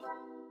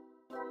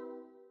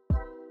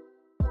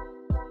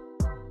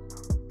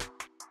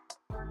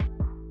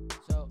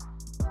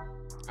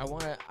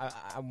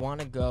I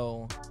wanna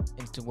go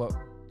into what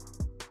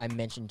I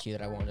mentioned to you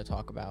that I wanted to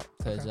talk about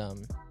because Okay.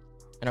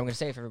 and I'm gonna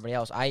say it for everybody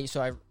else. I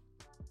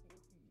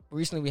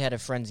recently we had a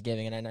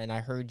Friendsgiving and I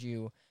heard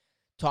you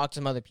talk to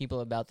some other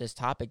people about this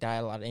topic that I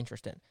had a lot of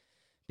interest in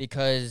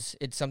because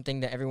it's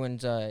something that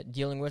everyone's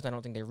dealing with. I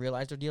don't think they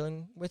realize they're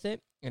dealing with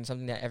it, and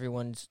something that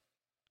everyone's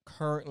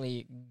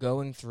currently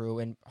going through,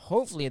 and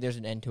hopefully there's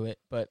an end to it.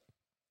 But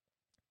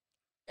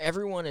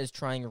everyone is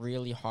trying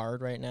really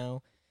hard right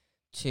now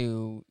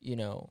to,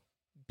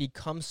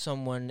 become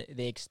someone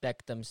they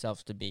expect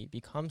themselves to be,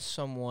 become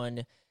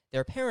someone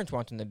their parents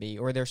want them to be,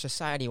 or their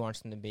society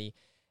wants them to be.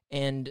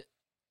 And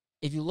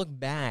if you look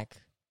back,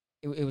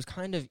 it was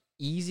kind of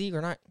easy,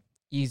 or not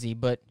easy,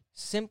 but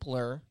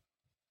simpler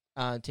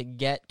to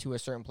get to a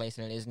certain place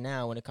than it is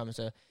now when it comes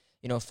to,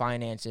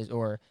 finances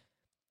or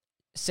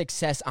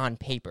success on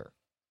paper.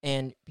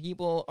 And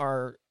people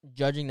are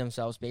judging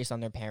themselves based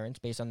on their parents,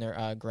 based on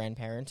their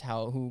grandparents,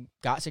 who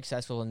got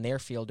successful in their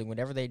field doing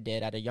whatever they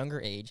did at a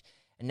younger age.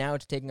 And now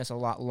it's taking us a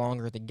lot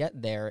longer to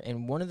get there.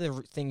 And one of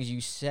the things you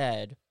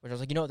said, which I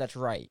was like, that's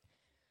right,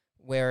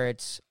 where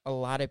it's a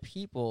lot of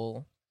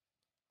people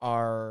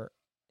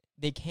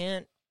they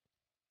can't,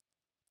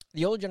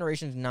 the older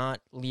generation's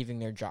not leaving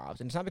their jobs.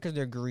 And it's not because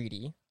they're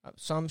greedy.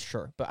 Some,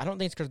 sure. But I don't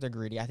think it's because they're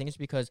greedy. I think it's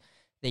because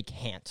they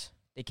can't.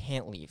 They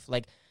can't leave.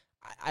 Like,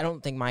 I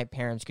don't think my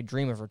parents could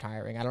dream of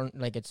retiring.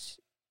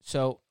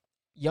 So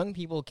young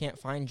people can't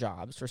find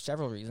jobs for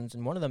several reasons.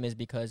 And one of them is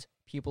because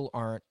people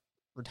aren't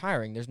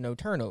retiring. There's no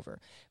turnover.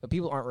 But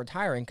people aren't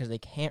retiring because they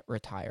can't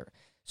retire.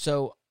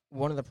 So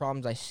one of the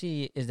problems I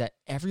see is that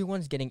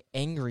everyone's getting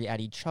angry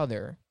at each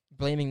other,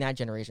 blaming that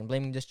generation,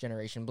 blaming this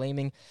generation,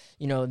 blaming,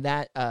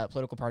 that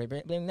political party,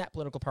 blaming that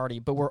political party.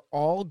 But we're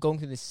all going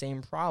through the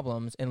same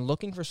problems and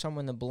looking for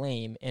someone to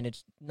blame, and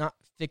it's not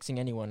fixing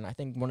anyone. I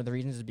think one of the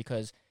reasons is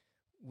because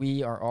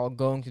we are all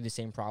going through the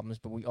same problems,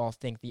 but we all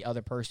think the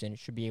other person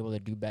should be able to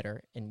do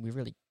better, and we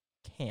really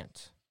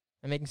can't.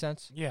 Am I making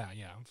sense? Yeah,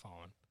 I'm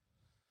following.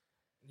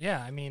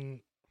 Yeah, I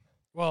mean,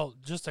 well,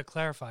 just to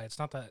clarify, it's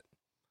not that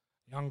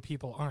young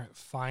people aren't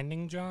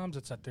finding jobs,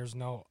 it's that there's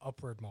no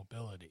upward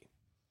mobility.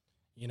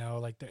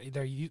 Like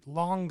they're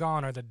long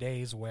gone are the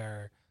days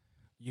where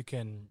you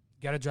can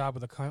get a job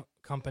with a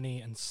company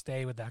and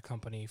stay with that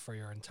company for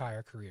your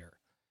entire career,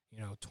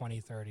 20,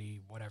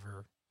 30,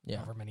 whatever,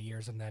 however many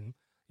years, and then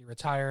you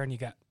retire and you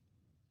get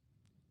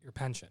your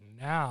pension.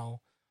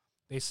 Now,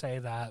 they say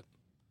that,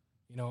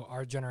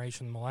 our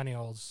generation,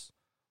 millennials,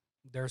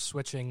 they're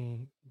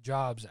switching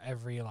jobs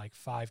every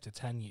 5 to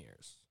 10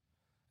 years.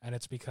 And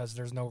it's because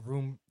there's no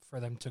room for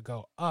them to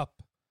go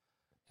up.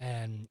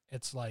 And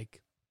it's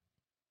like,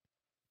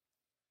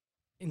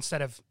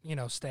 instead of,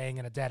 staying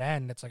in a dead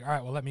end, it's like, all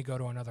right, well, let me go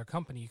to another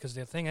company. Because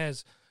the thing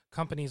is,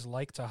 companies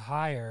like to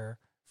hire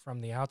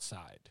from the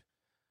outside.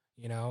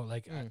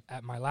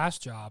 At my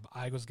last job,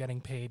 I was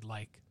getting paid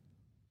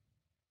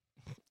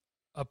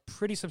a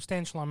pretty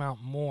substantial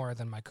amount more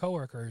than my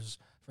coworkers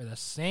for the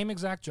same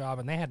exact job,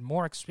 and they had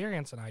more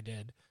experience than I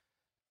did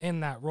in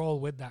that role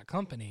with that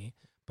company.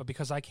 But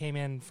because I came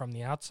in from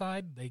the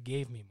outside, they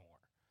gave me more.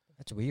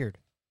 That's weird.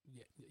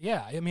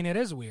 Yeah, I mean, it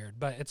is weird,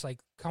 but it's like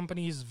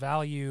companies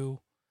value.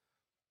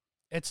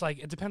 It's like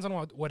it depends on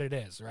what it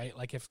is, right?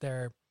 Like if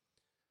they're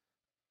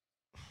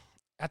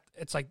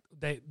it's like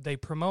they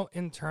promote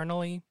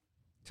internally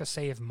to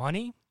save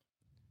money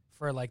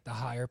for the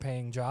higher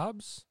paying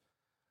jobs,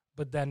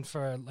 but then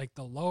for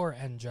the lower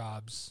end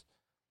jobs,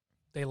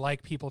 they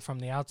like people from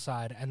the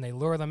outside and they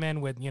lure them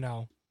in with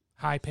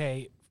high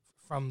pay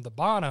from the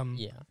bottom.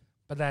 Yeah.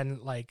 But then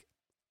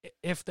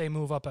if they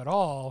move up at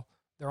all,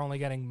 they're only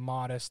getting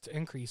modest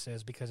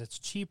increases because it's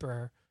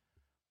cheaper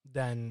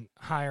than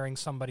hiring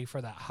somebody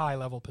for that high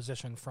level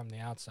position from the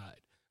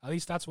outside. At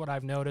least that's what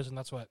I've noticed, and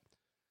that's what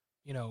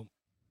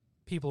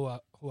people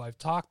who I've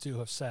talked to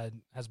have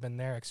said has been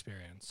their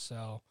experience.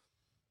 So,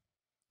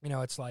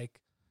 it's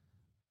like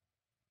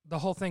the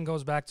whole thing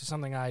goes back to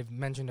something I've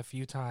mentioned a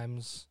few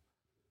times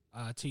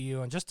to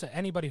you and just to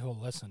anybody who'll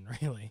listen,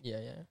 really. Yeah.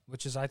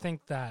 Which is, I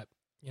think that,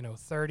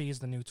 30 is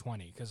the new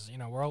 20, because,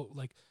 we're all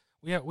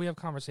we have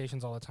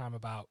conversations all the time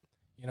about,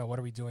 what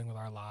are we doing with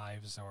our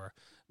lives, or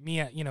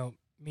me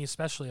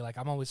especially,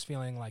 I'm always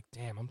feeling like,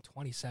 damn, I'm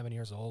 27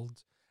 years old.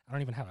 I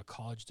don't even have a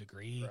college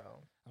degree. Bro.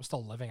 I'm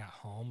still living at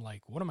home.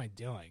 What am I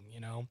doing,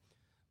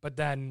 But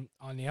then,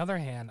 on the other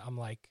hand, I'm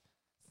like,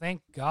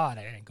 thank God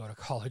I didn't go to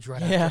college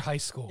right after high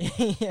school.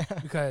 Yeah.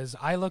 Because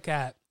I look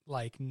at,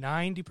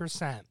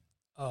 90%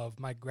 of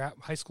my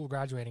high school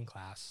graduating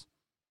class,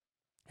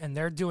 and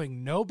they're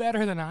doing no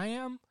better than I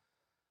am,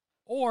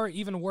 or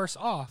even worse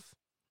off,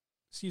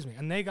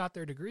 and they got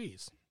their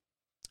degrees.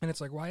 And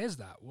it's like, why is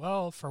that?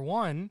 Well, for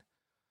one,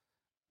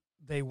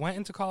 they went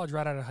into college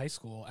right out of high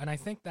school, and I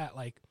think that,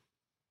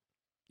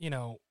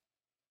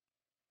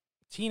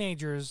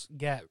 teenagers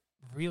get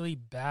really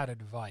bad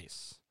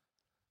advice,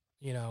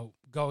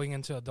 going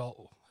into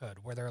adulthood,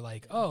 where they're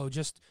like, oh,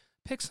 just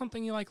pick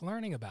something you like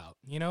learning about.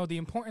 The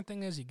important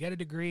thing is you get a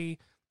degree,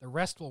 the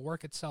rest will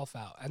work itself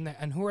out.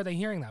 And who are they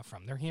hearing that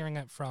from? They're hearing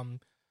it from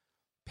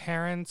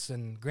parents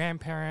and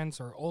grandparents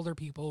or older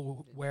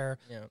people where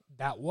Yeah.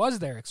 that was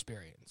their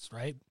experience,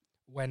 right?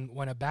 When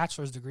a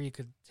bachelor's degree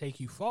could take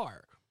you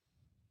far.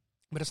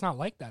 But it's not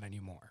like that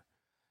anymore,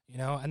 you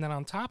know? And then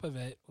on top of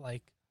it,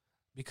 like,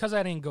 because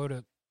I didn't go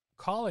to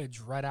college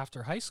right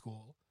after high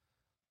school,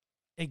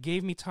 it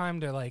gave me time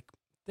to, like,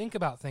 think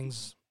about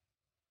things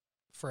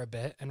for a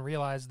bit and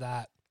realize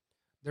that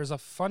there's a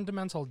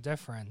fundamental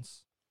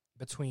difference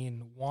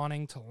between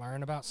wanting to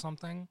learn about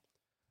something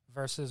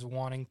versus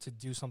wanting to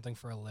do something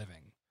for a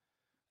living.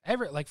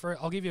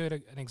 I'll give you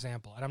an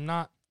example, and I'm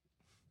not,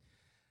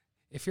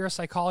 if you're a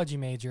psychology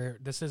major,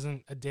 this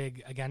isn't a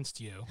dig against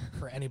you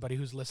for anybody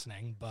who's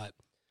listening, but,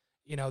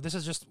 you know, this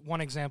is just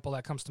one example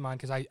that comes to mind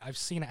because I've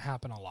seen it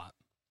happen a lot.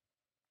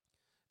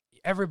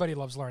 Everybody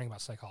loves learning about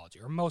psychology,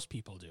 or most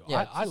people do.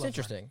 Yeah, I it's love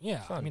interesting. learning.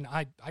 Yeah, Fun. I mean,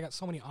 I got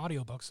so many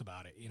audiobooks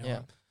about it, you know.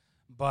 Yeah.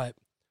 But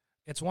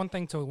it's one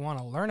thing to want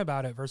to learn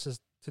about it versus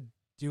to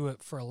do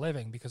it for a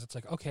living, because it's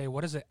like, okay,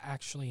 what does it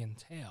actually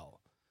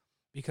entail?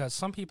 Because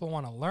some people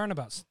want to learn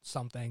about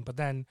something, but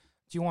then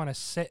do you want to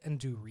sit and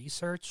do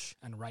research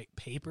and write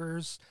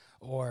papers?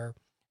 Or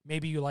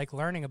maybe you like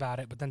learning about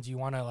it, but then do you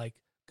want to, like,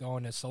 go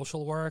into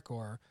social work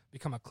or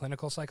become a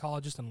clinical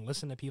psychologist and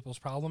listen to people's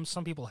problems?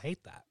 Some people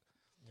hate that.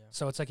 Yeah.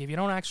 So it's like, if you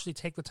don't actually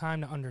take the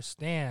time to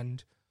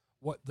understand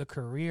what the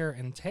career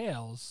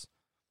entails,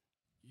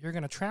 you're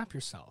going to trap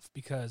yourself,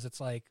 because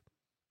it's like,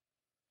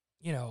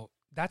 you know,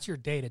 that's your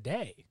day to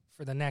day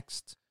for the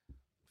next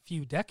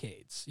few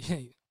decades.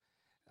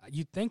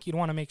 You'd think you'd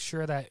want to make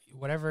sure that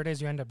whatever it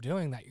is you end up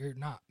doing, that you're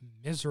not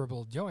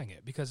miserable doing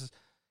it, because,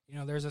 you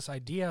know, there's this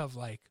idea of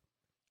like,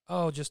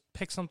 oh, just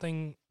pick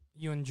something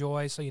you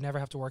enjoy so you never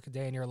have to work a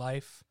day in your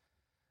life,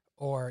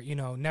 or, you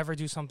know, never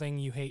do something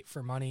you hate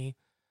for money.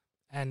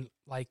 And,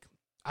 like,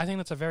 I think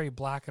that's a very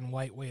black and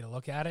white way to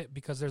look at it,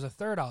 because there's a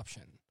third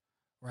option,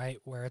 right,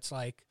 where it's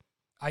like,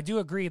 I do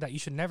agree that you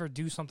should never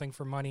do something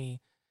for money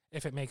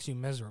if it makes you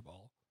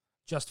miserable,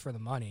 just for the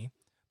money.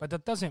 But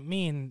that doesn't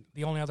mean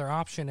the only other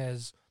option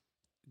is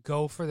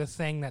go for the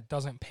thing that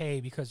doesn't pay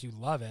because you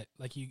love it.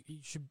 Like, you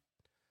should,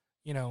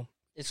 you know.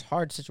 It's a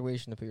hard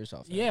situation to put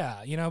yourself in.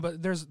 Yeah, you know,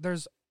 but there's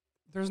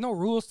no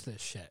rules to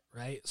this shit,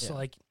 right? So, Yeah.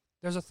 like,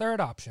 there's a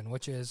third option,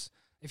 which is,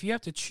 if you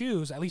have to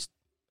choose, at least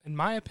in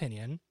my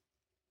opinion,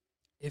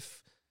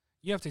 if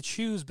you have to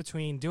choose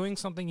between doing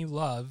something you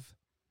love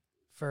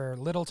for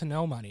little to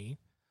no money,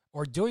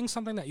 or doing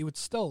something that you would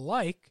still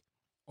like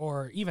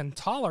or even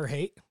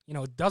tolerate, you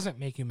know, doesn't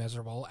make you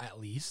miserable, at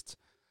least,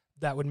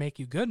 that would make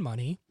you good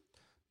money,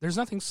 there's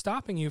nothing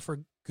stopping you for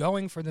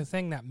going for the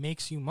thing that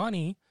makes you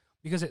money,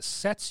 because it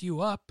sets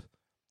you up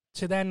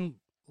to then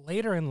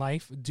later in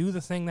life do the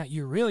thing that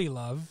you really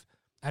love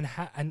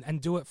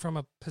and do it from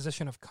a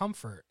position of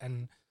comfort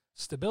and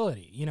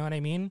stability. You know what I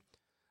mean?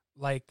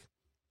 Like,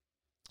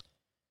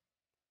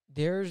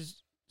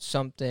 There's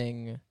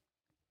something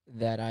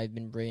that I've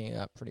been bringing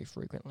up pretty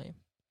frequently,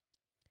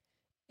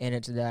 and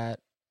it's that,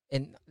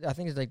 and I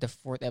think it's like the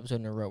 4th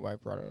episode in a row where I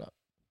brought it up,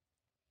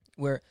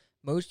 where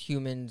most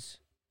humans,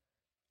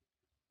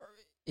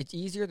 it's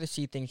easier to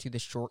see things through the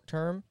short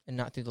term and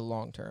not through the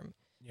long term.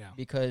 yeah.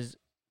 Because,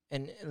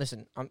 and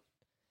listen,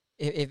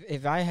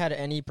 if I had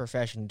any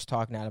profession, just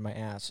talking out of my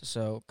ass,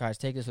 so guys,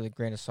 take this with a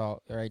grain of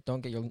salt, all right?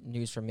 Don't get your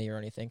news from me or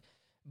anything.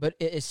 But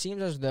it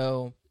seems as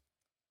though,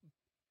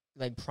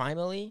 like,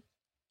 primarily,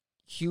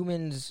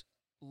 humans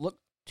look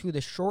to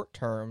the short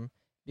term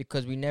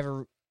because we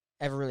never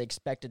ever really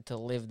expected to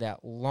live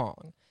that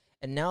long.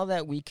 And now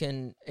that we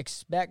can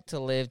expect to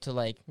live to,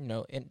 like, you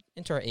know,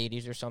 into our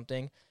 80s or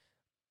something,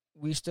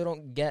 we still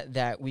don't get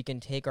that we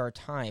can take our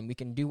time. We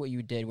can do what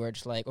you did, where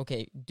it's like,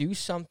 okay, do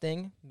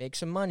something, make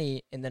some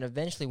money, and then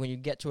eventually when you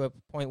get to a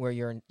point where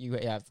you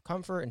have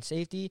comfort and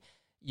safety,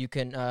 you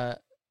can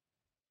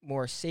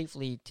more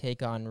safely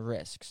take on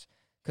risks.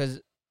 Because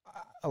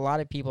a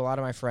lot of people, a lot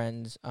of my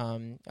friends, a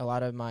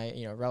lot of my,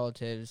 you know,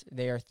 relatives,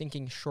 they are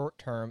thinking short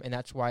term, and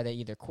that's why they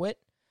either quit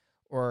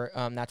or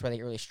that's why they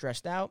get really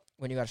stressed out.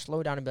 When you got to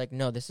slow down and be like,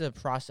 no, this is a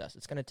process.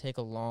 It's going to take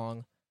a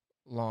long,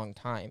 long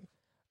time.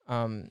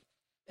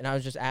 And I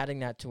was just adding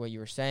that to what you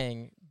were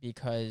saying,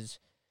 because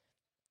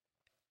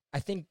I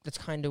think that's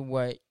kind of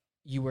what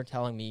you were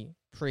telling me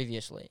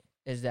previously,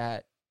 is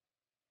that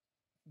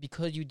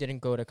because you didn't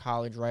go to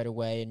college right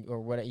away, and or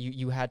what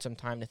you had some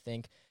time to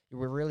think, you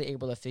were really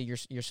able to figure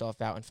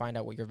yourself out and find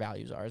out what your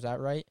values are. Is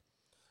that right?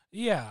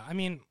 Yeah, I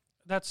mean,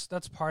 that's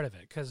part of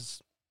it,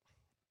 because,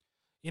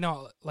 you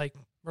know, like,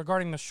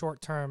 regarding the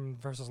short-term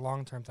versus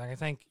long-term thing, I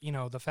think, you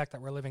know, the fact that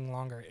we're living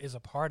longer is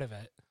a part of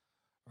it,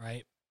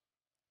 right?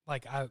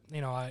 Like, I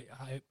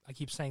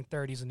keep saying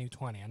 30 is a new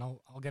 20, and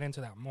I'll get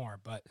into that more,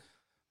 but,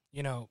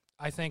 you know,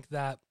 I think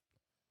that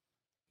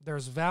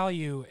there's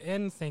value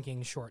in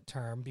thinking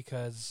short-term,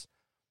 because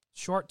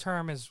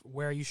short-term is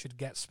where you should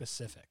get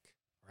specific,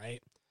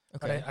 right?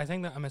 Okay. But I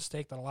think that a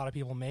mistake that a lot of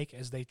people make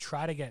is they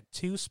try to get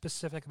too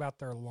specific about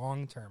their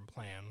long-term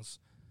plans,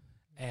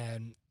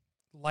 and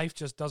life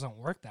just doesn't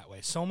work that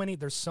way.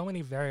 There's so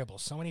many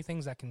variables, so many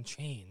things that can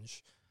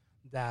change,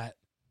 that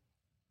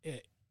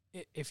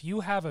if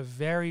you have a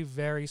very,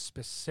 very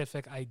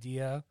specific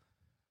idea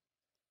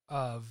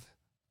of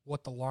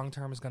what the long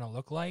term is going to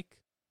look like,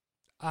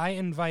 I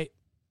invite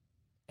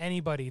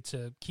anybody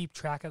to keep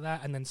track of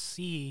that and then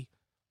see,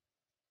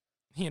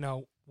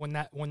 when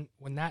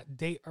that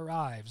date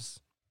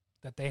arrives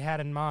that they had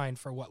in mind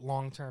for what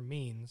long term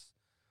means,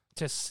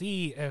 to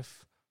see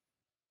if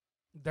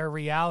their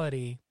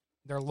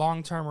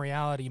long term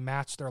reality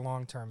matched their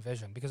long term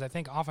vision. Because I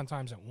think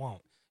oftentimes it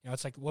won't.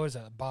 It's like, what was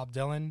it, Bob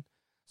Dylan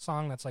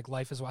song that's like,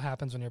 life is what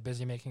happens when you're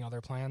busy making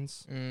other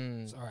plans?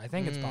 Or I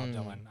think it's Bob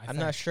Dylan. I'm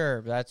not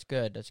sure, but that's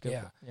good. That's good.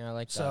 Yeah, I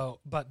like that. So,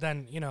 but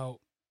then,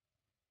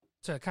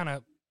 to kind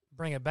of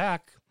bring it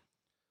back,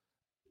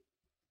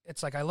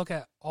 it's like I look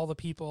at all the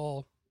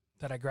people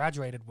that I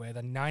graduated with,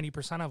 and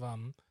 90% of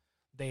them,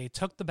 they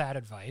took the bad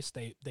advice.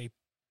 They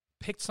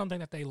picked something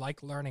that they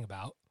liked learning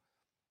about,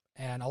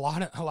 and a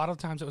lot of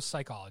times it was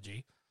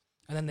psychology,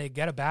 and then they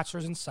get a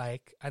bachelor's in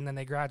psych, and then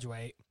they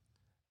graduate,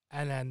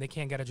 and then they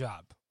can't get a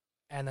job,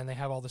 and then they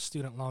have all the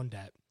student loan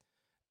debt.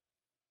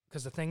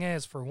 Because the thing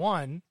is, for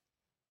one,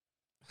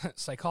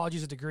 psychology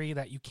is a degree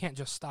that you can't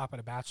just stop at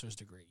a bachelor's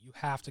degree. You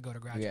have to go to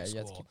graduate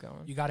school. You have to keep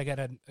going. You got to get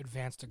an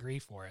advanced degree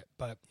for it.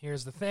 But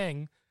here's the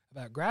thing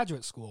about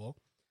graduate school.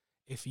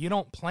 If you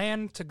don't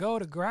plan to go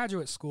to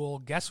graduate school,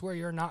 guess where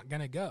you're not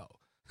going to go?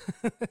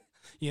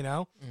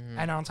 Mm-hmm.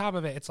 And on top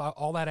of it, it's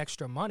all that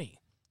extra money,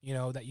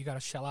 that you got to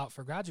shell out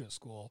for graduate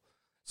school.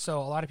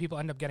 So a lot of people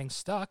end up getting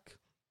stuck,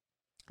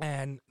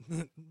 and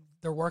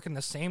they're working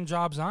the same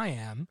jobs I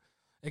am,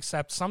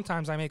 except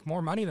sometimes I make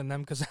more money than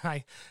them because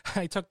I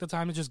took the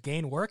time to just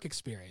gain work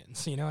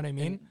experience. You know what I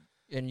mean?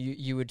 And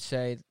you would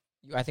say,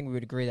 I think we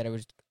would agree that it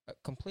was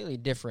completely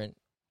different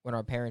when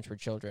our parents were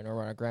children or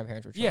when our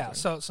grandparents were children. Yeah,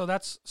 so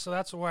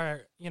that's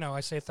where, I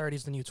say 30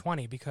 is the new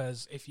 20,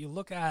 because if you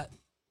look at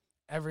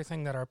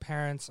everything that our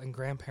parents and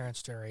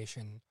grandparents'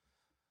 generation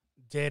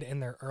did in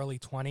their early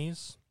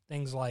 20s,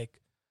 things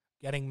like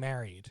getting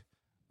married,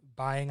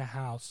 buying a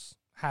house,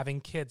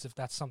 having kids if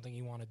that's something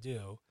you want to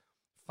do,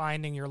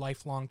 finding your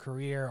lifelong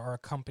career or a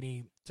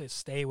company to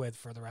stay with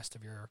for the rest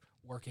of your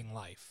working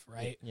life,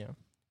 right? Yeah.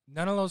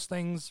 None of those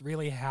things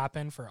really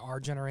happen for our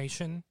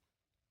generation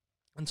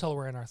until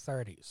we're in our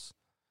 30s,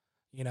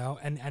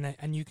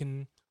 and you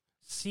can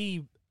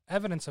see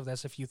evidence of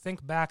this if you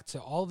think back to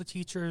all the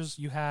teachers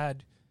you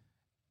had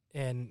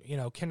in,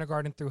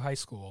 kindergarten through high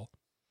school,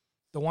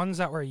 the ones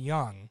that were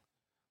young.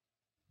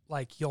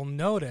 Like, you'll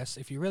notice,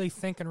 if you really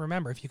think and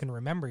remember, if you can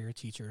remember your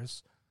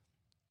teachers,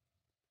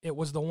 it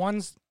was the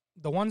ones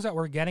that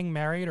were getting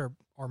married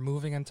or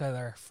moving into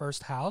their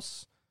first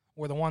house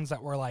were the ones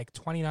that were like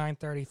 29,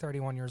 30,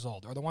 31 years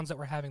old, or the ones that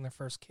were having their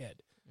first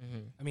kid.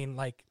 Mm-hmm. I mean,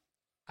 like,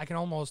 I can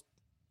almost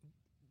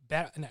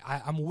bet, and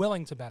I'm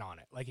willing to bet on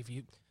it. Like, if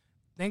you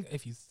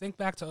think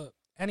back to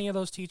any of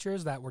those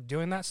teachers that were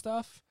doing that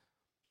stuff,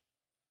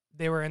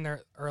 they were in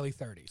their early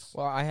 30s.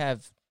 Well, I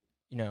have,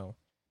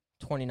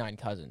 29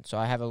 cousins, so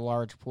I have a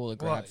large pool to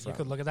grab from. You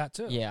could look at that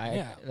too.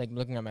 Yeah, like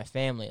looking at my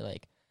family,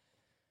 like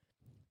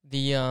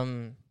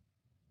the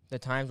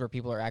times where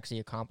people are actually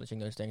accomplishing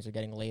those things are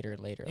getting later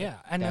and later. Yeah,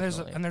 like,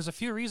 and there's a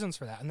few reasons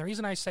for that. And the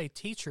reason I say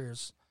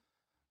teachers,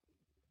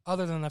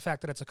 other than the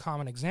fact that it's a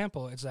common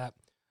example, is that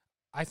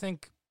I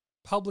think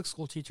public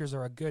school teachers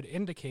are a good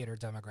indicator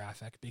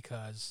demographic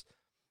because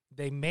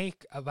they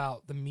make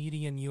about the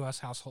median U.S.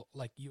 household,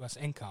 like U.S.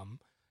 income,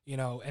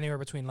 anywhere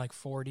between like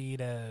 40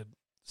 to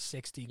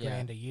 60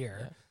 grand a year.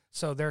 Yeah.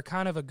 So they're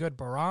kind of a good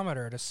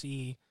barometer to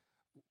see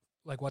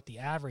like what the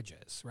average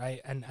is,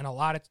 right? And a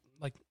lot of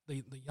like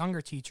the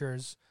younger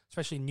teachers,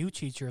 especially new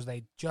teachers,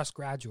 they just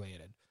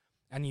graduated,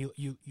 and you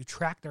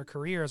track their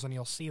careers and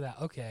you'll see that,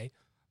 okay,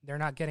 they're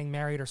not getting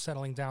married or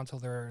settling down till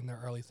they're in their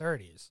early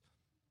 30s,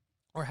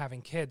 or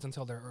having kids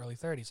until their early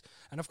 30s.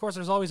 And of course,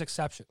 there's always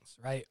exceptions,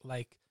 right?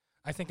 Like,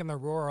 I think in the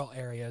rural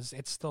areas,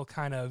 it's still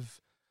kind of,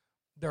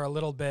 they're a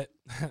little bit,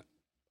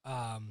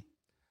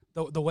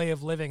 the way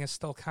of living is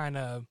still kind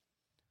of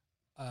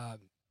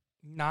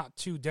not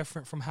too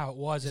different from how it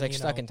was. It's like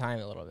stuck in time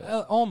a little bit.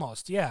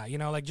 Almost, yeah.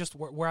 Like just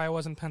where I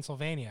was in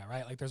Pennsylvania,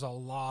 right? Like, there's a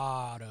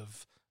lot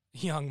of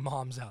young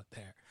moms out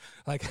there.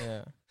 Like,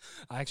 yeah.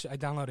 I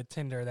downloaded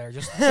Tinder there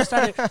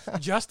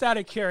just out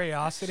of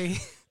curiosity.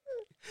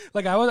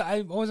 Like,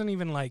 I wasn't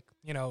even like,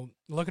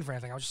 looking for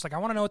anything. I was just like, I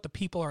want to know what the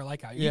people are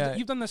like out. Yeah,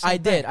 you've done the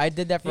same thing. I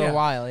did that for a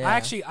while. Yeah.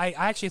 I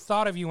actually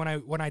thought of you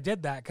when I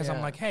did that, because I'm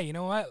like, hey, you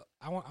know what?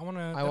 I want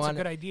to. That's a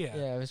good idea.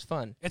 Yeah, it was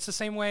fun. It's the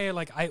same way.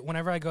 Like,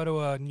 whenever I go to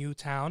a new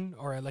town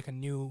or like a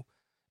new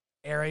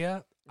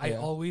area, I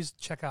always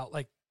check out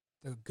like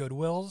the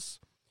Goodwills,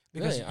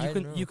 because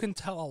you can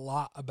tell a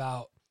lot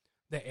about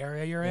the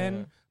area you're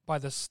in by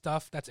the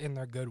stuff that's in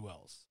their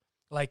Goodwills.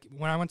 Like,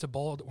 when I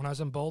was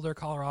in Boulder,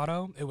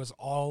 Colorado, it was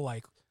all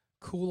like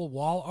cool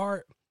wall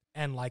art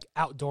and like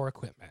outdoor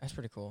equipment. That's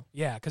pretty cool.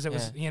 Yeah, because it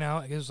was,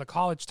 it was a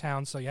college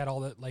town, so you had all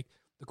the like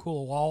the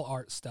cool wall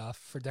art stuff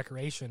for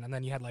decoration, and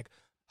then you had like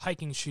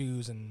hiking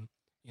shoes and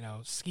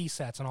ski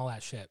sets and all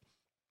that shit.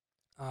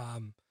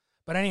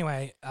 But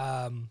anyway,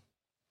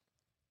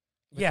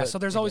 Yeah, so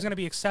there's always going to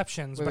be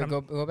exceptions. Wait,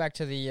 but go back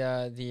to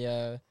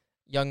the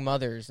young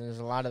mothers, and there's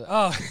a lot of.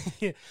 Oh,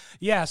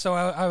 yeah. So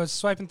I was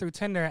swiping through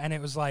Tinder, and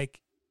it was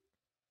like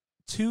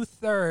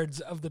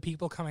 2/3 of the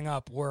people coming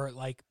up were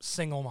like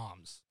single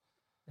moms.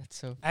 That's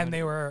so funny. And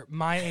they were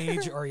my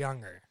age or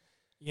younger.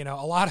 You know,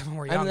 a lot of them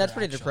were younger. I mean, that's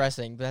pretty actually.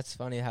 depressing, but that's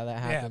funny how that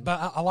happened. Yeah,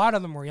 but a lot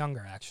of them were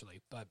younger,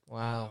 actually. But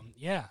wow.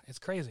 Yeah, it's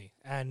crazy.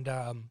 And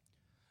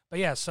but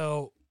yeah,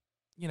 so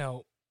you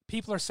know,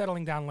 people are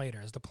settling down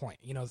later is the point.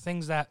 You know,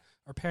 things that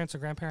our parents or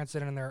grandparents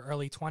did in their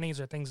early 20s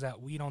are things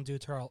that we don't do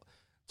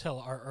till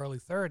our early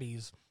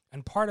 30s.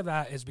 And part of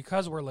that is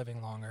because we're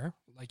living longer,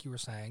 like you were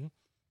saying.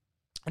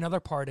 Another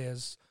part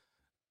is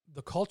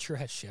the culture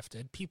has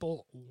shifted.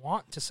 People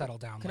want to settle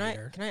down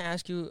later. Can I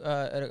ask you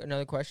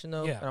another question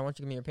though? Yeah. And I want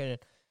you to give me your opinion.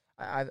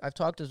 I've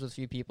talked this with a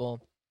few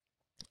people,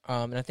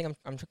 and I think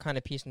I'm kind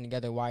of piecing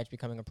together why it's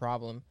becoming a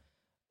problem.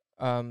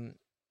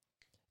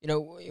 You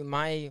know,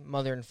 my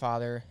mother and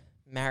father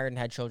married and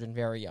had children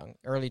very young,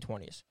 early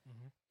 20s,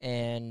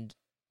 and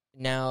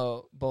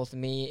now both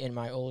me and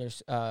my older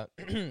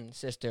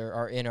sister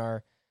are in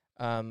our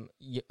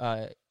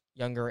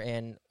younger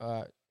and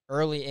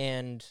early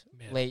and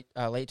late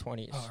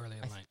 20s. Oh, early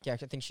and late. Yeah, I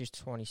think she's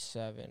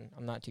 27.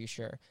 I'm not too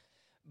sure.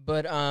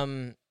 But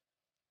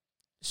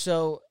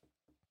so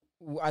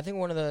I think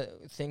one of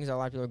the things that a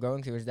lot of people are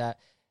going through is that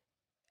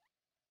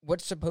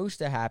what's supposed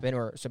to happen,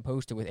 or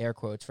supposed to with air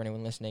quotes for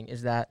anyone listening,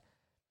 is that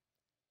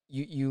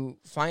you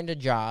find a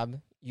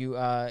job, you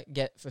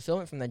get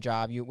fulfillment from the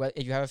job.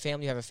 If you have a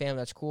family,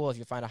 that's cool. If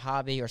you find a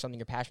hobby or something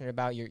you're passionate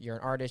about, you're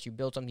an artist, you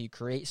build something, you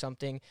create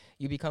something,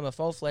 you become a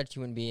full-fledged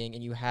human being,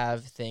 and you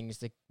have things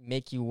that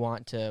make you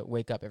want to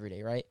wake up every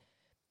day, right?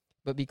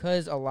 But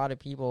because a lot of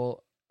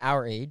people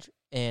our age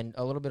and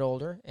a little bit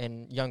older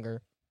and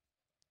younger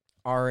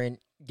aren't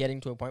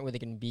getting to a point where they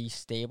can be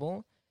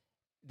stable,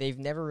 they've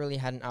never really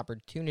had an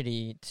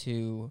opportunity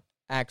to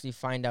actually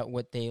find out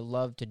what they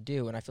love to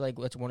do. And I feel like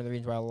that's one of the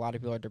reasons why a lot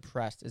of people are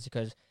depressed, is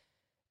because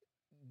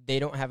they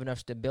don't have enough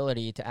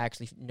stability to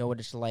actually know what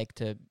it's like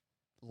to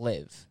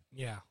live.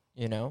 Yeah.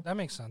 You know? That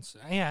makes sense.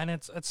 Yeah, and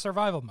it's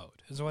survival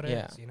mode is what it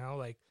is, you know?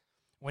 Like,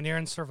 when you're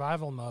in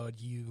survival mode,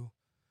 you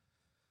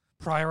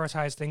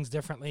prioritize things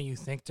differently, you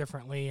think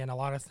differently, and a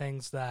lot of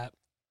things that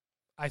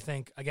I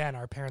think, again,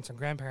 our parents and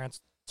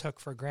grandparents took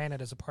for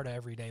granted as a part of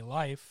everyday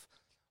life,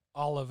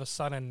 all of a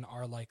sudden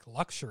are like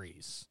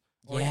luxuries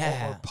or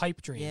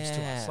pipe dreams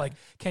to us. Like,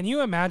 can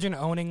you imagine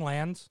owning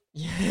land?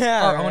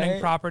 Yeah. Or owning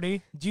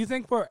property? Do you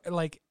think we're,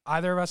 like,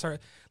 either of us are,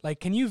 like,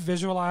 can you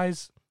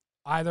visualize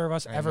either of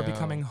us ever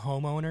becoming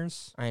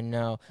homeowners? I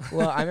know.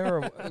 Well, I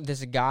remember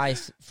this guy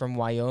from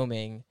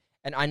Wyoming,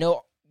 and I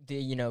know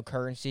the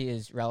currency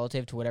is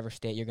relative to whatever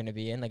state you're going to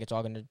be in. Like, it's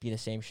all going to be the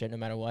same shit no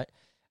matter what.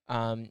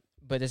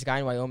 But this guy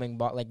in Wyoming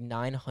bought like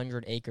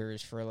 900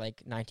 acres for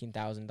like $19,000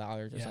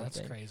 or something. Yeah, that's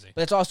crazy.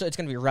 But it's going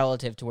to be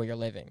relative to where you're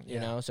living, you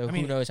know? So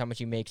who knows how much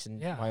he makes in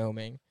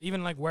Wyoming.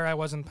 Even like where I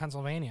was in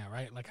Pennsylvania,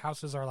 right? Like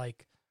houses are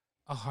like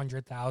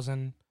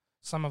 100,000.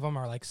 Some of them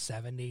are like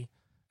 70.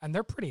 And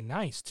they're pretty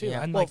nice too.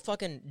 Yeah. And well, like,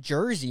 fucking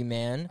Jersey,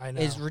 man,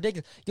 is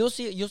ridiculous. You'll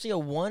see a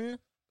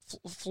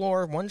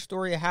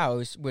one-story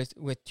house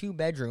with 2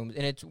 bedrooms,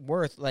 and it's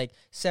worth like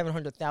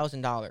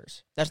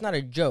 $700,000. That's not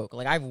a joke.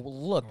 Like, I've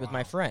looked with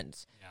my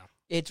friends. Yeah.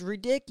 It's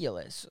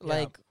ridiculous. Yeah.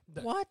 Like,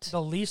 what?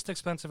 The least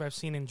expensive I've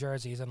seen in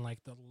Jersey is in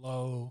like the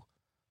low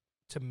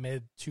to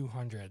mid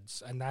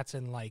 200s, and that's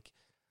in like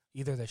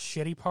either the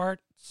shitty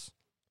parts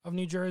of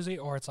New Jersey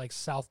or it's like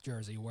South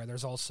Jersey, where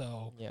there's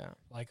also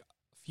like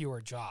fewer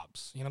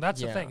jobs. You know,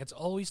 that's the thing. It's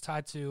always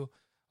tied to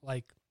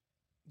like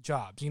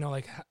jobs. You know,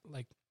 like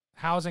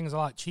housing is a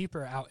lot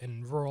cheaper out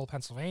in rural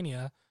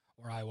Pennsylvania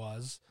where I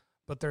was,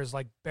 but there's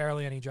like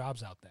barely any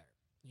jobs out there,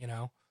 you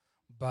know?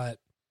 But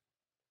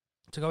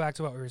to go back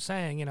to what we were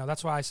saying, you know,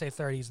 that's why I say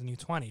 30 is the new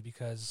 20,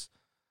 because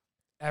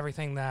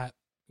everything that,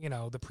 you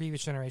know, the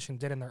previous generation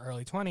did in their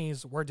early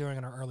 20s, we're doing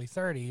in our early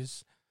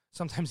 30s,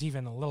 sometimes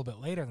even a little bit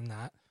later than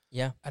that.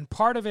 Yeah. And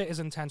part of it is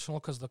intentional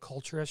because the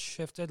culture has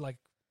shifted, like,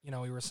 you know,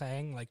 we were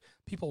saying, like,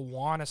 people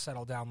want to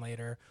settle down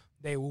later.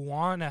 They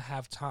want to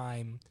have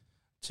time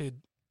to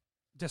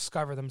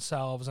discover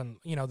themselves and,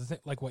 you know,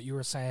 like what you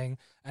were saying.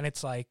 And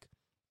it's like,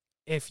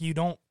 if you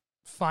don't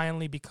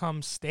finally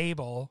become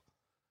stable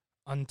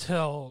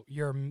until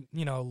you're,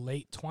 you know,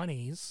 late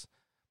 20s,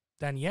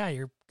 then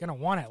you're going to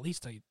want at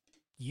least a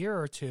year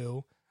or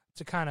two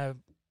to kind of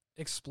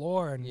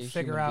explore and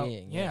figure out,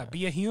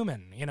 be a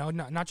human, you know,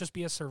 not just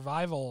be a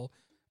survival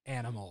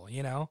animal,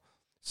 you know?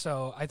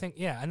 So I think,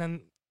 and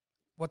then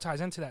what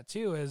ties into that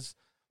too is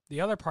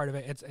the other part of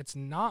it, it's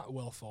not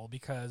willful,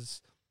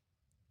 because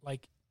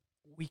like,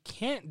 we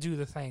can't do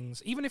the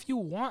things, even if you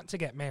want to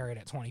get married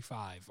at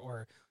 25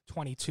 or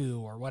 22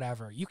 or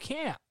whatever, you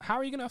can't. How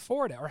are you going to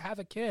afford it or have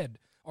a kid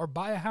or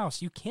buy a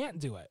house? You can't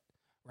do it,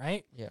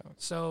 right? Yeah.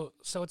 So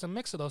it's a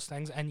mix of those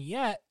things, and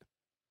yet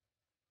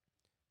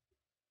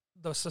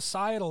the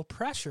societal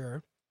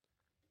pressure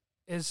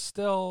is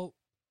still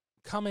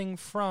coming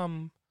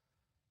from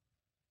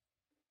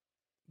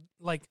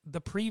like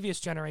the previous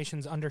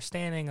generation's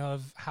understanding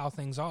of how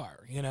things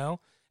are. You know,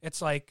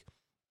 it's like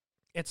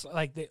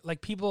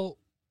people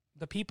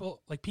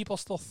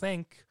still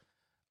think,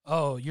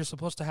 oh, you're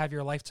supposed to have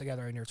your life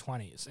together in your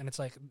 20s, and it's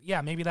like,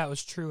 yeah, maybe that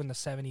was true in the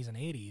 70s and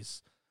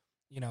 80s.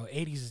 You know,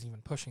 80s is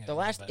even pushing it. The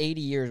last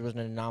 80 years was an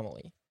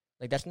anomaly.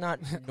 Like, that's not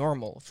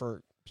normal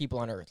for people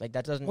on Earth. Like,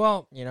 that doesn't.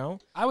 Well, you know,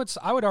 I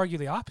would argue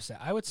the opposite.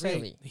 I would say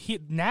Really?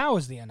 now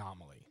is the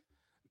anomaly,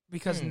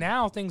 because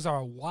now things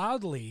are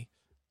wildly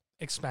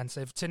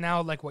expensive. To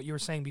now, like what you were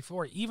saying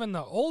before, even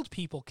the old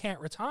people can't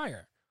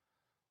retire.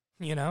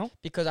 You know,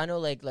 because I know,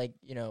 like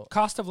you know,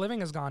 cost of living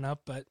has gone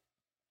up, but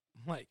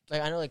like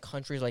I know, like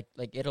countries like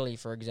Italy,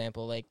 for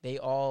example, like they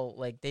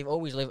all they've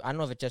always lived. I don't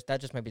know if it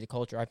just might be the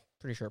culture. I'm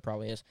pretty sure it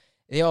probably is.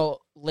 They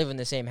all live in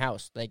the same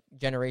house, like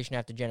generation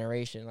after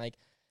generation. Like,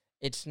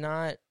 it's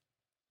not.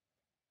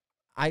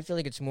 I feel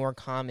like it's more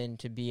common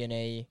to be in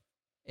a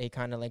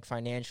kind of like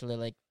financially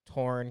like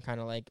torn kind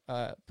of like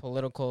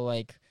political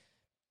like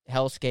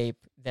hellscape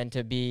than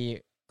to be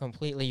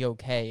completely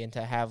okay and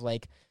to have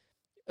like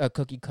a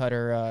cookie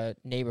cutter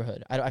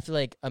neighborhood. I feel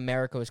like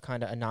America was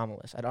kind of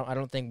anomalous. I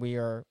don't think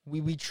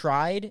we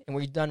tried and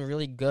we've done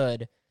really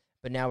good,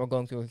 but now we're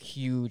going through a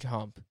huge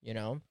hump, you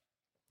know?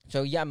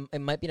 So yeah, it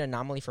might be an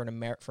anomaly for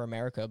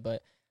America,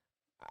 but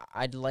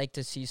I'd like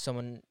to see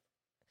someone.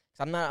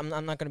 I'm not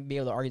going to be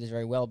able to argue this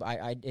very well, but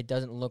it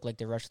doesn't look like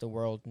the rest of the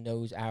world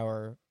knows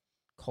our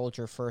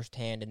culture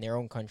firsthand in their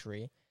own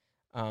country,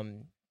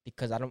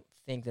 because I don't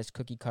think this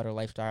cookie cutter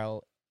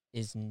lifestyle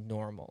is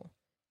normal.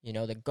 You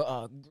know,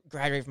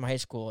 graduate from high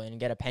school and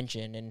get a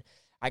pension, and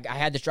I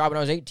had this job when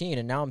I was 18,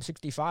 and now I'm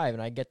 65,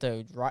 and I get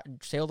to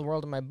sail the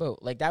world in my boat.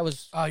 Like, that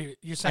was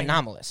you're saying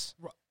anomalous.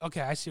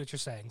 Okay, I see what you're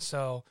saying.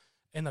 So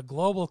in the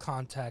global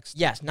context,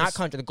 yes, not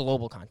the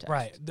global context,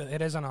 right?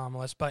 It is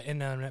anomalous, but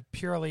in a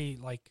purely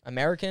like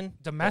American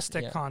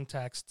domestic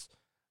context,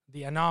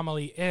 the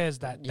anomaly is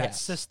that that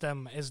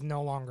system is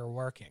no longer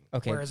working.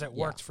 Okay, whereas it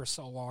worked for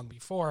so long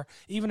before,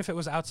 even if it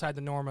was outside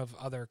the norm of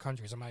other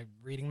countries. Am I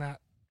reading that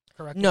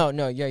correctly? No,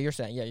 yeah, you're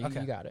saying,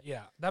 you got it.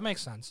 Yeah, that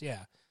makes sense,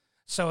 yeah.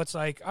 So it's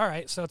like, all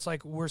right, so it's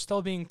like we're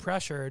still being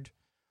pressured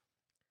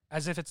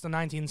as if it's the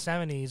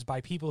 1970s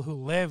by people who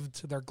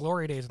lived their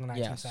glory days in the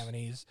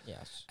 1970s.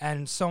 Yes.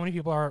 And so many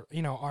people are,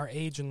 you know, our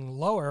age and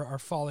lower are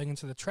falling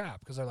into the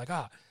trap because they're like,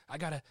 I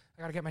gotta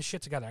get my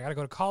shit together. I gotta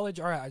go to college.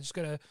 All right, I just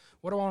gotta,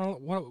 what do I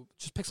want to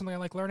just pick something I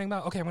like learning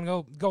about? Okay, I'm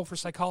gonna go for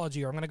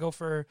psychology, or I'm gonna go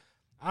for,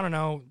 I don't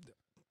know,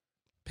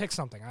 pick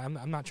something.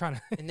 I'm not trying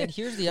to and then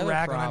here's the other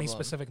rag problem. on any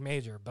specific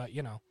major, but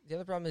you know. The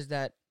other problem is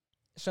that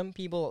some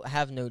people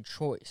have no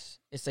choice.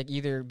 It's like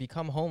either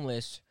become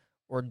homeless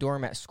or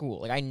dorm at school.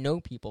 Like, I know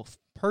people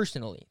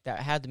personally that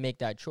had to make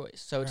that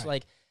choice. So it's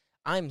like,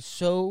 I'm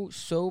so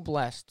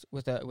blessed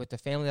with the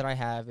family that I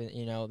have, and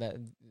you know that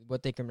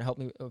what they can help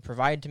me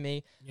provide to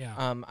me. Yeah.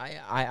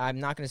 I'm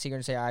not going to sit here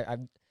and say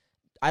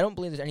I don't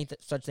believe there's any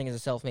such thing as a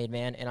self-made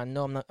man, and I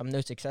know I'm no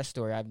success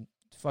story. I'm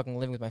fucking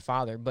living with my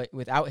father, but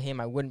without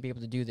him, I wouldn't be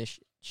able to do this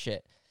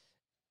shit.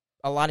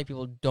 A lot of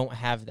people don't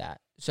have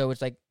that, so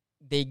it's like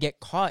they get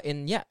caught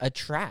in a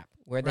trap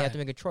where they have to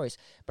make a choice.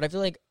 But I feel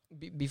like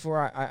before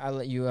I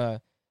let you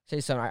say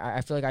something, I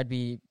feel like I'd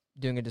be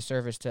doing a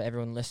disservice to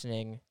everyone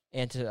listening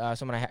and to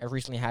someone I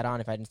recently had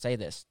on if I didn't say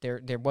this.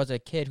 There was a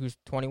kid who's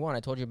 21. I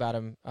told you about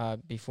him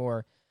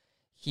before.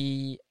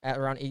 He, at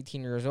around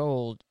 18 years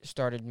old,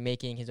 started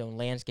making his own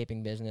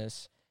landscaping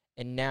business,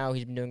 and now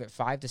he's been doing it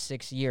 5 to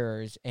 6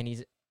 years, and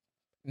he's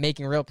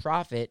making real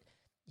profit.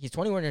 He's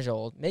 21 years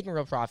old, making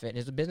real profit.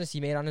 It's a business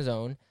he made on his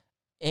own,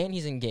 and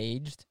he's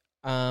engaged.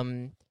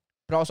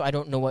 But also, I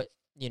don't know what,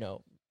 you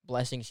know,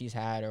 blessings he's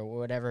had or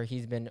whatever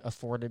he's been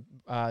afforded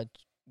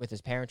with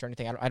his parents or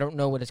anything. I don't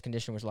know what his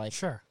condition was like.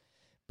 Sure.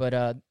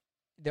 But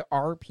there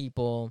are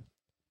people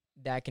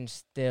that can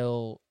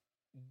still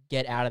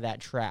get out of that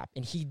trap.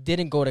 And he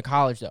didn't go to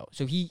college, though.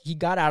 So he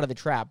got out of the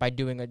trap by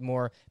doing a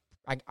more,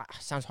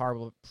 sounds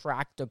horrible,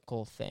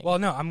 practical thing. Well,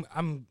 no,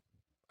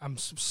 I'm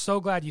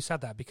so glad you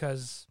said that,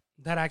 because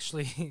that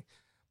actually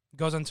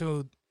goes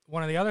into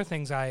one of the other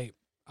things I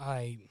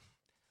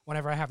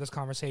whenever I have this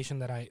conversation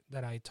that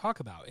I talk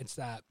about. It's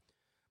that,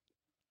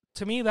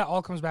 to me, that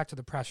all comes back to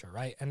the pressure,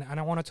 right? And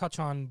I want to touch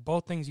on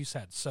both things you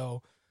said.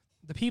 So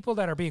the people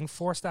that are being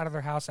forced out of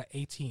their house at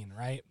 18,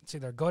 right? It's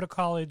either go to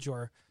college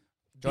or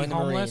join the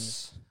homeless.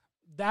 Marines.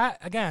 That,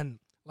 again,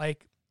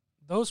 like,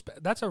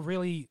 that's a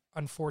really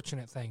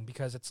unfortunate thing,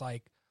 because it's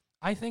like,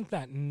 I think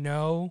that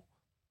no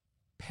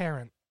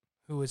parent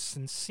who is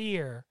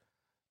sincere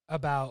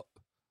about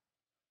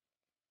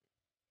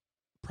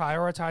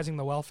prioritizing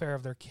the welfare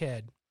of their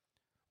kid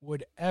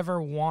would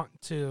ever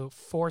want to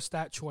force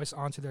that choice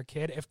onto their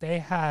kid if they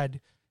had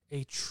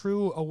a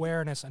true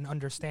awareness and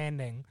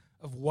understanding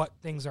of what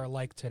things are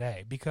like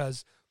today.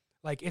 Because,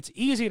 like, it's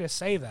easy to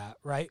say that,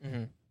 right?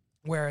 Mm-hmm.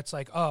 Where it's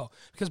like, oh,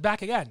 because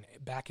back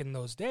in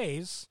those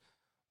days,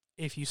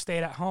 if you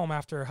stayed at home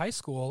after high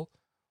school,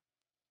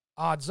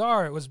 odds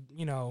are it was,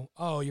 you know,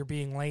 oh, you're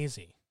being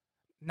lazy.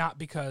 Not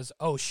because,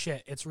 oh,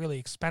 shit, it's really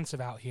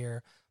expensive out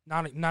here.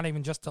 not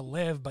even just to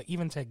live, but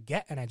even to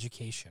get an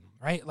education,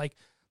 right? Like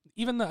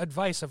even the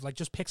advice of like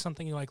just pick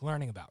something you like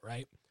learning about,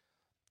 right?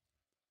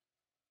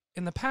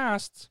 In the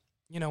past,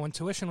 when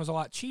tuition was a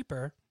lot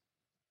cheaper,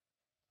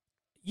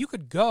 you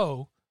could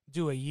go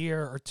do a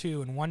year or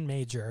two in one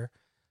major,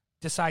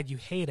 decide you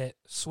hate it,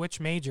 switch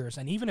majors,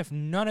 and even if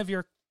none of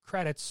your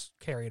credits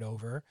carried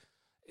over,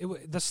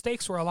 the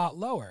stakes were a lot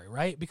lower,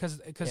 right?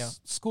 Because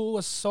school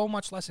was so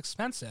much less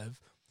expensive,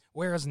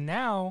 whereas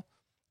now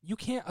you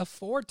can't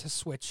afford to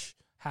switch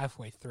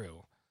halfway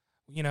through,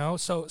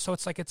 So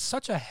it's like it's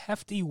such a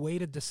hefty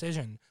weighted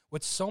decision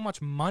with so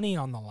much money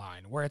on the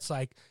line, where it's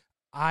like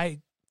I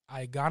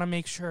gotta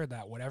make sure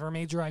that whatever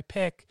major I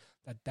pick,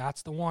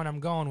 that's the one I'm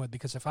going with,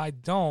 because if I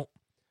don't,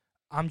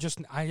 I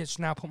just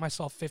now put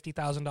myself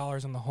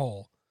 $50,000 in the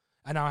hole,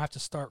 and now I have to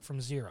start from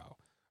zero,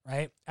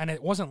 right? And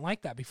it wasn't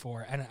like that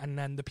before. And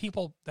then the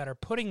people that are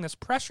putting this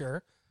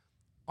pressure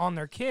on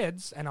their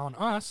kids and on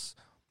us,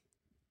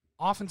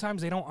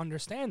 oftentimes they don't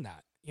understand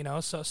that,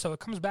 So it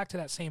comes back to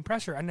that same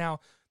pressure. And now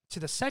to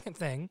the second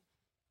thing,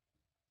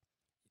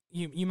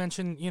 you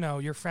mentioned,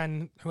 your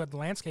friend who had the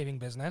landscaping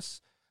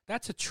business.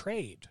 That's a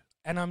trade,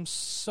 and I'm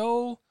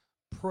so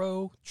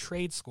pro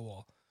trade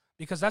school,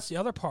 because that's the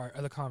other part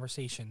of the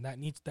conversation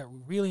that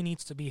really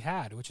needs to be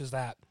had, which is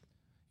that,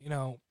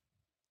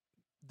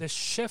 this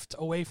shift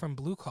away from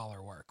blue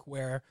collar work,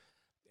 where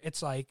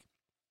it's like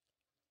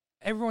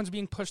everyone's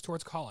being pushed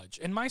towards college.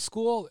 In my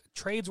school,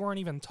 trades weren't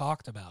even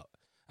talked about.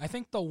 I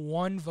think the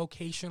one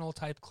vocational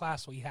type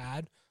class we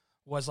had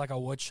was like a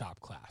wood shop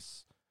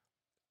class,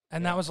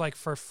 and that was like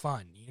for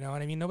fun. You know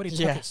what I mean? Nobody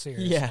took it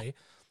seriously.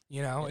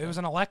 It was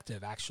an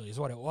elective, actually, is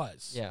what it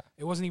was. Yeah.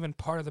 It wasn't even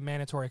part of the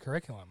mandatory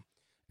curriculum.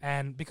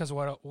 And because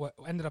what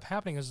ended up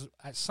happening is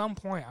at some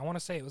point, I want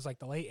to say it was like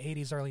the late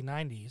 80s, early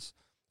 90s.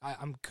 I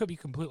could be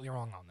completely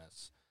wrong on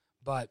this.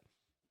 But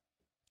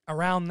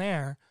around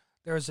there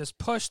was this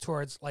push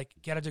towards, like,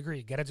 get a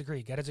degree, get a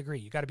degree, get a degree.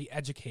 You got to be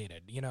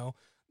educated,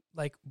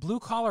 Like,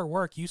 blue-collar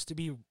work used to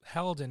be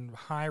held in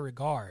high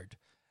regard,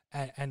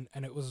 and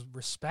it was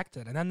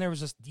respected. And then there was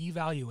this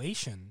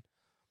devaluation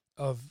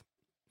of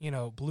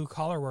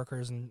blue-collar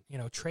workers and,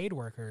 trade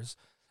workers.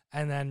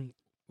 And then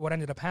what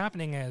ended up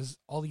happening is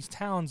all these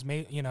towns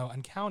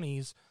and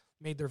counties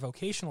made their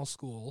vocational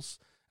schools,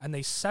 and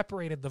they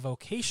separated the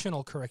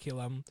vocational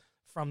curriculum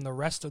from the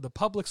rest of the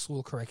public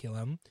school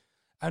curriculum.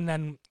 And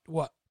then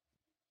what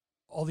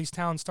all these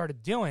towns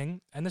started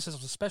doing, and this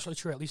is especially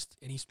true at least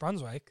in East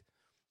Brunswick,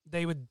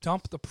 they would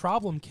dump the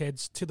problem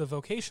kids to the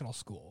vocational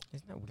school.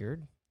 Isn't that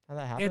weird? How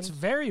that happens? It's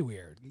very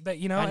weird. That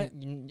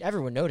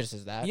everyone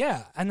notices that.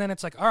 Yeah, and then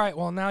it's like, all right,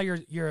 well, now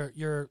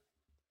you're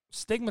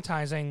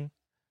stigmatizing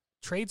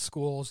trade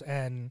schools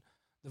and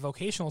the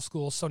vocational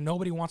schools, so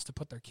nobody wants to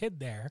put their kid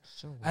there.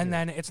 So weird. And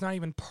then it's not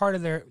even part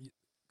of their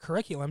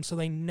curriculum, so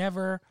they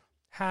never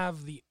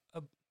have the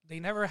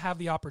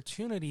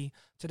opportunity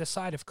to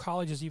decide if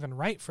college is even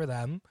right for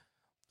them,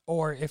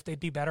 or if they'd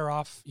be better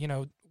off,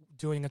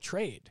 doing a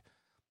trade.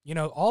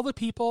 All the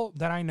people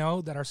that I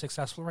know that are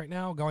successful right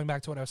now, going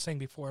back to what I was saying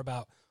before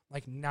about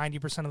like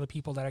 90% of the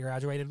people that I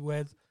graduated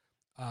with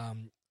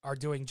are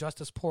doing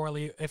just as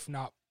poorly, if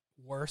not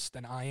worse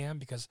than I am,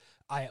 because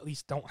I at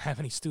least don't have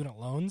any student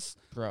loans.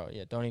 Bro,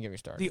 yeah, don't even get me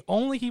started. The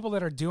only people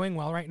that are doing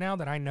well right now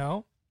that I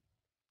know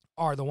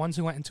are the ones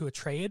who went into a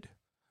trade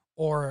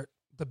or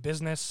the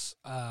business,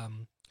 not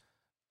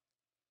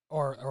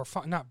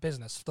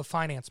business, the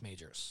finance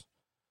majors.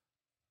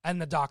 And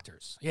the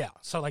doctors, yeah.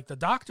 So like the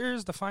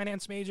doctors, the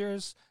finance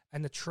majors,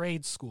 and the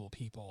trade school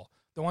people,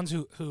 the ones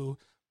who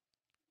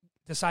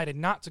decided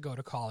not to go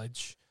to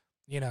college,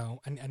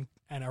 and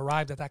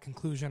arrived at that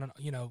conclusion,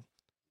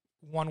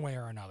 one way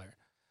or another.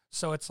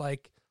 So it's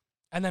like,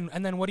 and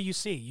then what do you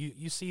see?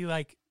 You see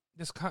like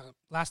this.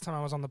 Last time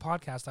I was on the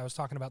podcast, I was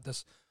talking about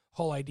this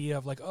whole idea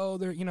of like, oh,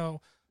 they're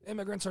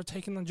immigrants are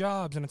taking the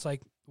jobs, and it's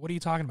like, what are you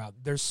talking about?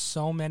 There's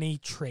so many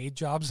trade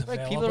jobs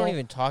available. Like people don't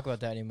even talk about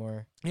that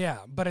anymore. Yeah,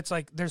 but it's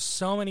like there's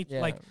so many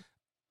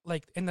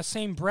like in the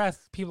same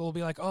breath, people will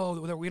be like,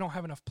 oh, we don't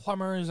have enough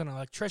plumbers and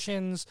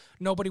electricians.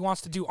 Nobody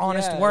wants to do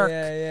honest work.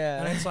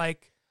 Yeah. And it's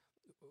like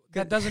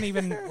that doesn't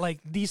even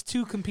like these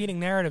two competing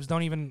narratives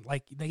don't even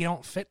like they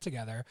don't fit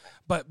together.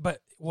 But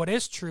what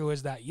is true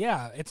is that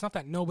it's not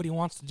that nobody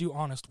wants to do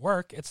honest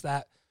work. It's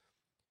that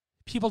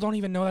people don't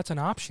even know that's an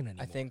option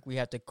anymore. I think we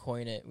have to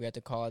coin it. We have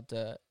to call it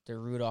the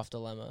Rudolph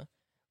dilemma,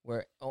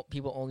 where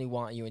people only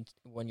want you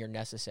when you're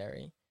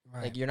necessary.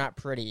 Right. Like you're not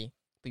pretty,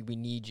 but we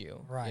need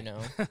you. Right.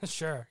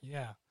 Sure.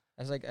 Yeah.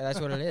 That's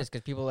what it is.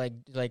 Because people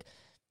like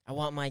I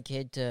want my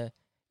kid to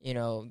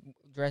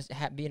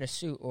be in a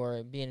suit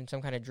or be in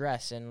some kind of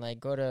dress and like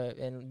go to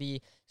and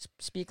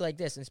speak like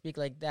this and speak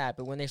like that.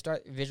 But when they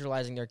start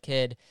visualizing their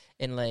kid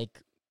in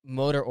like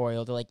motor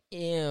oil, they're like,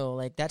 ew,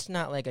 like that's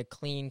not like a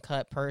clean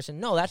cut person.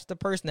 No, that's the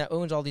person that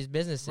owns all these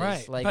businesses.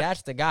 Right. Like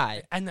that's the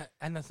guy. And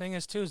the thing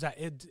is too is that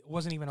it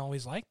wasn't even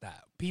always like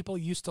that. People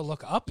used to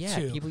look up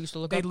to. People used to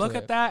look they'd up look to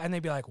at that and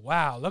they'd be like,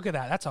 wow, look at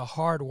that. That's a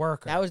hard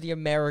worker. That was the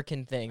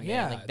American thing.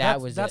 Yeah. Man.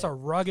 Like, that's a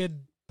rugged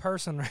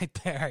person right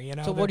there. You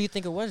know. So what do you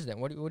think it was then?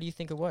 What do you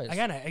think it was?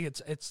 Again,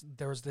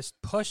 there was this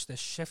push, this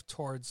shift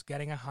towards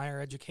getting a higher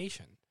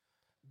education,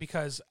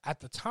 because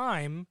at the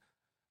time,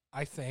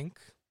 I think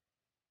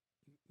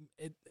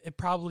it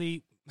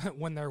probably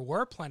when there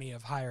were plenty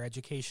of higher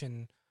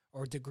education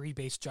or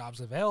degree-based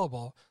jobs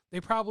available, they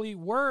probably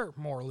were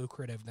more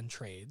lucrative than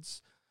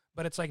trades.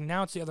 But it's like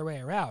now it's the other way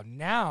around.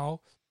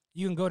 Now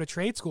you can go to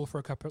trade school for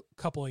a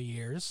couple of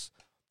years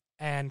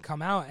and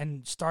come out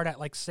and start at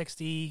like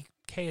 $60K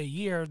a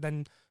year,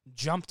 then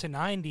jump to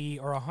 90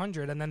 or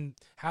 100, and then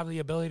have the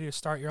ability to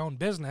start your own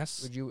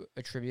business. Would you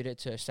attribute it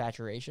to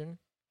saturation?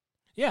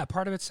 Yeah,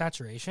 part of it's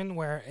saturation,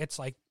 where it's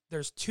like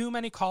there's too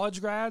many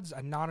college grads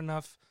and not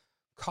enough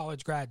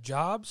college grad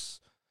jobs.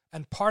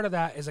 And part of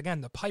that is,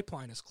 again, the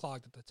pipeline is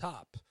clogged at the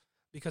top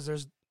because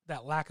there's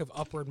that lack of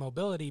upward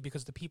mobility,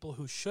 because the people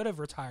who should have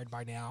retired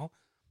by now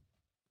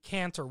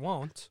can't or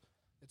won't.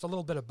 It's a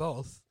little bit of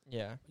both.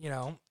 Yeah. You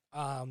know,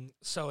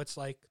 so it's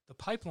like the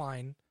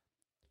pipeline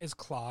is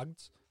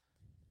clogged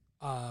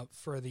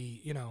for the,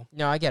 you know.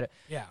 No, I get it.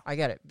 Yeah. I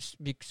get it.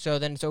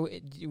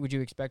 Would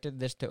you expect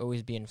this to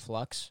always be in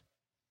flux?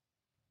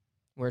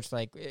 Where it's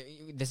like,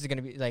 this is going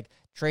to be like,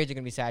 trades are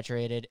going to be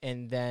saturated,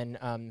 and then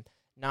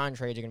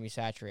non-trades are going to be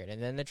saturated,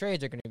 and then the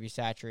trades are going to be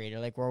saturated.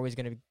 Like, we're always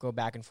going to go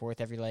back and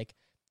forth every like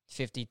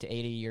 50 to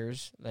 80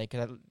 years. Like,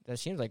 that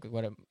seems like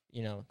what a,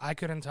 you know. I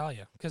couldn't tell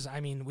you, because I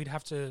mean we'd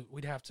have to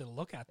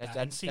look at that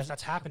and see if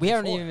that's happening. We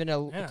haven't before. even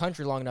been a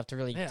country long enough to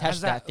really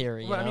test that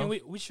theory. Well, you know? I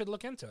mean, we should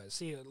look into it.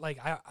 See, like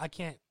I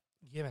can't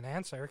give an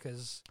answer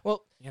because,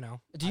 well, you know,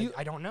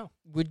 I don't know.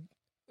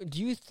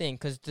 Do you think,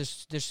 because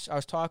this I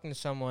was talking to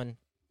someone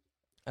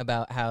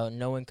about how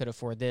no one could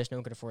afford this, no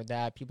one could afford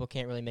that. People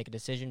can't really make a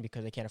decision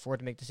because they can't afford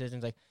to make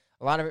decisions. Like,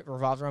 a lot of it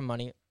revolves around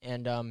money,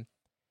 and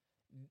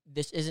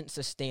this isn't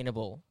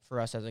sustainable for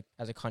us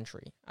as a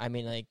country. I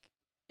mean, like,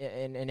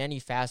 in any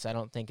facet, I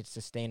don't think it's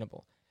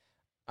sustainable.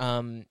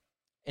 And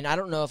I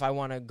don't know if I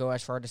want to go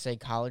as far to say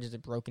college is a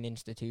broken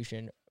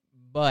institution,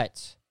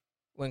 but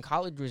when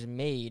college was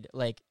made,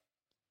 like,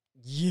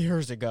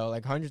 years ago,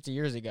 like hundreds of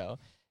years ago,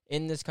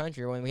 in this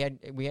country, when we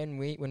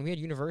had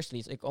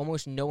universities, like,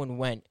 almost no one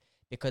went,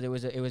 because it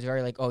was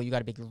very like, oh, you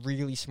got to be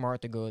really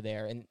smart to go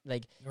there, and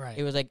like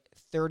It was like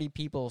 30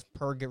 people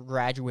per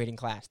graduating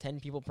class, 10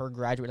 people per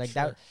graduate, like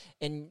that,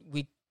 and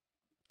we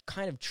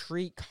kind of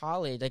treat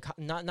college like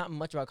not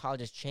much about college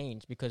has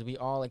changed, because we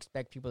all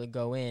expect people to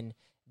go in,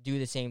 do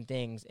the same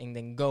things, and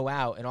then go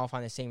out and all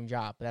find the same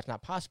job, but that's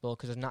not possible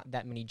because there's not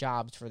that many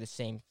jobs for the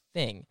same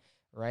thing,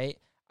 right?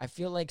 I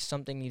feel like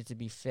something needs to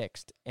be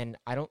fixed, and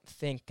I don't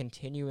think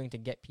continuing to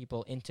get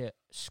people into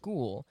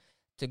school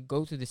to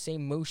go through the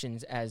same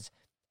motions as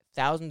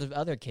thousands of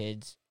other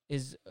kids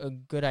is a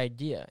good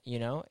idea, you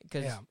know?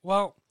 Yeah.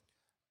 Well,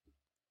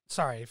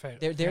 sorry if I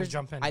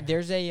jump in.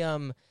 There's a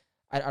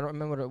I don't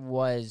remember what it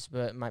was,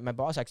 but my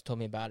boss actually told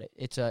me about it.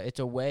 It's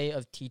a way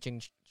of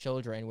teaching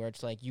children where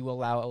it's like you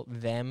allow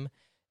them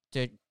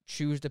to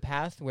choose the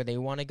path where they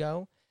want to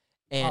go.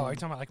 And are you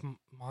talking about like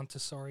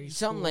Montessori?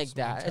 Something like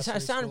that.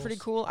 It sounded pretty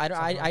cool.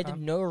 I did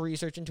no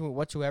research into it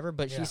whatsoever,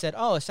 but she said,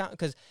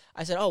 because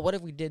I said, what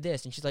if we did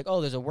this? And she's like,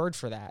 oh, there's a word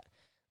for that.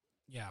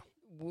 Yeah.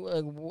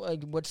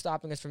 What's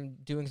stopping us from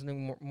doing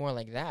something more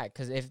like that?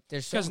 Because if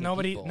there's because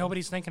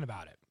nobody's thinking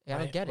about it. Yeah,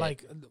 right? I don't get it.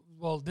 Like,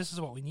 well, this is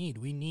what we need.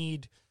 We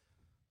need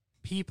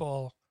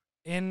people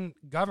in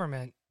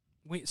government.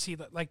 We see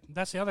that, like,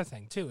 that's the other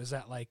thing too, is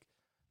that like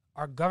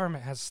our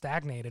government has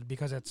stagnated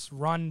because it's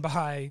run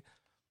by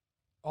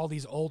all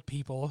these old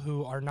people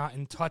who are not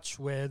in touch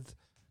with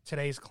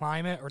today's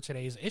climate or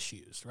today's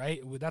issues,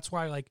 right? That's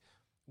why, like,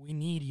 we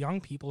need young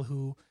people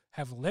who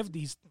have lived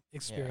these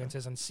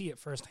experiences and see it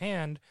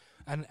firsthand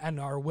and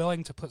are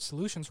willing to put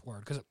solutions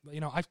forward. Because, you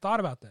know, I've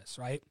thought about this,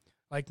 right?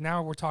 Like,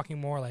 now we're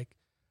talking more like,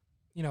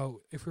 you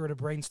know, if we were to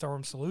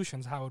brainstorm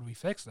solutions, how would we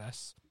fix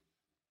this?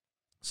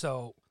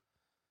 So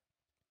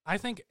I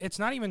think it's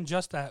not even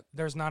just that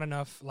there's not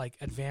enough, like,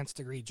 advanced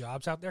degree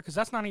jobs out there, because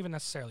that's not even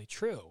necessarily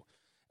true.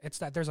 It's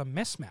that there's a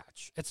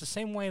mismatch. It's the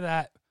same way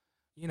that,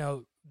 you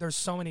know, there's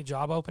so many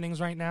job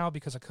openings right now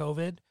because of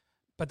COVID,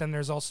 but then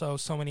there's also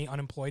so many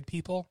unemployed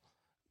people,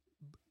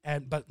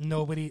 but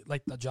nobody,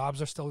 like, the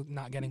jobs are still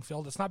not getting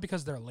filled. It's not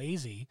because they're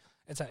lazy.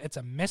 It's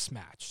a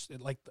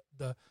mismatch. Like,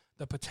 the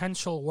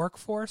potential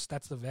workforce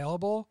that's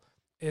available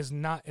is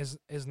not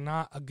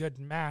a good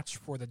match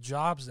for the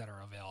jobs that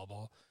are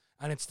available.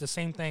 And it's the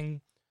same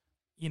thing,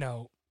 you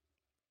know,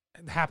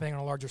 happening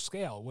on a larger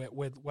scale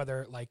with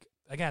whether, like,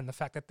 again, the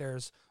fact that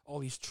there's all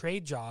these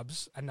trade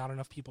jobs and not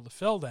enough people to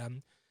fill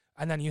them.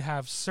 And then you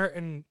have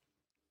certain,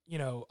 you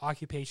know,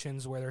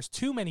 occupations where there's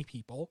too many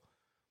people.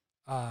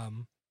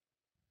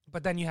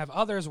 But then you have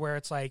others where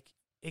it's like,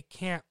 you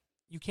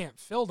can't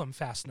fill them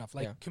fast enough,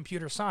 like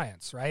computer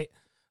science, right?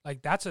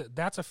 Like, that's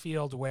a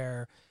field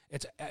where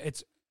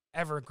it's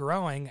ever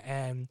growing.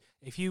 And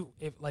if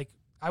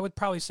I would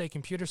probably say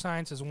computer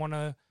science is one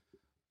of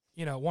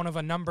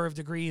a number of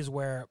degrees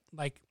where,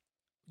 like,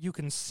 you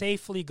can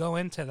safely go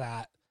into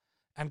that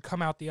and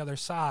come out the other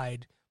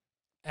side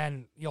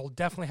and you'll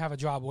definitely have a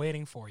job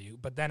waiting for you.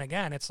 But then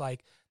again, it's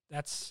like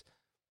that's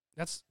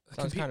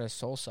Sounds kind of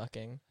soul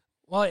sucking.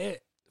 well,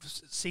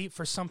 see,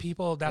 for some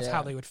people, that's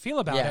how they would feel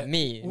about it.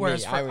 Me.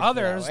 Whereas I for would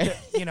others,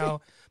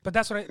 but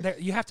that's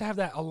what you have to have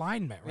that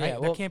alignment, right? Yeah,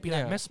 There can't be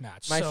that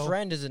mismatch. My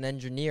friend is an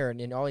engineer,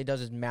 and all he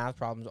does is math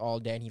problems all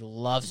day, and he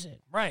loves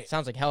it. Right.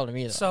 Sounds like hell to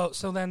me, though.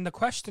 So then the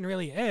question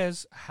really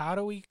is, how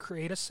do we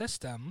create a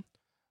system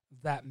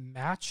that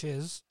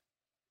matches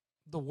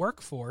the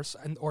workforce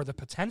or the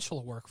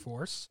potential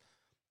workforce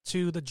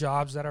to the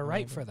jobs that are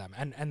right for them?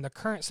 And the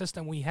current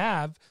system we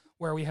have,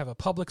 where we have a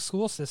public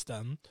school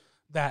system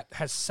that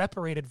has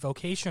separated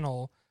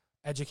vocational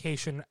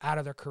education out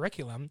of their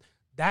curriculum,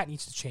 that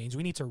needs to change.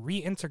 We need to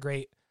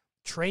reintegrate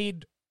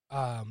trade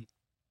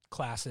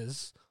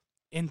classes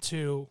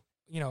into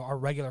our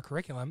regular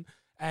curriculum.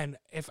 And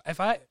if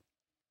I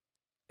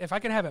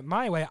could have it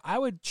my way, I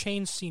would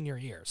change senior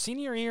year.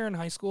 Senior year in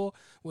high school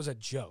was a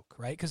joke,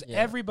 right? Because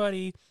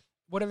everybody,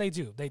 what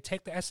do? They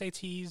take the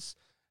SATs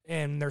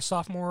in their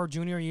sophomore or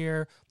junior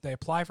year, they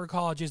apply for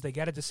colleges, they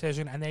get a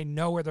decision, and they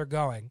know where they're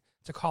going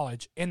to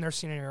college in their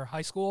senior year of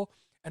high school.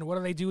 And what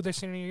do they do their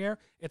senior year?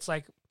 It's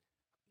like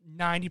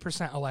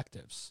 90%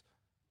 electives.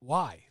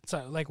 Why? It's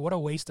like, what a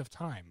waste of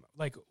time.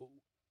 Like,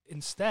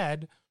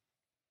 instead,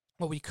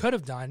 what we could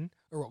have done,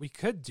 or what we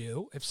could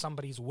do, if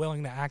somebody's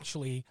willing to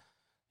actually,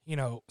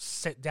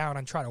 sit down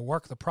and try to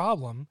work the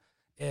problem,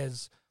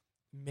 is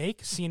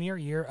make senior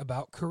year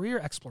about career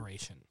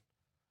exploration.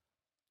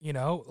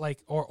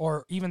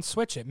 Or even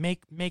switch it.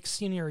 Make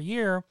senior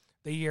year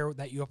the year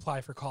that you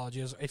apply for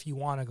colleges if you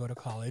want to go to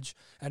college,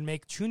 and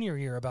make junior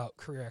year about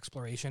career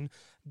exploration.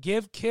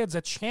 Give kids a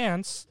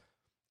chance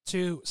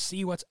to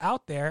see what's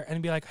out there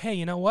and be like, hey,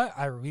 you know what?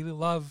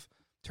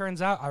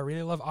 Turns out I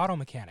really love auto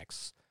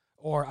mechanics,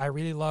 or I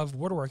really love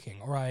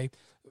woodworking, or I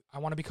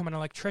want to become an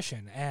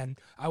electrician, and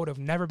I would have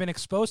never been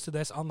exposed to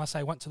this unless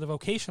I went to the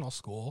vocational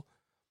school.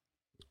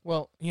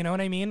 Well, you know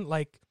what I mean?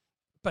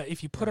 But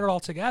if you put it all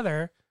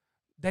together,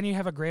 then you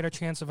have a greater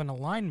chance of an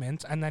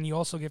alignment, and then you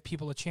also give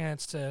people a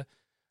chance to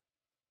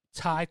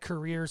tie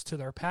careers to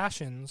their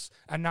passions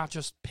and not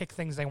just pick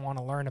things they want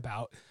to learn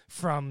about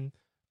from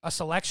a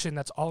selection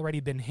that's already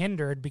been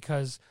hindered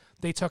because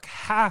they took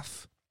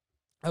half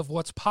of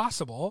what's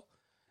possible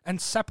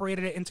and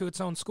separated it into its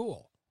own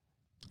school.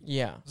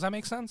 Yeah. Does that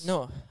make sense?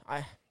 No,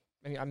 I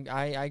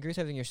agree with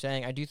everything you're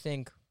saying. I do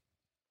think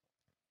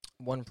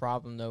one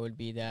problem, though, would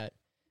be that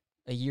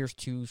a year's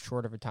too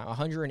short of a time.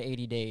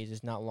 180 days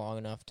is not long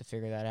enough to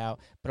figure that out.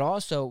 But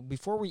also,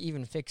 before we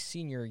even fix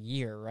senior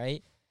year,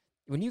 right?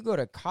 When you go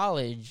to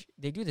college,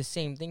 they do the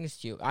same things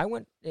to you. I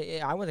went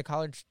to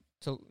college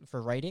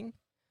for writing,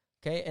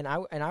 okay, and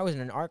I was in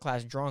an art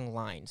class drawing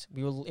lines.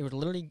 It was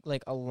literally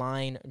like a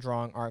line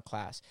drawing art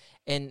class.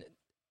 And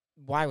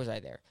why was I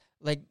there?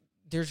 Like,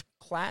 there's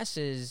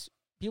classes,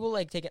 people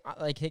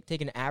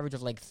take an average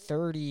of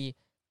 30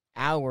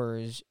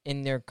 hours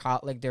in their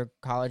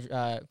college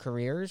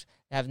careers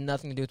that have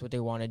nothing to do with what they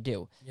want to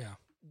do. Yeah,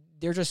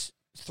 they're just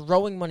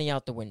throwing money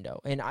out the window,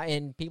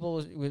 and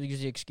people will use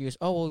the excuse,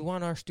 "Oh, well, we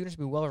want our students to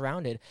be well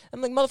rounded." I'm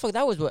like, motherfucker,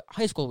 that was what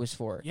high school was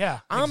for. Yeah,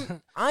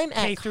 I'm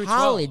at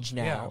college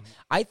now. Yeah.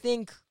 I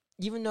think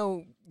even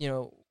though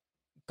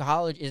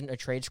college isn't a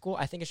trade school,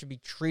 I think it should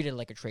be treated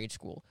like a trade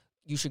school.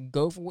 You should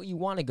go for what you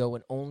want to go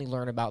and only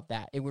learn about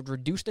that. It would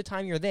reduce the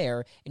time you're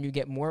there, and you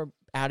get more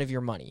out of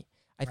your money.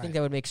 I think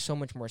that would make so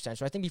much more sense.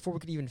 So I think before we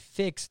could even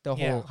fix the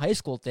whole high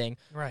school thing,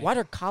 why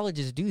do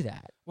colleges do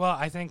that? Well,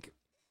 I think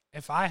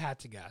if I had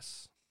to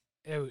guess,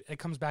 it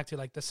comes back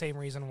to the same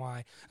reason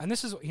why. And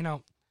this is,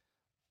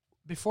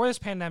 before this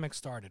pandemic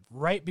started,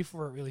 right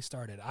before it really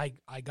started,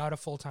 I got a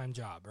full-time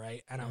job,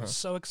 right? And I was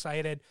so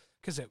excited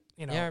because I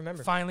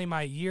remember. Finally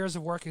my years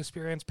of work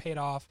experience paid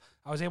off.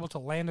 I was able to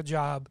land a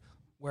job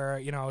where,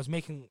 I was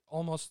making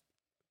almost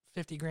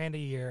 $50,000 a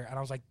year. And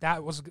I was like,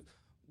 that was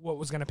what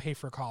was going to pay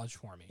for college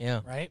for me. Yeah.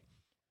 Right.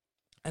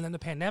 And then the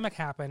pandemic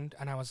happened,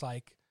 and I was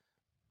like,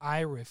 I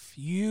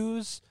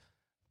refuse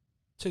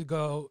to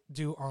go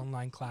do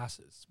online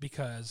classes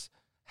because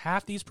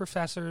half these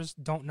professors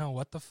don't know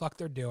what the fuck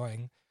they're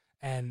doing.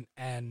 And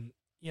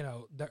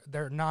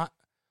they're not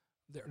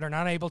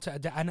able to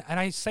adapt. And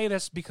I say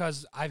this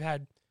because I've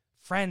had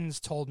friends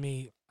told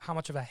me how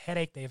much of a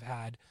headache they've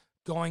had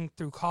going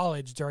through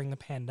college during the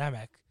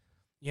pandemic,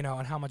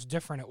 and how much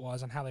different it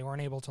was and how they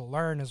weren't able to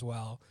learn as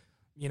well.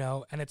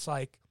 And it's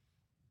like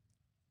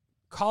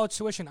college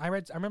tuition. I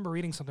remember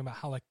reading something about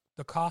how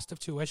the cost of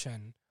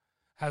tuition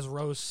has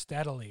rose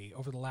steadily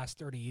over the last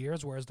 30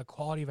 years, whereas the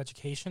quality of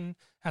education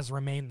has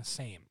remained the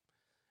same.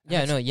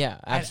 Absolutely.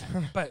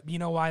 But you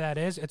know why that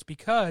is? It's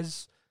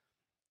because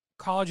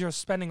colleges are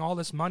spending all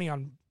this money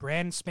on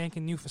brand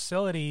spanking new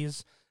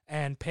facilities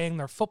and paying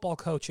their football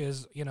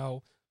coaches,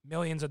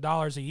 millions of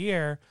dollars a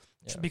year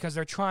because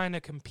they're trying to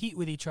compete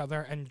with each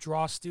other and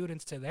draw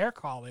students to their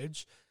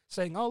college,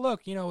 saying, oh,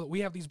 look,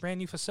 we have these brand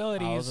new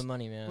facilities. All the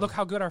money, man. Look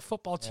how good our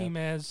football team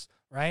is,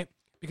 right?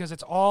 Because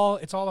it's all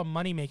a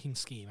money-making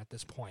scheme at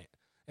this point.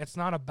 It's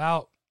not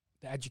about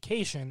the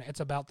education. It's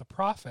about the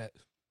profit.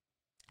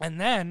 And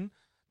then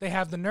they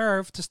have the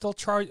nerve to still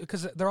charge,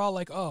 because they're all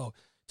like, oh,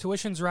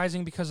 tuition's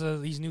rising because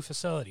of these new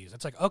facilities.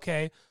 It's like,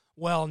 okay,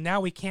 well, now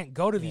we can't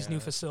go to these new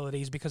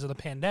facilities because of the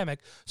pandemic,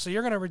 so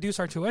you're going to reduce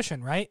our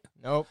tuition, right?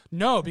 Nope.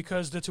 No,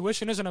 because the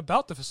tuition isn't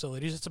about the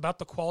facilities, it's about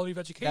the quality of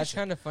education. That's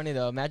kind of funny,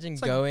 though. Imagine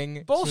It's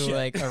going like to,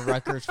 like, a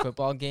Rutgers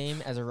football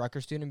game as a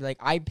Rutgers student and be like,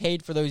 I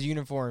paid for those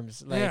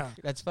uniforms. Like, Yeah.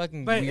 that's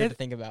fucking But weird to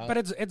think about. But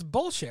it's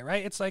bullshit,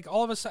 right? It's like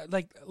all of a sudden,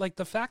 like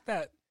the fact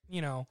that,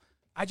 you know,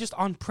 I just,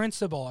 on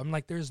principle, I'm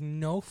like, there's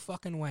no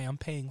fucking way I'm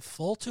paying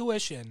full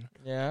tuition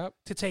yeah.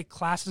 to take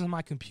classes on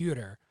my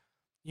computer,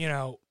 you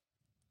know,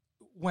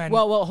 when...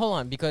 Well, hold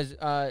on, because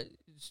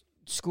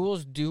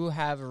schools do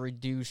have a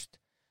reduced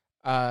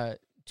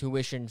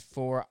tuition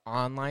for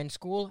online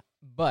school,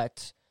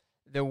 but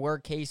there were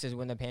cases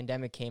when the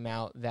pandemic came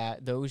out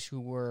that those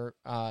who were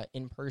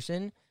in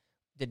person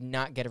did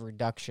not get a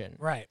reduction.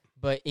 Right.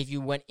 But if you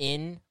went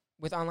in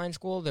with online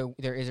school,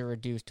 there is a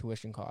reduced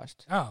tuition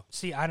cost. Oh,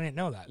 see, I didn't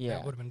know that. Yeah.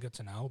 That would have been good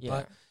to know. Yeah.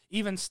 But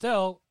even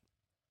still,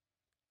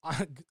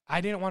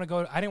 I didn't want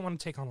to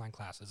take online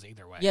classes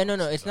either way. Yeah, no,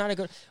 honestly, it's not a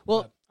good.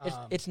 Well,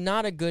 but, it's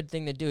not a good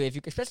thing to do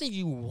especially if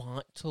you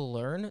want to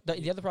learn.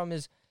 The other problem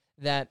is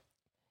that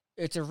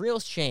it's a real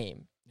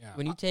shame yeah.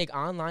 when you take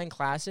online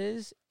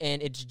classes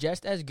and it's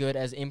just as good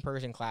as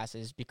in-person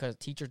classes because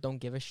teachers don't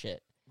give a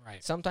shit.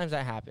 Right. Sometimes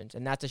that happens,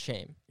 and that's a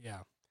shame. Yeah.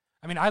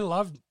 I mean,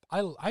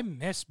 I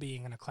miss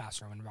being in a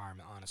classroom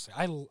environment, honestly.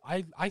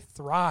 I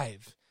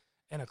thrive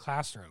in a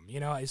classroom, you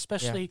know,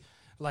 especially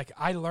like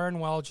I learn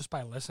well just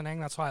by listening.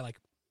 That's why like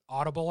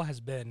Audible has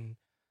been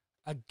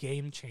a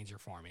game changer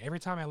for me. Every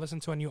time I listen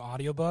to a new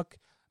audiobook,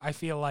 I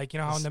feel like, you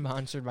know how in the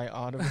Sponsored by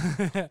Audible.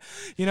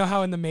 you know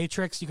how in the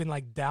Matrix you can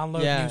like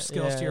download new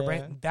skills to your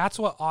brain? Yeah. That's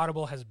what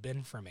Audible has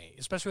been for me,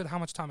 especially with how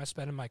much time I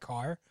spend in my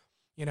car.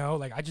 You know,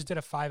 like I just did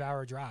a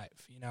 5-hour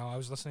drive. You know, I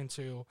was listening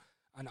to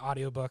an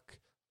audiobook,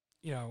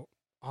 you know,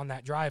 on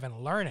that drive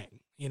and learning,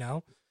 you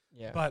know.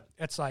 Yeah. But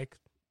it's like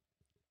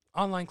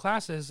online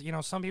classes, you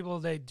know, some people,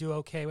 they do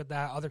okay with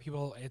that. Other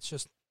people, it's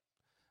just,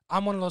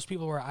 I'm one of those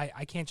people where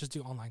I can't just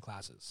do online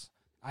classes.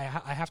 I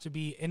have to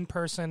be in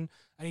person.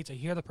 I need to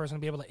hear the person,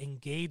 be able to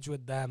engage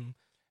with them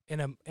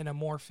in a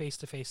more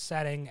face-to-face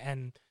setting.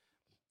 And,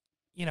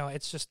 you know,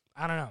 it's just,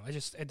 I don't know.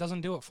 It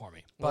doesn't do it for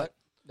me. But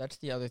that's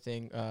the other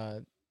thing.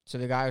 So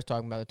the guy I was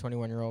talking about, the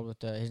 21-year-old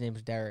with his name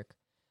is Derek.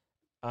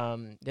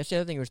 That's the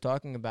other thing he was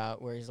talking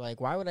about, where he's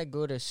like, why would I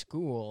go to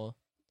school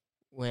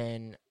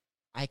when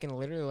I can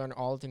literally learn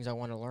all the things I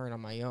want to learn on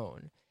my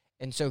own?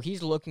 And so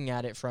he's looking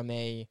at it from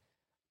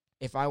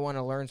if I want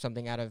to learn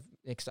something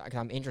because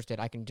I'm interested,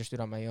 I can just do it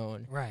on my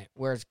own. right.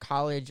 Whereas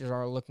colleges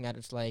are looking at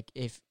it's like,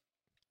 if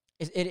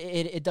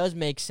it does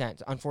make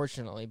sense,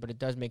 unfortunately, but it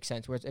does make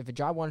sense. Whereas if a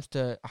job wants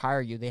to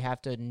hire you, they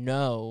have to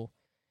know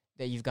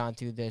that you've gone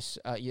through this,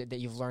 that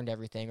you've learned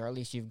everything, or at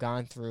least you've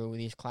gone through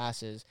these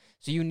classes.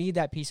 So you need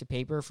that piece of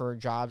paper for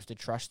jobs to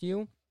trust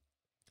you.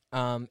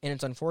 And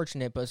it's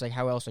unfortunate, but it's like,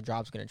 how else a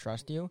job's going to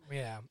trust you?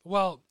 Yeah.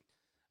 Well,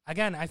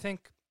 again, I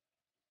think,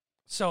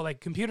 so like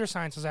computer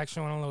science is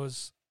actually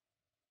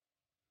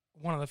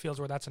one of the fields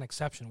where that's an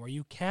exception, where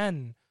you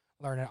can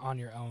learn it on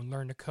your own,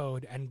 learn to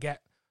code and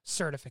get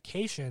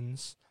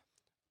certifications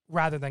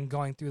rather than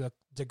going through the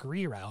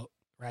degree route,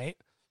 right?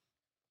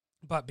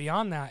 But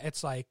beyond that,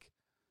 it's like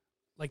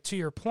to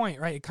your point,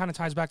 right? It kind of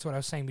ties back to what I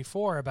was saying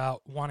before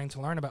about wanting to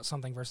learn about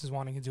something versus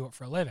wanting to do it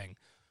for a living.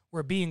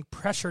 We're being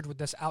pressured with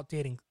this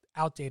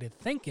outdated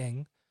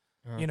thinking,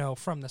 you know,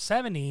 from the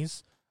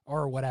 70s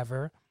or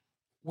whatever,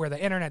 where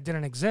the internet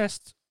didn't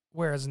exist,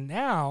 whereas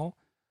now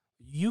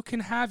you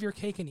can have your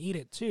cake and eat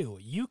it too.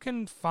 You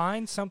can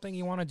find something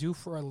you want to do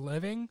for a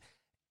living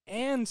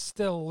and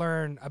still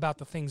learn about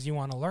the things you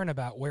want to learn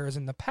about, whereas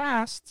in the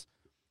past,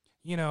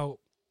 you know,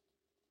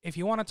 if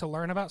you wanted to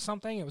learn about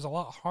something, it was a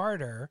lot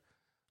harder.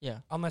 Yeah.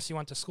 Unless you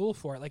went to school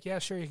for it. Like, yeah,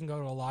 sure, you can go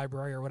to a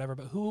library or whatever,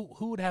 but who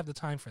would have the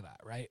time for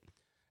that, right?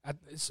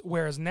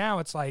 Whereas now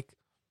it's like,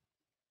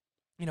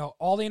 you know,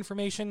 all the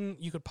information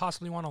you could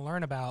possibly want to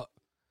learn about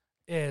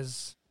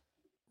is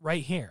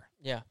right here.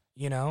 Yeah.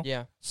 You know?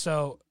 Yeah.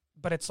 So,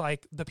 but it's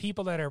like the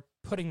people that are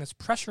putting this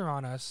pressure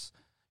on us,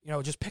 you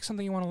know, just pick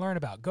something you want to learn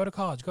about. Go to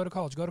college, go to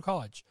college, go to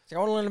college. It's like,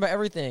 I want to learn about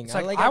everything. It's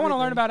like I want to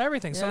learn everything. about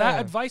everything. So Yeah.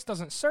 that advice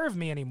doesn't serve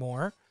me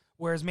anymore.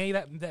 Whereas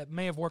that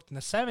may have worked in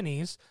the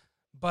 70s,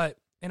 but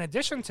in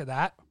addition to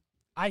that,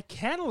 I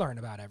can learn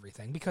about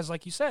everything because,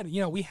 like you said,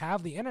 you know, we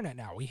have the internet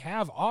now. We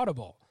have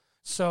Audible.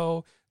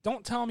 So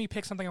don't tell me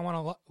pick something I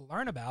want to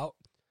learn about.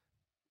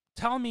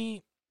 Tell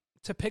me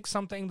to pick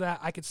something that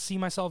I could see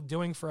myself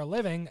doing for a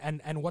living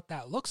and what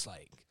that looks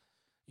like.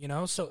 You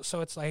know,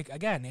 so it's like,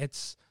 again,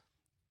 it's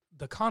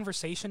the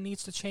conversation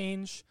needs to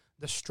change.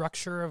 The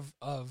structure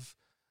of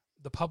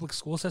the public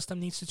school system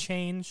needs to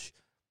change,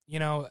 you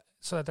know,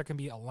 so that there can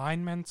be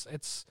alignments.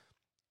 It's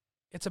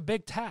a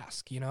big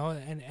task, you know,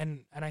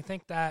 and I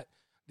think that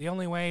the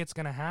only way it's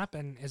going to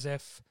happen is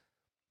if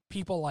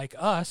people like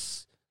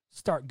us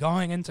start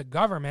going into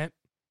government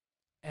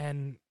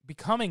and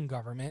becoming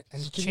government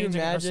and Can you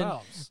changing imagine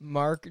ourselves.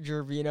 Mark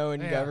Gervino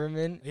in Yeah.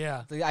 government?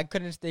 Yeah. They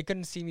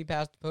couldn't see me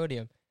past the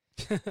podium.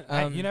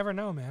 You never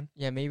know, man.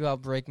 Yeah, maybe I'll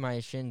break my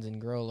shins and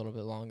grow a little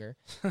bit longer.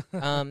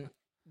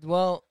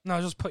 Well,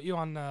 no, just put you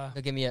on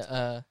they'll give me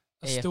a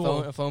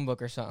stool. phone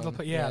book or something.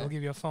 They'll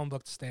give you a phone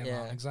book to stand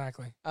on.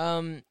 Exactly.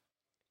 What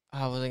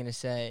was I gonna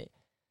say?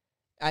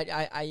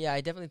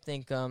 I definitely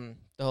think the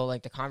whole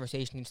the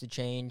conversation needs to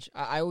change.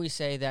 I always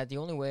say that the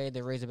only way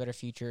to raise a better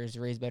future is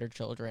to raise better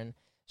children.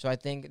 So I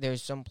think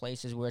there's some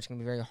places where it's gonna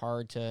be very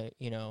hard to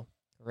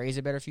raise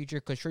a better future,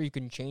 because sure, you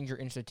can change your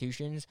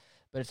institutions,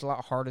 but it's a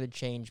lot harder to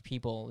change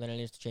people than it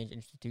is to change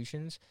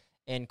institutions.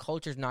 And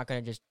culture's not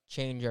gonna just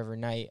change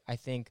overnight. I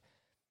think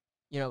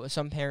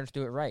some parents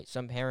do it right.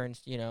 Some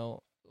parents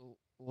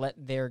let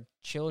their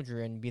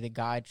children be the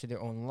guide to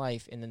their own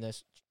life, and then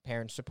the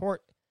parents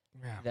support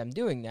them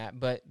doing that,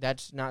 but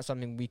that's not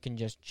something we can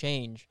just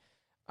change.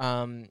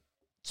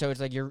 So it's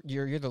like you're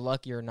the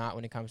luckier or not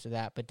when it comes to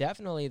that, but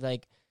definitely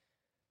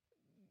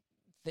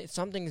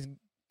something's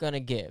gonna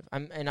give.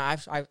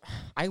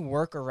 I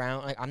work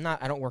around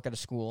I don't work at a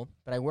school,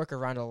 but I work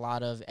around a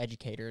lot of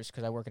educators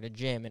because I work at a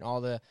gym, and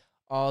all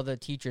the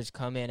teachers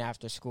come in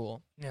after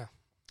school. Yeah,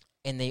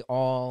 and they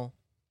all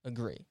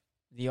agree.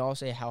 They all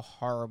say how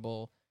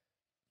horrible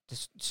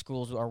the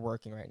schools are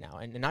working right now,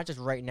 and not just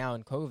right now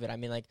in COVID. I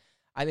mean,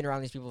 I've been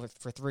around these people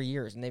for 3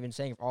 years, and they've been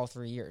saying for all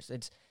 3 years,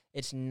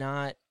 it's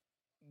not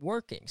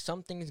working.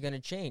 Something's going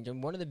to change.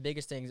 And one of the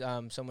biggest things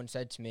someone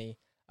said to me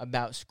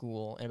about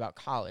school and about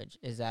college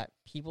is that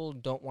people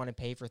don't want to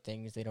pay for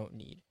things they don't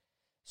need.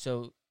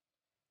 So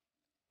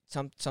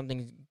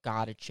something's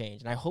got to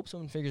change. And I hope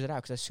someone figures it out,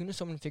 because as soon as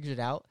someone figures it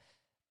out,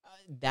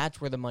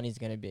 that's where the money's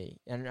going to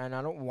be. And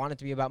I don't want it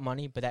to be about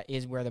money, but that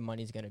is where the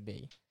money's going to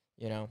be,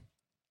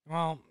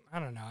 Well, I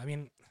don't know. I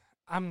mean,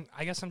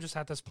 I guess I'm just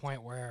at this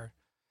point where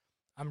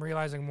I'm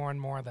realizing more and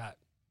more that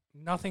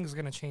nothing's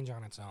going to change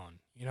on its own.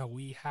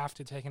 We have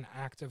to take an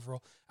active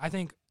role. I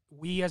think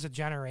we as a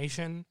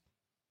generation,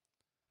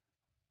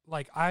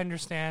 I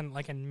understand,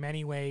 in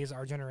many ways,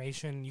 our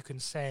generation, you can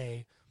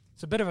say,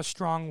 it's a bit of a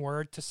strong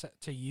word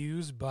to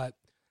use, but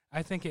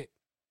I think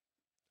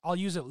I'll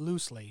use it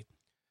loosely.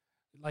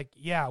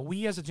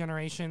 We as a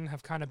generation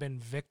have kind of been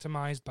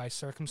victimized by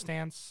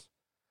circumstance.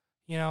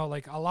 A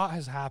lot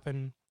has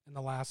happened in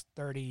the last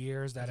 30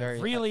 years that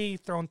have really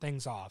thrown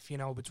things off,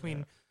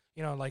 between,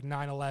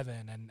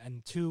 9/11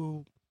 and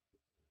 2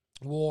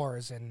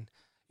 wars and,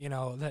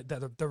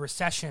 the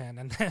recession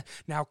and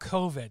now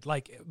COVID.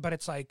 But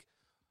it's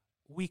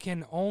we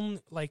can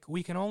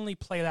only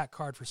play that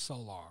card for so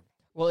long.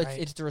 Well,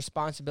 it's the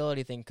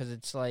responsibility thing, because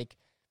it's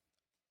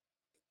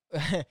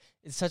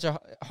it's such a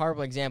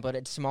horrible example, but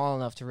it's small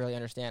enough to really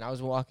understand. I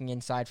was walking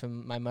inside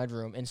from my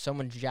mudroom, and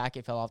someone's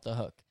jacket fell off the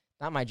hook.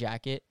 Not my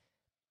jacket,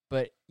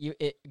 but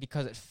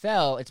because it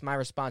fell, it's my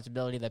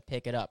responsibility to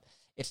pick it up.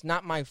 It's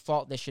not my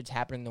fault this shit's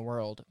happening in the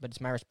world, but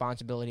it's my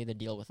responsibility to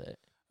deal with it.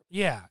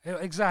 Yeah,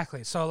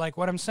 exactly. So,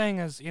 what I'm saying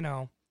is,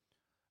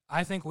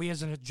 I think we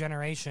as a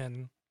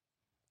generation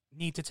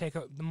need to take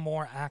the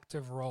more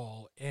active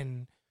role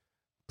in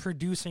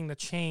producing the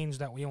change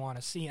that we want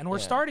to see, and we're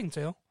starting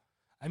to.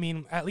 I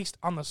mean, at least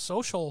on the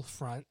social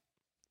front,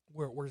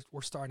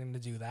 we're starting to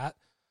do that.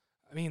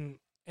 I mean,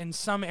 in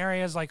some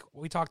areas, like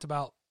we talked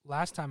about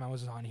last time I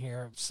was on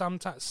here,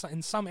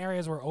 in some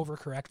areas we're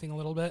overcorrecting a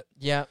little bit.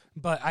 Yeah.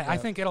 But I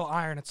think it'll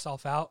iron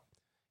itself out.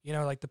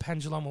 The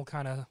pendulum will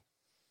kind of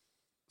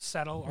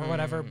settle or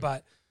whatever.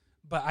 But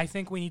I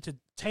think we need to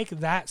take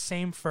that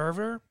same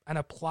fervor and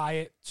apply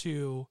it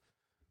to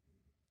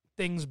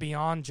things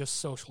beyond just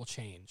social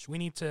change. We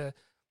need to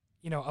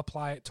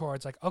apply it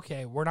towards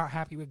okay, we're not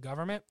happy with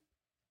government,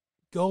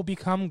 go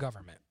become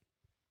government,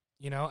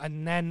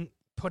 and then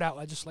put out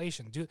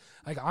legislation.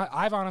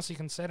 I've honestly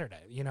considered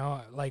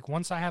it,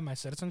 once I have my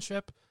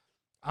citizenship,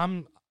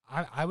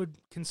 I would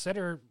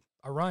consider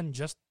a run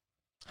just.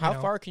 How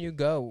far can you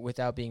go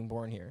without being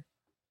born here?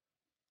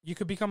 You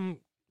could become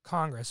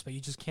Congress, but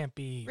you just can't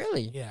be.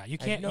 Really? Yeah, you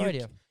can't. I had no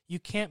idea. You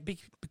can't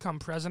become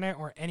president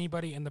or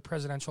anybody in the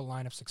presidential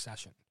line of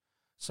succession.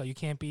 So you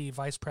can't be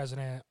vice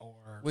president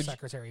or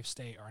Secretary of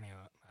State or any of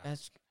that.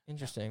 That's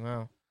interesting.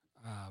 Wow.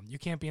 You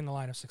can't be in the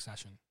line of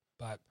succession,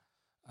 but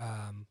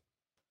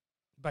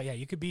yeah,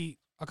 you could be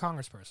a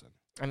congressperson.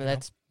 I mean,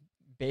 that's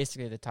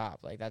basically the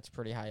top. That's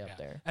pretty high up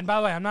there. And by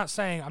the way, I'm not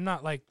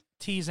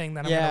teasing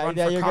that I'm going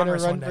to run for Congress. You're going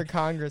to run for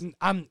Congress.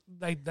 I'm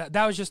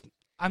that was just.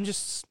 I'm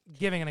just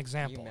giving an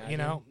example.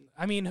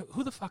 I mean,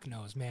 who the fuck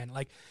knows, man?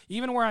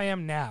 Even where I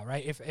am now,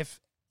 right?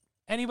 If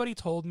anybody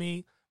told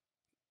me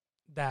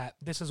that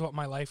this is what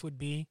my life would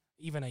be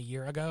even a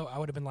year ago, I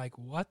would have been like,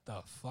 what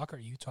the fuck are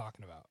you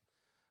talking about?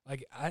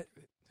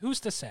 Who's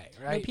to say,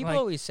 right? People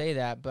always say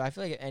that, but I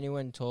feel like if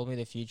anyone told me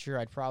the future,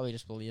 I'd probably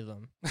just believe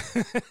them.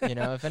 If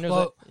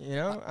anyone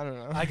I don't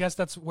know. I guess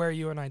that's where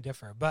you and I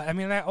differ. But I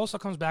mean, that also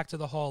comes back to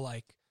the whole,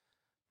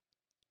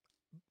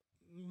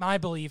 my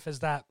belief is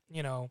that,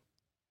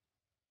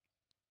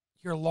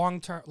 your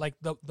long-term,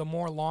 the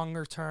more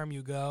longer term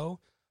you go,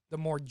 the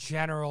more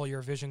general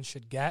your vision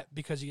should get,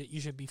 because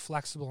you should be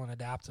flexible and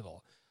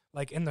adaptable.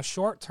 In the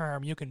short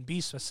term, you can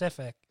be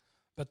specific,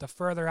 But the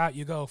further out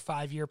you go,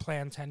 5-year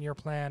plan, 10-year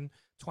plan,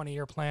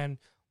 20-year plan,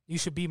 you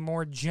should be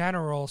more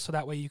general so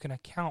that way you can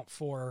account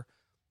for,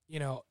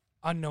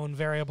 unknown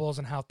variables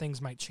and how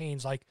things might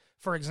change. Like,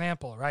 for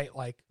example, right,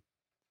 like,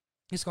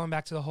 just going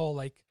back to the whole,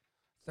 like,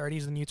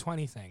 30s the new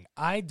 20 thing.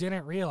 I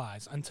didn't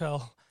realize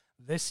until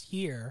this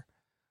year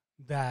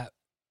that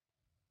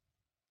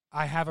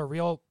I have a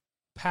real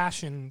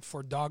passion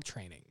for dog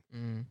training,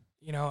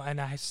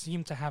 and I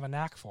seem to have a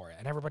knack for it.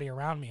 And everybody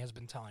around me has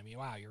been telling me,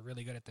 wow, you're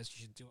really good at this.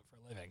 You should do it for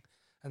a living.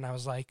 And I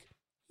was like,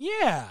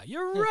 yeah,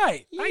 you're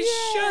right.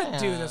 I should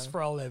do this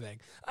for a living.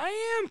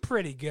 I am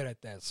pretty good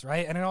at this,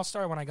 right? And it all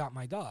started when I got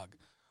my dog.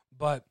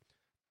 But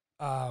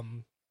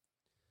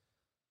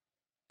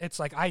it's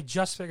like I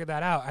just figured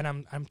that out, and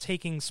I'm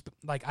taking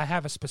I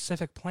have a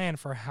specific plan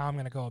for how I'm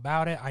going to go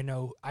about it. I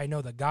know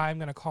the guy I'm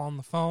going to call on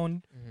the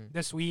phone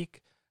this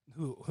week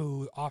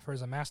who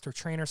offers a master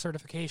trainer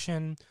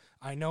certification.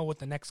 I know what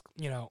the next,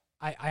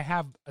 I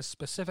have a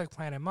specific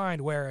plan in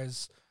mind,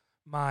 whereas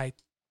my,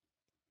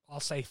 I'll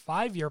say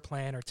 5-year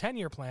plan or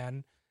 10-year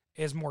plan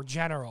is more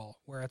general,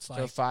 where it's like.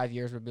 So 5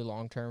 years would be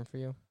long term for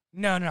you?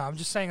 No, I'm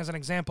just saying as an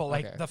example,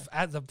 like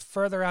the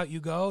further out you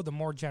go, the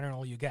more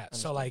general you get.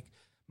 Understood. So like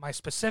my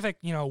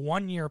specific,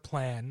 1-year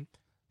plan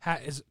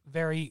is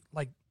very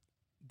like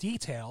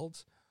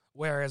detailed,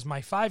 whereas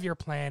my 5-year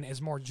plan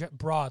is more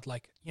broad.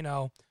 Like,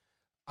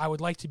 I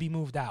would like to be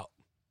moved out.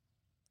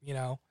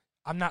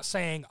 I'm not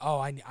saying,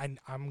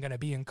 I'm going to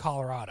be in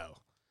Colorado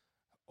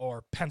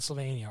or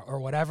Pennsylvania or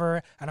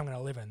whatever, and I'm going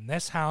to live in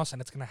this house,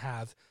 and it's going to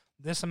have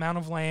this amount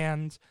of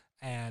land,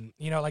 and,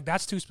 like,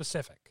 that's too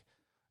specific.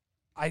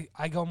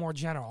 I go more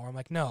general. I'm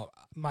like, no,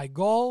 my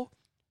goal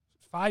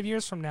 5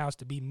 years from now is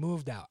to be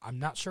moved out. I'm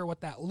not sure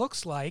what that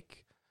looks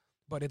like,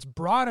 but it's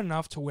broad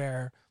enough to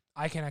where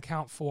I can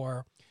account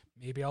for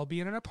maybe I'll be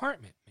in an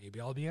apartment,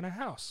 maybe I'll be in a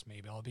house,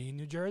 maybe I'll be in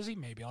New Jersey,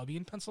 maybe I'll be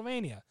in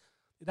Pennsylvania.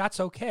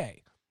 That's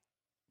okay.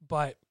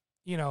 But,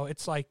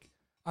 it's like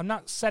I'm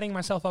not setting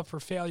myself up for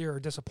failure or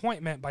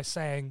disappointment by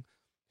saying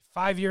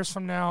 5 years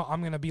from now,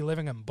 I'm going to be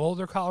living in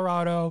Boulder,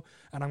 Colorado,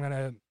 and I'm going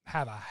to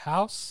have a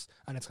house,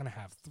 and it's going to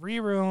have 3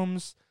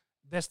 rooms,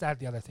 this, that,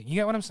 the other thing. You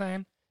get what I'm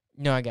saying?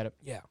 No, I get it.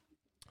 Yeah.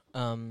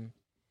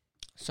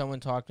 Someone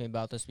talked to me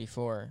about this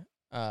before,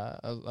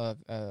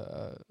 a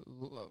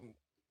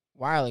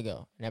while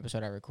ago, an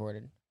episode I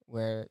recorded,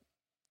 where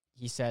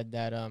he said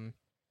that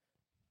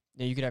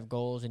you could have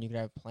goals and you could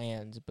have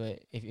plans, but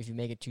if you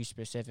make it too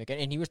specific,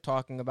 and he was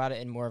talking about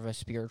it in more of a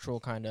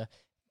spiritual kind of,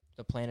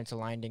 the planets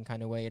aligned in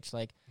kind of way. It's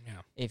like,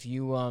 if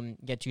you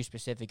get too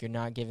specific, you're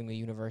not giving the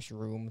universe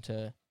room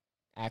to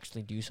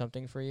actually do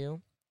something for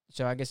you.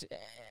 So I guess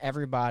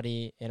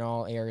everybody in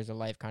all areas of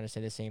life kind of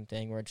say the same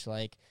thing, where it's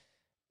like,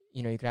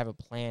 you could have a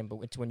plan, but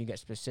it's when you get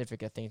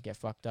specific that things get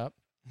fucked up.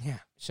 Yeah.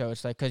 So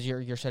it's like, because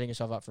you're setting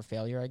yourself up for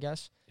failure, I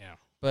guess. Yeah.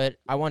 But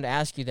I wanted to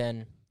ask you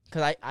then,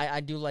 because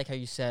I do like how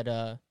you said,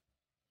 as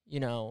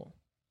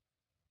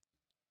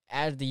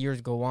the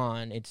years go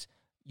on, it's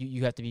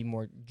you have to be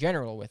more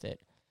general with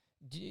it.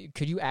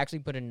 Could you actually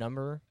put a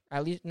number,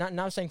 at least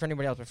not saying for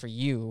anybody else, but for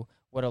you,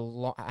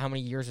 how many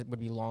years it would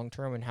be long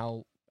term and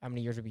how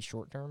many years would be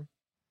short term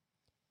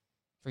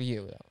for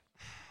you though?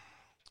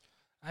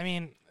 I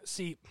mean,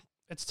 see,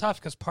 it's tough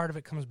because part of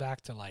it comes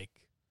back to like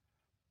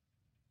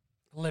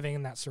living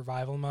in that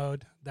survival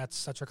mode. That's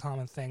such a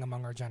common thing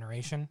among our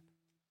generation.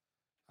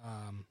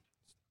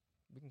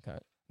 We can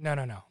cut. No.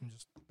 I'm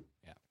just,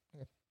 yeah.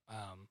 Okay.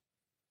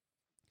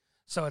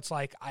 So it's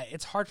like,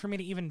 it's hard for me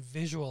to even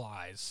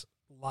visualize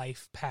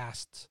life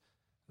past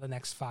the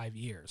next 5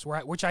 years,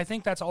 which I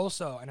think that's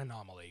also an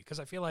anomaly, because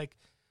I feel like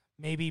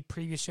maybe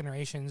previous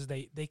generations,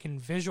 they can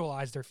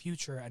visualize their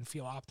future and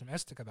feel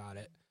optimistic about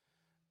it.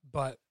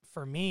 But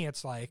for me,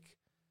 it's like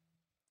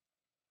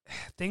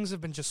things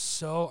have been just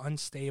so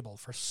unstable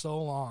for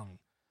so long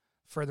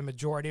for the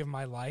majority of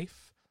my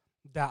life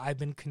that I've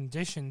been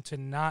conditioned to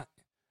not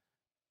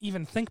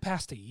even think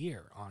past a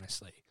year,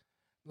 honestly.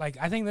 Like,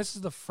 I think this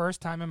is the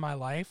first time in my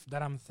life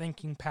that I'm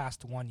thinking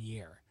past 1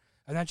 year.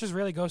 And that just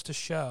really goes to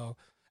show,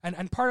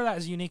 and part of that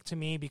is unique to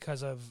me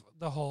because of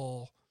the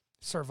whole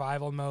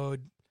survival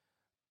mode,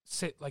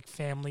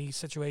 family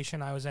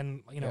situation I was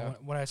in,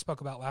 when I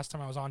spoke about last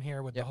time I was on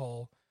here with the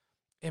whole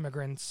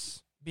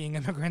being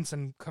immigrants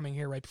and coming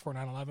here right before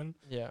 9/11.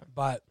 Yeah.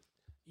 But,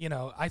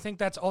 I think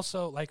that's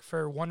also, like,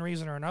 for one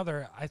reason or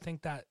another, I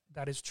think that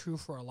is true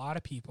for a lot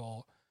of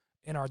people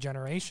in our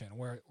generation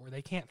where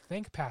they can't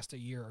think past a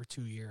year or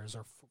 2 years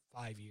or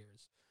 5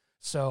 years.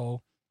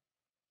 So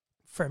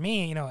for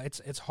me,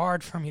 it's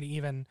hard for me to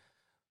even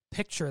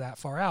picture that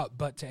far out.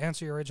 But to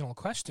answer your original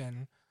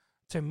question,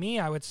 to me,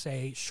 I would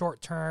say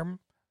short term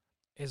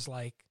is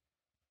like,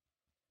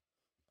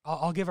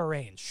 I'll give a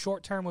range.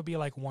 Short term would be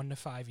like 1 to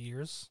 5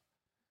 years.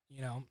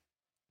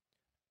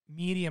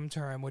 Medium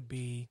term would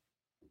be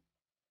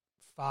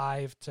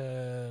 5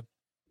 to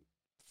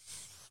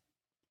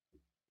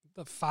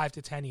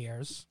 10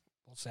 years,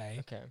 we'll say.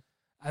 Okay.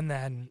 And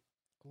then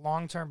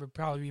long term would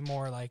probably be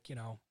more like,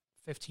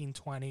 15,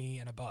 20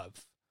 and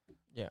above.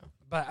 Yeah.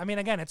 But I mean,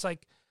 again, it's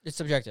like It's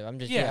subjective. I'm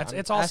just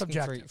it's all asking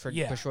subjective.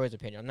 for Shoy's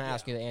opinion. I'm not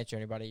asking you to answer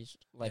anybody's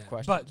life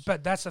questions.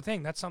 But that's the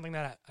thing. That's something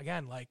that,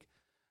 again, like,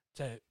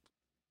 to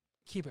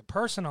keep it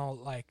personal,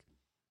 like,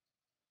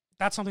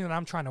 that's something that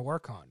I'm trying to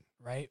work on,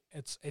 right?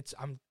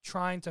 I'm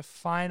trying to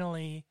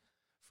finally,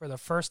 for the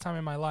first time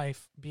in my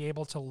life, be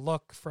able to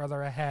look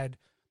further ahead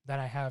than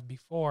I have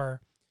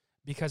before,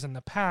 because in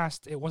the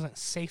past it wasn't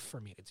safe for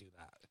me to do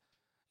that.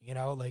 You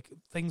know, like,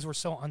 things were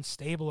so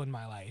unstable in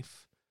my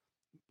life,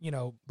 you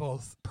know,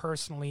 both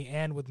personally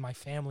and with my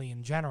family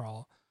in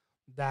general,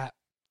 that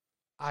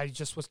I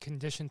just was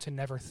conditioned to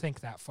never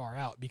think that far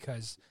out,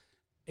 because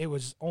it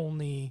was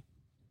only,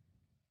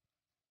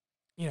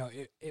 you know,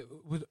 it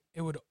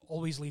would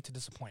always lead to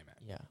disappointment.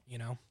 Yeah. You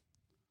know?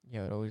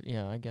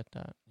 Yeah, I get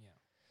that.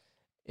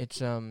 Yeah.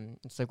 It's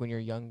like when you're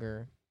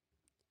younger,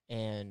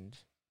 and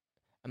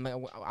I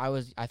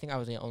think I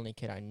was the only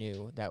kid I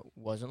knew that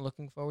wasn't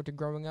looking forward to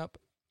growing up,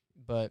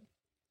 but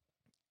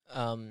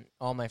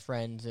all my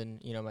friends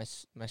and, you know,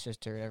 my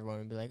sister and everyone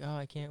would be like, oh,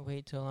 I can't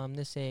wait till I'm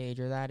this age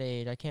or that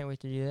age. I can't wait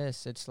to do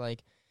this. It's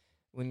like,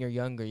 when you're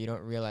younger, you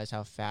don't realize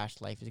how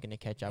fast life is going to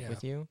catch up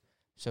with you.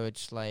 So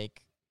it's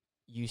like,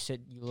 you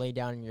lay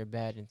down in your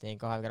bed and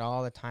think, oh, I've got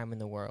all the time in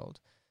the world.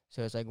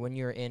 So it's like, when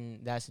you're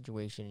in that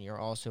situation, you're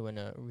also in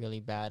a really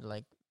bad,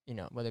 like, you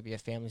know, whether it be a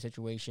family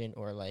situation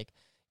or like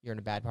you're in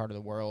a bad part of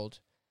the world,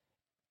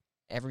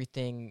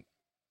 everything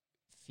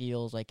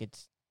feels like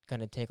it's going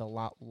to take a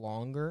lot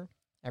longer.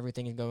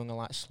 Everything is going a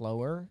lot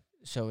slower.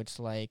 So it's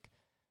like,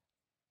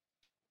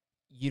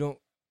 you don't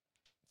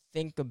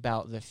think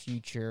about the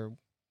future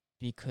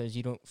because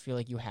you don't feel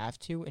like you have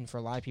to. And for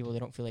a lot of people, they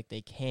don't feel like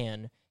they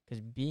can,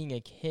 because being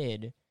a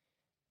kid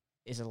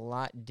is a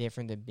lot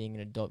different than being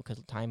an adult,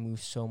 because time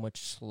moves so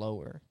much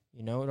slower.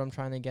 You know what I'm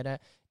trying to get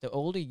at? The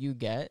older you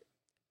get,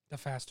 the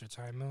faster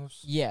time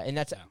moves. Yeah, and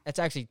that's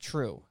actually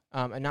true.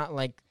 And not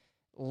like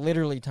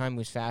literally time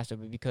moves faster,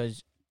 but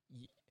because...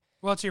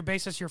 Well, it's your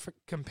basis, your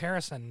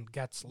comparison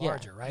gets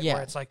larger, right? Yeah.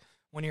 Where it's like,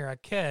 when you're a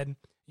kid,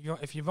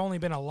 if you've only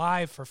been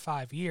alive for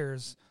 5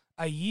 years,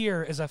 a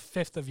year is a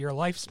fifth of your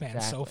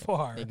lifespan so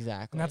far.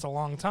 Exactly. And that's a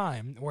long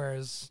time.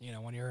 Whereas, you know,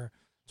 when you're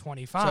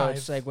 25... So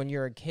it's like, when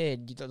you're a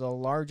kid, the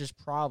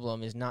largest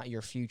problem is not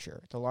your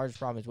future. The largest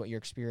problem is what you're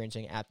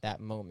experiencing at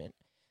that moment.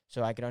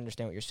 So I can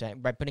understand what you're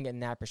saying. By putting it in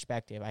that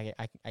perspective,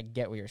 I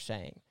get what you're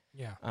saying.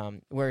 Yeah.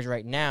 Whereas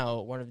right now,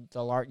 one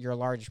of your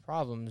largest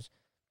problems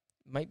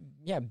might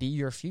be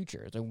your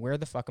future. So where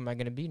the fuck am I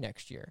going to be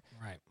next year?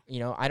 Right. You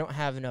know, I don't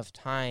have enough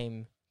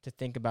time to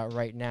think about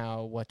right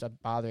now what's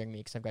bothering me,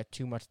 because I've got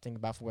too much to think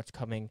about for what's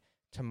coming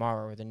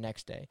tomorrow or the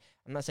next day.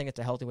 I'm not saying it's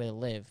a healthy way to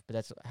live, but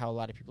that's how a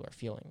lot of people are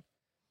feeling.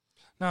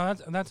 No,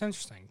 that's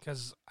interesting,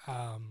 because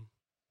I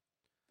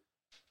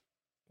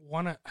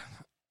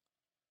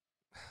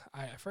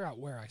forgot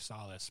where I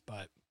saw this,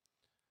 but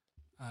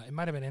it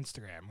might have been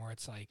Instagram, where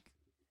it's like,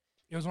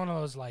 it was one of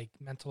those like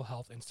mental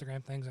health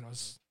Instagram things, and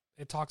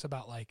it talks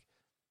about like,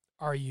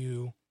 are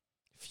you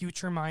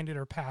future minded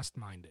or past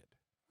minded,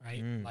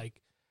 right?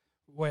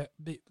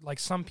 Like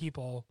some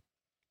people,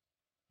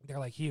 they're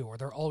like you, or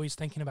they're always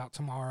thinking about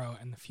tomorrow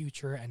and the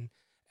future,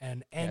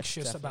 and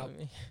anxious about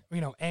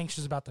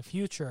anxious about the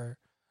future,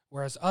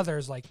 whereas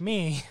others like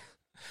me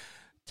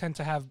tend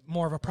to have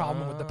more of a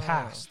problem with the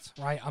past,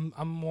 right?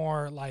 I'm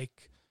more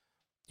like,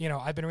 you know,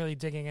 I've been really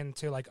digging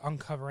into like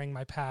uncovering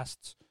my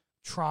past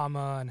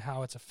trauma and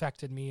how it's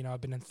affected me. You know,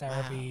 I've been in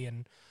therapy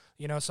and,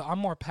 you know, so I'm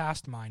more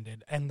past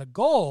minded. And the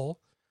goal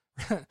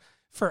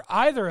for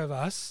either of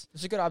us...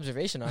 It's a good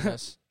observation on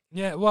this.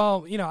 Yeah,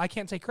 well, you know, I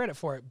can't take credit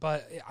for it,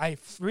 but I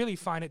really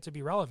find it to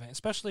be relevant,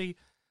 especially,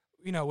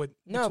 you know,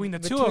 between the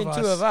two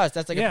of us.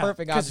 That's like a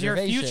perfect observation.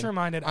 Because you're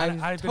future-minded.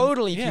 I'm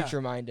totally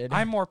future-minded.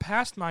 I'm more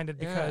past-minded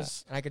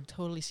because... And I could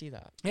totally see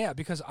that. Yeah,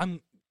 because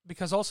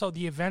also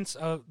the events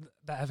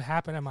that have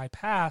happened in my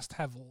past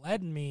have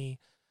led me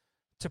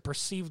to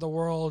perceive the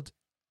world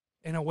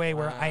in a way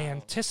where I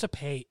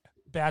anticipate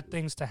bad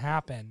things to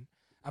happen.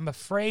 I'm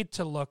afraid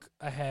to look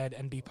ahead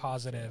and be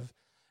positive,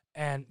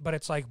 but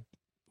it's like,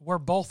 we're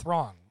both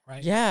wrong,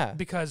 right? Yeah.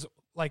 Because,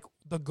 like,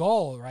 the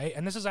goal, right?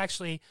 And this is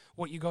actually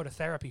what you go to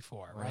therapy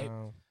for, right?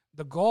 Wow.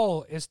 The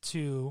goal is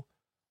to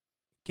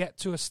get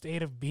to a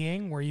state of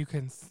being where you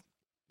can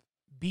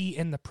be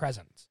in the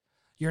present.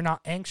 You're not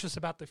anxious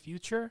about the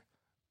future,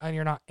 and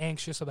you're not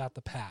anxious about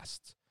the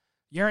past.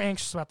 You're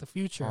anxious about the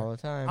future. All the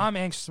time. I'm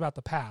anxious about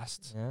the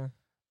past. Yeah.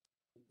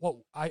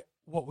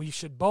 What we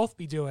should both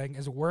be doing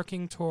is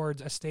working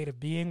towards a state of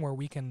being where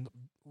we can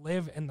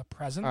live in the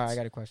present. All right, I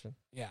got a question.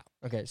 Yeah.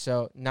 Okay,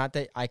 so not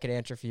that I could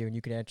answer for you and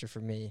you could answer for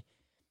me,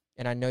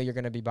 and I know you're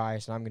going to be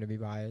biased and I'm going to be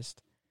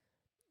biased.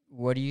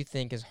 What do you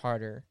think is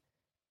harder,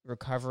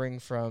 recovering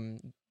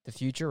from the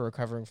future or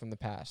recovering from the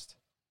past?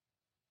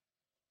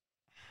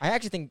 I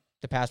actually think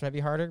the past might be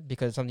harder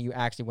because it's something you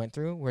actually went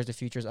through, whereas the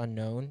future is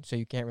unknown, so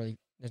you can't really,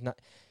 there's not,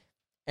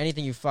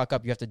 anything you fuck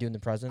up, you have to do in the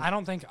present. I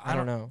don't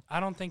know. I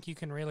don't think you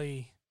can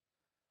really...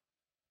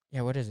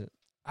 Yeah, what is it?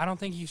 I don't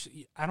think you should.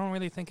 I don't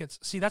really think it's.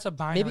 See, that's a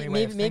binary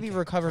way of maybe thinking,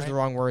 recovers right? the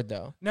wrong word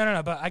though.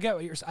 No. But I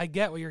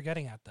get what you're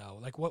getting at though.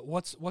 Like,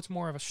 what's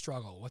more of a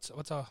struggle?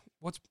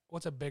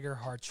 What's a bigger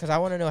hardship? Because I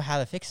want to know how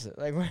to fix it.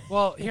 Like,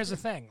 Well, here's the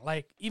thing.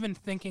 Like, even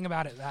thinking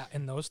about it that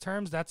in those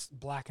terms, that's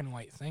black and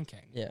white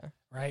thinking. yeah,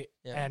 Right.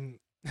 Yeah.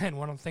 And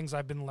one of the things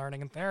I've been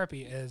learning in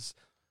therapy is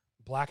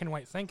black and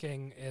white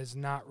thinking is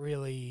not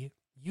really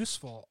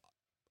useful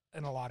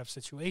in a lot of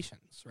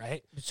situations.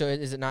 Right. so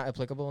is it not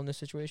applicable in this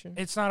situation?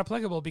 It's not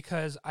applicable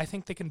because I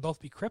think they can both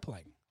be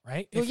crippling,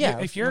 right? Well, If yeah,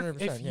 if you're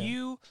 100%, if yeah.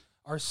 you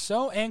are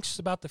so anxious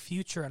about the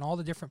future and all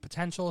the different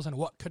potentials and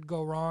what could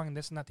go wrong and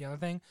this and that the other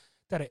thing,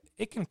 that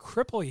it can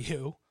cripple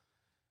you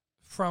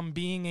from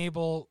being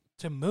able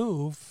to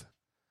move,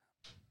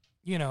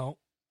 you know,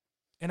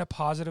 in a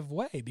positive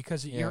way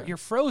because Yeah. you're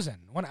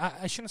frozen. When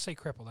I shouldn't say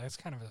crippled, that's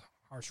kind of a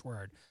harsh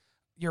word.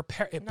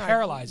 It No,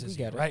 paralyzes we you,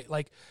 get it. right?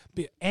 Like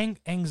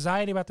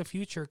anxiety about the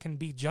future can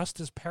be just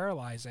as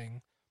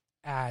paralyzing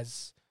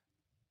as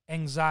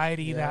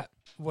anxiety Yeah. that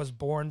was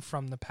born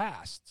from the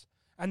past.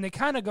 And they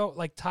kind of go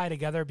like tie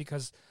together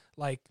because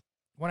like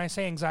when I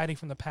say anxiety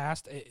from the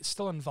past, it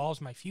still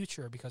involves my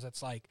future because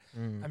it's like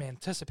Mm. I'm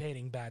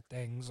anticipating bad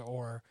things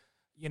or,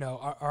 you know,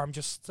 or I'm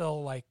just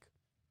still like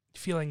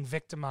feeling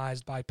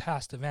victimized by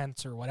past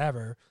events or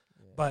whatever.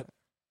 Yeah. But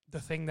the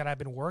thing that I've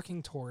been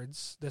working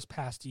towards this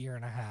past year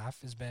and a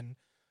half has been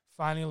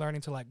finally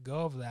learning to let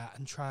go of that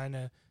and trying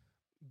to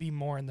be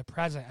more in the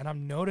present. And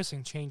I'm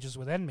noticing changes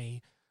within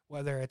me,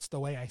 whether it's the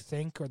way I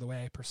think or the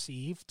way I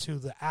perceive to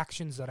the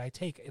actions that I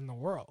take in the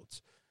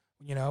world,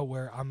 you know,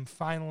 where I'm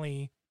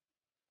finally,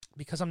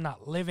 because I'm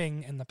not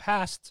living in the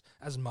past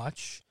as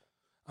much,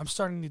 I'm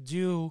starting to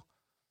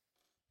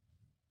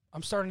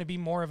be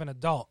more of an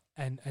adult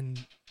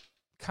and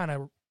kind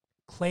of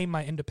claim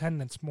my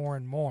independence more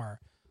and more,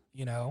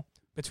 you know,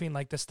 between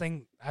like this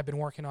thing I've been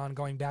working on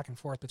going back and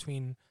forth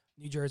between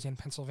New Jersey and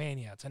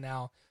Pennsylvania to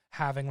now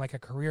having like a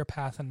career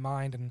path in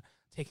mind and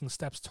taking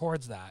steps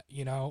towards that,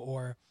 you know,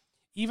 or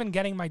even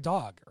getting my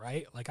dog,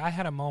 right? Like I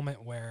had a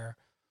moment where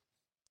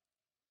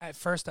at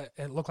first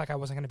it looked like I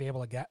wasn't going to be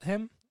able to get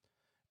him.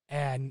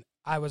 And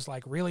I was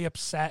like really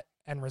upset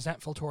and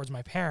resentful towards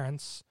my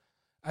parents.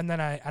 And then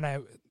I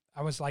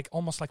was like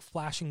almost like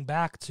flashing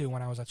back to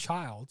when I was a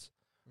child,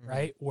 Mhm.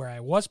 right? Where I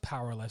was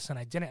powerless and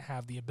I didn't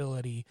have the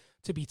ability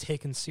to be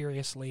taken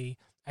seriously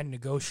and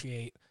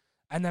negotiate.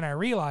 And then I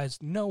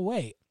realized, no,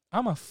 wait,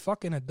 I'm a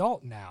fucking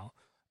adult now.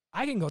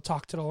 I can go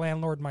talk to the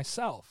landlord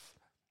myself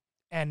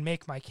and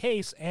make my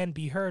case and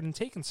be heard and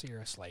taken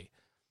seriously.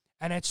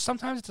 And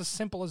sometimes it's as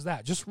simple as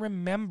that. Just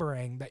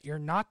remembering that you're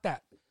not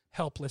that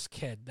helpless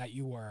kid that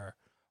you were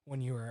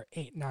when you were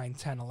 8, 9,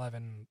 10,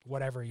 11,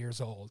 whatever years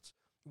old,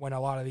 when a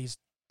lot of these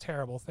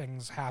terrible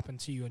things happened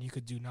to you and you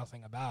could do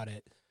nothing about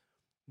it.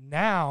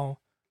 Now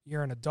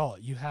you're an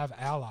adult. You have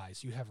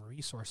allies. You have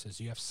resources.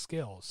 You have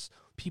skills.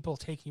 People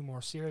take you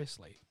more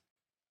seriously.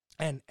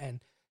 And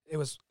it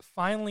was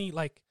finally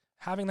like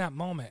having that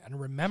moment and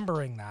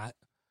remembering that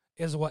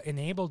is what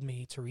enabled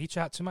me to reach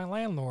out to my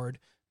landlord,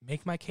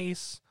 make my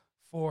case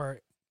for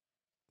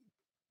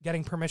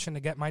getting permission to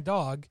get my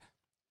dog,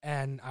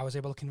 and I was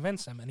able to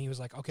convince him, and he was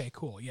like, okay,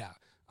 cool, yeah,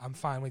 I'm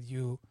fine with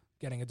you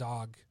getting a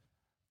dog,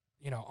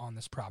 you know, on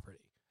this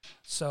property.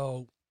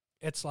 So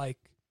it's like,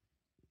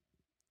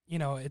 you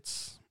know,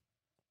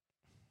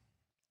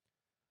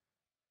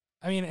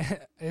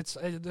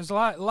 there's a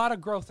lot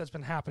of growth that's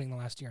been happening the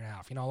last year and a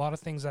half. You know, a lot of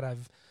things that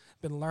I've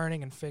been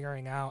learning and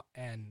figuring out,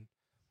 and,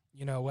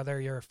 you know, whether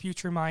you're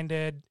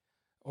future-minded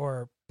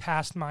or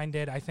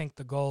past-minded, I think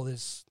the goal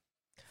is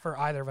for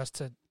either of us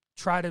to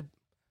try to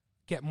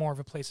get more of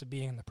a place of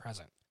being in the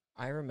present.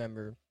 I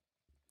remember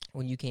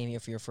when you came here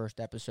for your first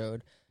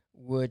episode,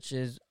 which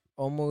is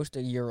almost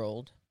a year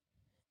old,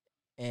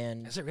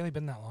 and Has it really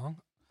been that long?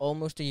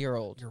 almost a year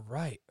old. You're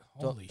right.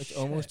 So Holy it's shit.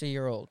 almost a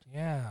year old.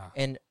 Yeah.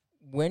 And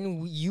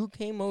when you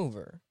came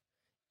over,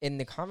 in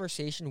the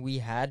conversation we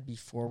had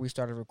before we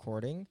started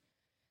recording,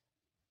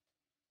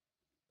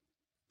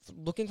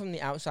 looking from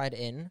the outside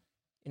in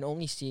and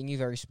only seeing you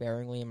very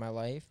sparingly in my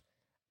life,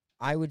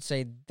 I would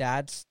say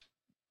that's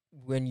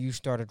when you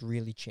started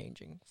really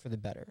changing for the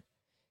better.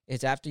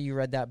 It's after you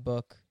read that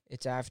book.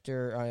 It's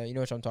after, you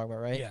know what I'm talking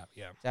about, right? Yeah.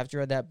 It's after you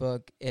read that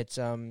book. It's,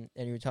 and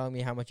you were telling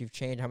me how much you've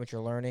changed, how much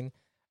you're learning.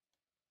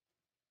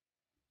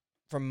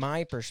 From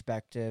my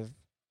perspective,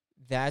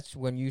 that's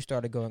when you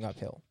started going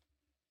uphill.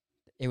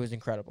 It was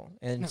incredible.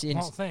 And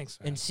Thanks.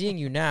 Man. and seeing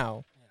you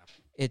now,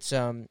 it's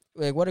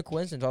like what a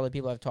coincidence. All the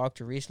people I've talked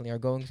to recently are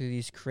going through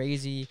these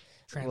crazy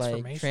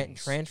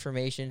Transformations.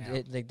 transformations.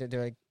 Yeah.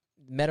 They're like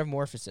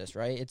metamorphosis,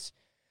 right? It's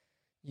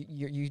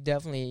you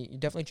definitely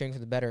changing for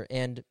the better.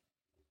 And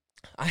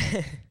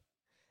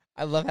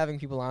I love having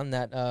people on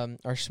that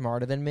are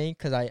smarter than me,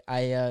 because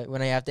I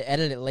when I have to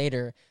edit it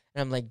later,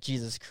 and I'm like,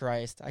 Jesus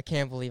Christ, I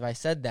can't believe I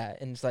said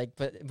that. And it's like,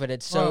 but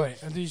it's so. Wait,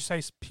 did you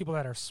say people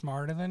that are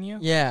smarter than you?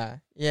 Yeah,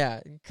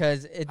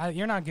 because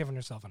You're not giving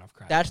yourself enough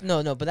credit.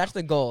 but that's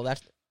the goal.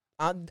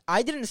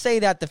 I didn't say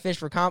that to fish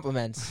for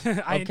compliments.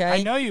 Okay,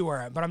 I know you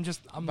weren't, but I'm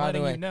By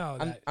letting the way, you know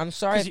that. I'm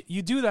sorry. 'Cause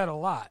you do that a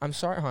lot. I'm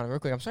sorry, hold on, real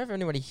quick. I'm sorry if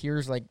anybody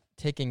hears like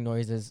ticking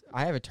noises.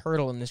 I have a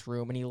turtle in this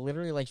room, and he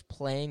literally likes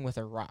playing with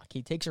a rock.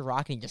 He takes a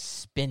rock and he just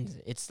spins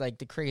it. It's like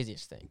the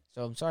craziest thing.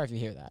 So I'm sorry if you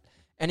hear that.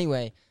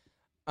 Anyway,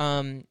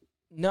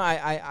 no,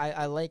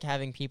 I like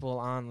having people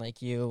on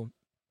like you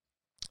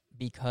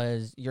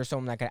because you're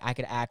someone that I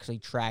could actually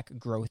track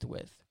growth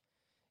with.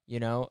 You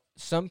know,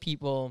 some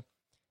people,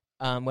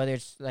 whether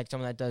it's like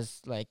someone that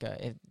does like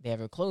if they have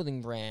a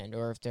clothing brand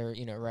or if they're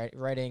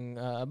writing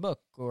a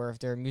book or if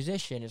they're a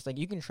musician, it's like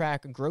you can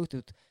track growth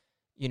with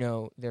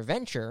their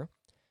venture,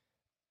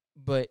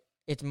 but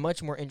it's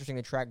much more interesting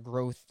to track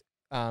growth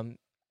from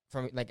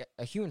like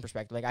a human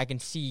perspective. Like I can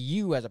see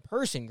you as a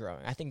person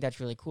growing. I think that's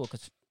really cool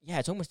because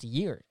it's almost a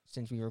year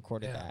since we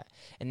recorded that,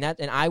 and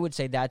I would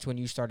say that's when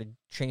you started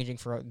changing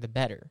for the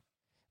better.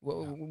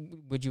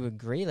 Would you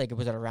agree? Like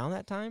was it around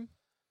that time?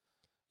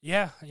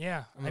 Yeah.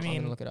 I'm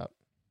gonna look it up.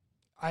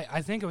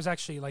 I think it was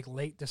actually like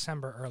late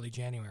December, early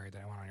January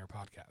that I went on your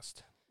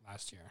podcast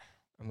last year.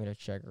 I'm gonna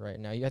check right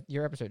now.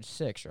 You're episode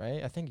 6,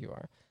 right? I think you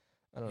are.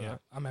 I don't know.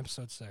 I'm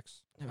episode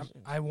 6.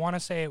 I want to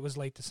say it was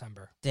late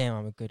December. Damn,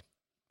 I'm a good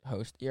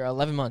host. You're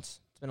 11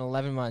 months. It's been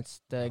 11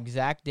 months. The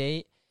exact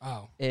date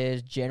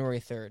is January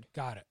 3rd.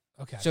 Got it.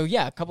 Okay. So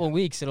a couple of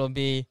weeks it'll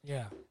be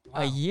wow.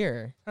 a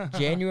year.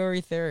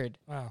 January 3rd.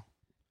 Wow.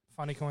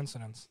 Funny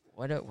coincidence.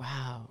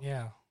 Wow.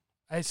 Yeah.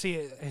 I see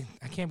it.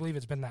 I can't believe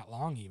it's been that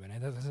long even.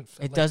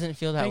 It doesn't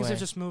feel that way. Things have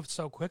just moved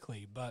so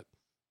quickly, but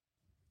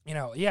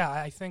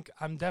I think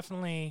I'm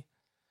definitely,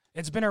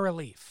 it's been a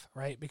relief,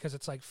 right? Because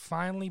it's like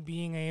finally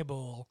being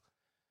able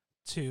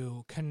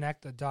to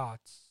connect the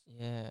dots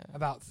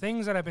about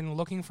things that I've been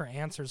looking for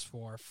answers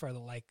for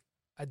like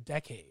a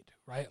decade,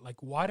 right? Like,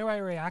 why do I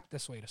react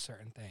this way to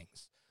certain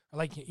things? Or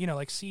like,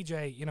 like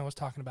CJ, was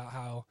talking about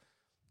how,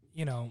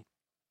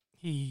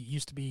 he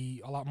used to be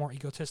a lot more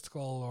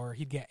egotistical or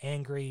he'd get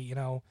angry,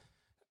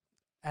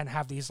 and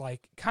have these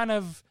like kind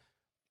of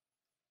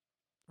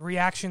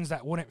reactions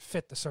that wouldn't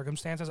fit the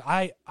circumstances.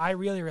 I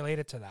really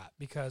related to that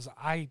because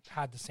I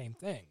had the same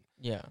thing.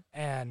 Yeah.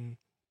 And,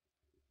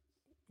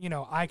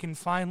 I can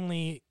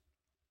finally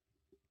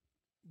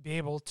be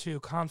able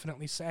to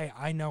confidently say,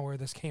 I know where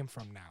this came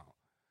from now,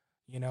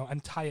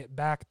 and tie it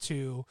back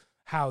to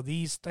how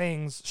these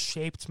things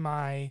shaped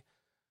my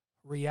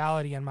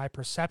reality and my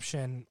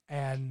perception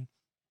and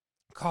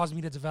caused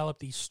me to develop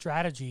these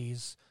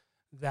strategies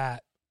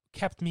that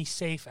kept me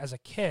safe as a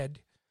kid,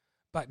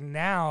 but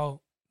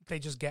now they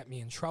just get me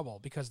in trouble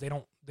because they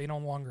no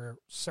longer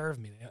serve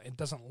me. It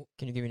doesn't.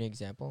 Can you give me an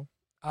example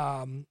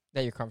that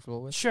you're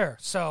comfortable with? Sure.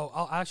 So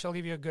I'll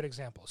give you a good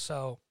example.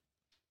 So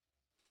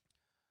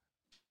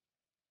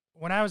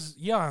when I was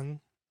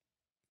young,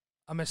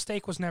 a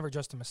mistake was never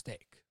just a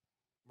mistake,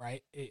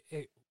 right?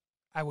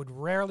 I would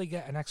rarely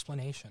get an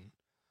explanation.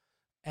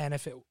 And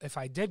if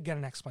I did get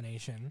an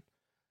explanation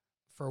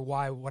for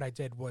why what I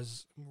did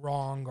was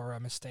wrong or a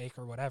mistake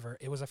or whatever,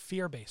 it was a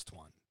fear-based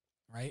one,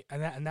 right?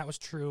 And that was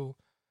true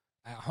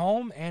at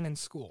home and in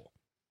school.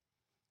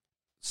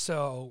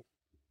 So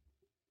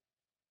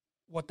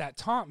what that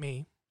taught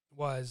me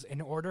was,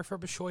 in order for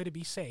Bishoy to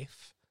be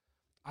safe,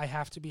 I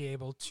have to be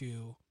able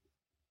to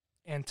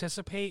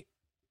anticipate,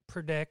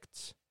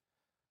 predict,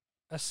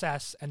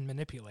 assess, and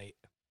manipulate,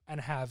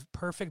 and have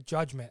perfect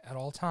judgment at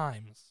all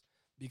times.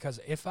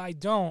 Because if I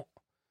don't,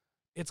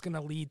 it's going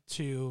to lead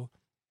to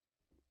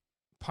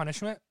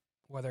punishment,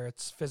 whether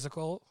it's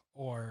physical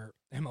or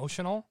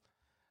emotional.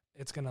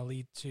 It's going to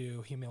lead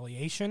to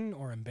humiliation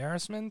or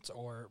embarrassment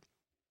or,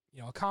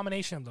 a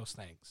combination of those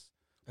things,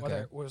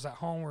 whether it was at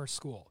home or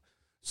school.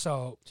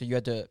 So you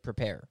had to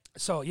prepare.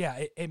 So,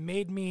 it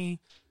made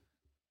me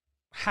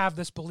have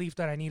this belief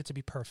that I needed to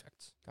be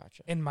perfect.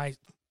 Gotcha. In my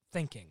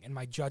thinking, in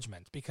my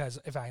judgment, because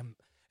if I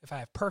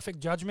have perfect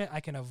judgment,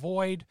 I can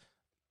avoid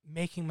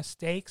making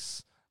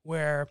mistakes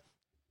where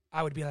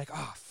I would be like,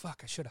 oh, fuck,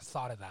 I should have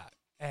thought of that.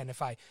 And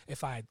if I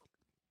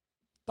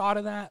thought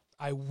of that,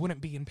 I wouldn't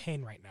be in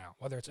pain right now,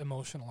 whether it's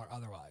emotional or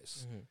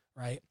otherwise,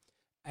 right?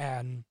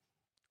 And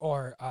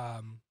or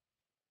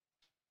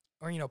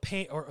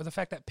pain, or the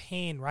fact that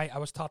pain, right? I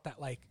was taught that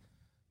like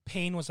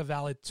pain was a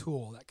valid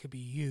tool that could be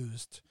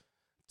used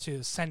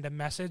to send a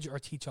message or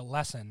teach a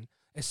lesson,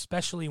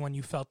 especially when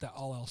you felt that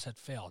all else had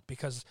failed,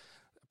 because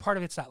part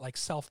of it's that like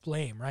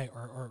self-blame, right?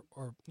 Or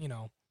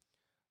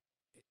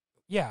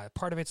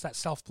part of it's that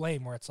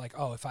self-blame where it's like,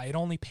 oh, if I had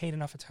only paid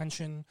enough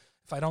attention,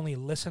 if I'd only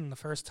listened the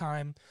first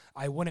time,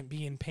 I wouldn't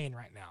be in pain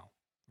right now,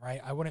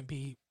 right? I wouldn't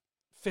be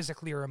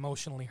physically or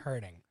emotionally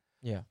hurting.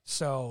 Yeah.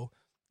 So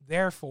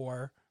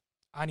therefore,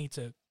 I need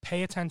to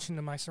pay attention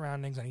to my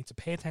surroundings. I need to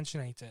pay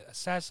attention. I need to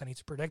assess. I need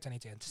to predict. I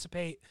need to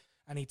anticipate.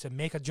 I need to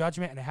make a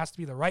judgment, and it has to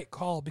be the right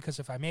call, because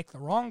if I make the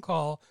wrong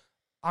call,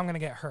 I'm going to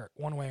get hurt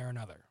one way or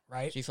another,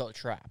 right? So you felt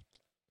trapped.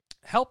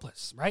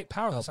 Helpless, right?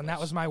 Powerless. And that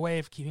was my way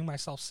of keeping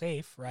myself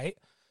safe, right?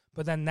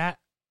 But then that,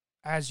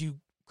 as you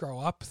grow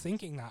up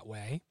thinking that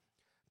way,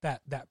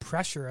 that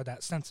pressure,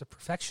 that sense of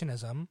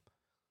perfectionism,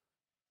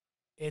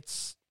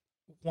 it's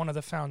one of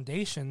the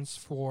foundations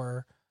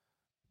for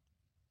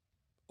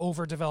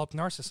overdeveloped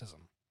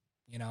narcissism,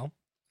 you know,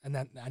 and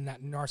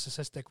that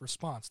narcissistic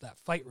response, that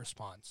fight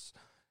response.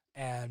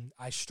 And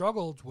I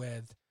struggled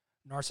with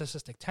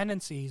narcissistic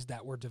tendencies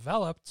that were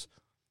developed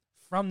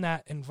from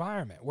that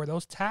environment, where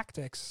those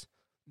tactics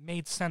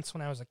made sense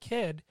when I was a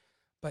kid,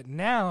 but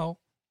now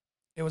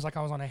it was like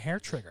I was on a hair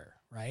trigger,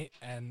 right?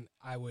 And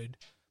I would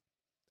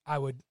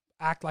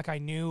act like I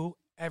knew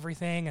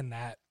everything, and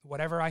that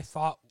whatever I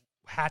thought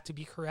had to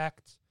be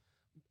correct,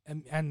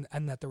 and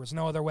that there was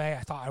no other way.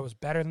 I thought I was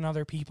better than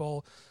other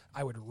people.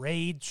 I would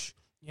rage,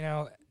 you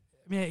know.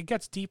 I mean, it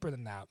gets deeper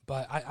than that,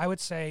 but I would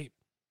say,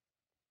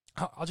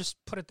 I'll just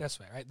put it this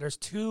way, right? There's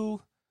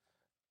two.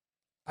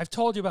 I've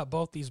told you about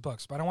both these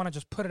books, but I want to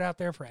just put it out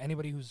there for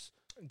anybody who's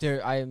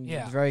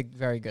very,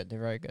 very good. They're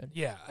very good.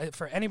 Yeah,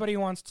 for anybody who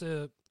wants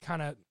to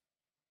kind of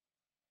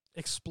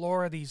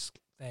explore these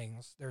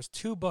things, there's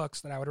two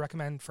books that I would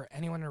recommend for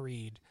anyone to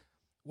read.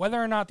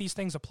 Whether or not these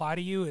things apply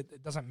to you,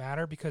 it doesn't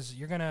matter, because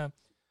you're gonna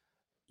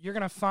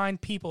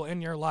find people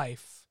in your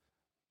life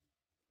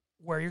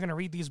where you're gonna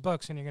read these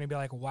books and you're gonna be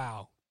like,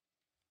 wow,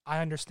 I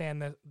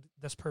understand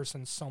this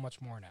person so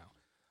much more now.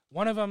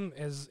 One of them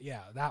is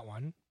that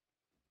one.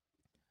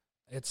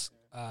 It's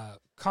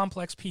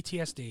Complex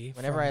PTSD.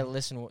 Whenever I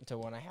listen to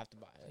one, I have to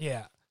buy it.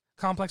 Yeah,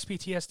 Complex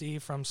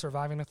PTSD from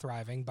Surviving to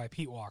Thriving by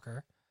Pete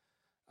Walker.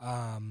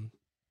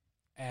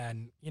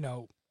 And, you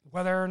know,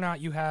 whether or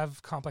not you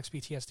have complex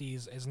PTSD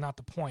is not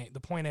the point. The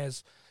point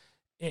is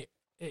it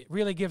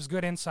really gives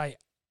good insight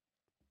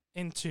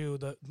into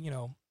the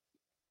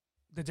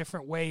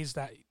different ways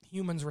that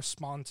humans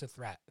respond to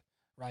threat,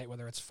 right?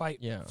 Whether it's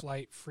fight,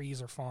 flight,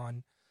 freeze, or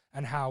fawn,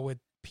 and how with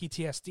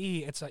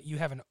PTSD, it's you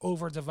have an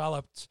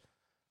overdeveloped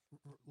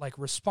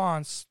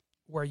response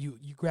where you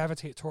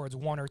gravitate towards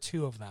one or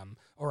two of them,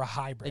 or a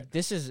hybrid.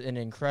 This is an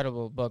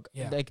incredible book.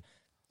 Yeah.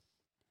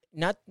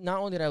 Not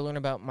only did I learn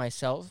about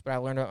myself, but I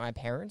learned about my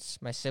parents,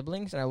 my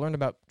siblings, and I learned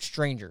about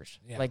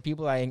strangers,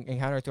 people I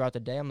encounter throughout the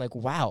day. I'm like,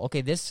 wow,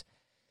 okay, this,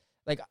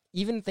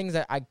 even things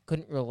that I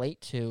couldn't relate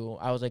to,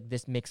 I was like,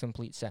 this makes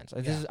complete sense.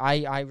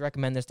 I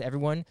recommend this to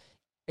everyone,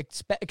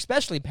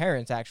 especially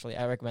parents. Actually,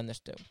 I recommend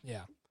this to.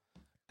 Yeah,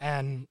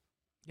 and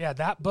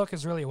that book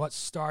is really what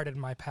started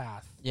my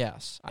path.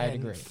 Yes, I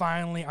agree.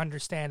 Finally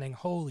understanding,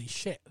 holy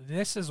shit,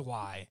 this is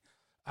why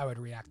I would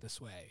react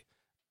this way.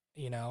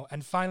 You know,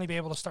 and finally be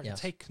able to start to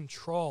take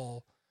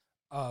control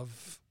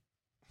of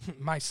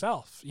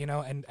myself, you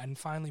know, and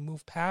finally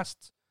move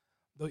past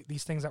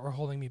these things that were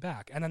holding me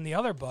back. And then the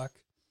other book,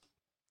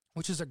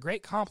 which is a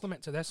great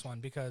complement to this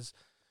one, because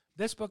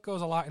this book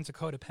goes a lot into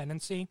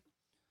codependency,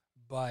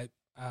 but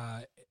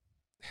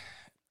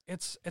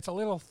it's a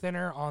little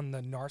thinner on the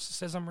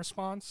narcissism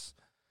response.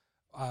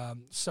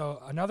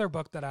 So another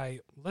book that I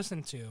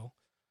listened to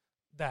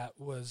that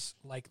was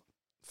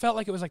felt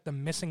like it was the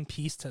missing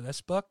piece to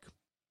this book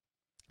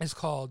is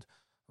called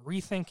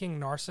Rethinking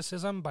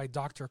Narcissism by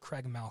Dr.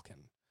 Craig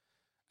Malkin.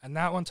 And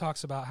that one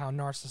talks about how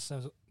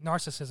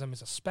narcissism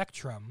is a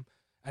spectrum,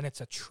 and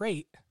it's a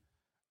trait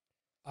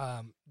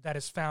that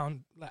is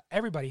found, that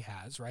everybody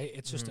has, right?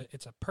 It's just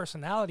it's a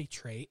personality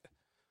trait,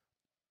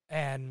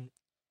 and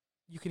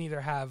you can either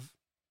have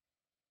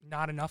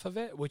not enough of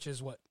it, which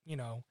is what, you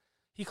know,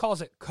 he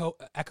calls it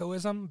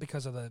echoism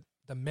because of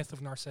the myth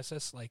of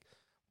Narcissus.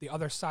 The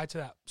other side to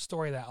that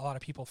story that a lot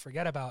of people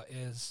forget about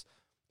is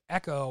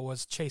Echo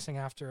was chasing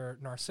after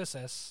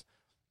Narcissus,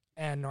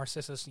 and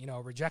Narcissus, you know,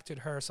 rejected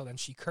her, so then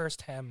she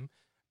cursed him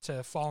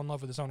to fall in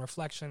love with his own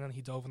reflection, and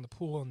he dove in the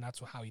pool, and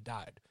that's how he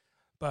died.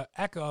 But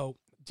Echo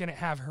didn't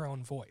have her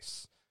own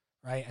voice,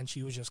 right? And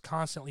she was just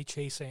constantly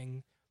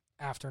chasing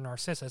after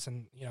Narcissus,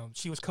 and, you know,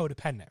 she was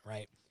codependent,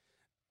 right?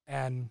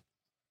 And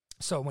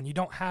so when you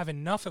don't have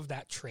enough of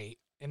that trait,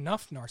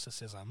 enough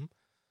narcissism,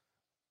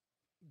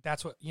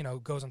 that's what, you know,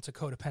 goes into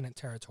codependent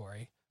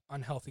territory,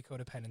 unhealthy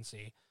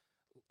codependency.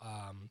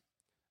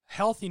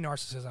 Healthy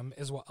narcissism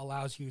is what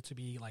allows you to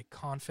be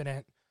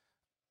confident,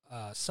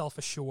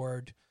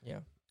 self-assured. Yeah.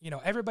 You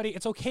know, everybody,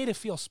 it's okay to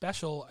feel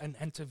special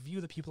and to view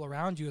the people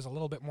around you as a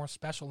little bit more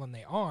special than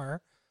they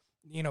are.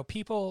 You know,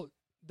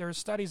 there's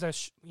studies that,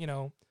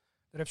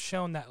 that have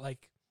shown that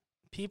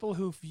people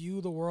who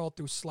view the world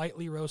through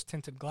slightly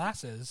rose-tinted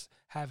glasses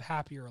have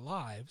happier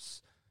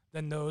lives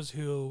than those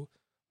who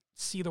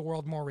see the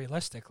world more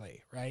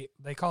realistically, right?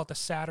 They call it the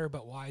sadder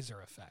but wiser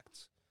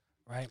effect.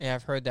 Right. Yeah,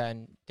 I've heard that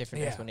in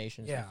different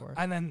explanations before.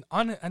 And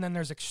then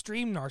there's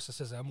extreme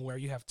narcissism, where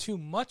you have too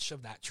much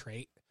of that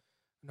trait,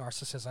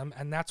 narcissism,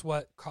 and that's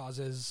what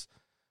causes,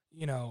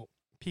 you know,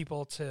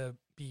 people to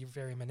be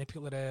very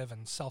manipulative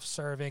and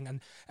self-serving,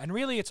 and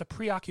really it's a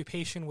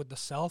preoccupation with the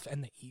self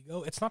and the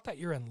ego. It's not that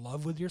you're in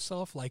love with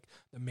yourself like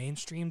the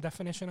mainstream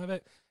definition of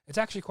it. It's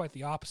actually quite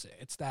the opposite.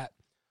 It's that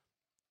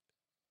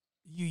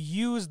you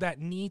use that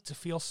need to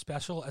feel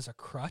special as a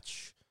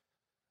crutch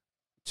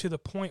to the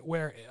point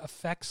where it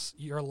affects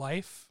your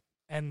life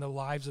and the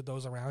lives of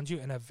those around you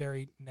in a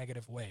very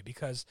negative way,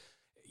 because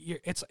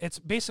it's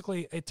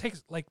basically, it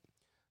takes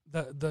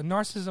the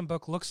narcissism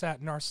book looks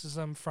at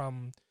narcissism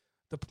from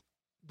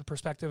the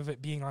perspective of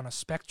it being on a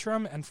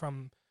spectrum and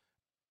from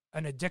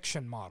an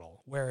addiction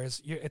model,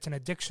 whereas it's an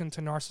addiction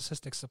to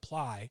narcissistic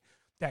supply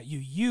that you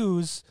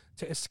use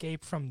to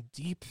escape from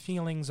deep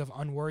feelings of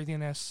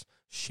unworthiness,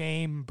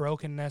 shame,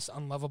 brokenness,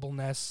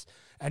 unlovableness,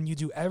 and you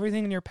do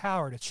everything in your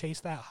power to chase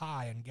that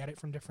high and get it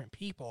from different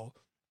people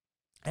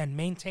and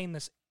maintain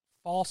this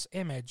false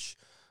image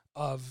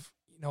of,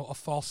 a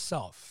false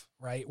self,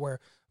 right? Where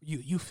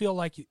you feel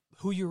like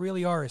who you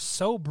really are is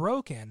so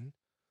broken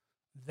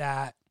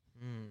that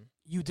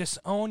you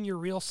disown your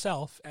real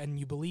self, and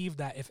you believe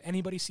that if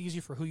anybody sees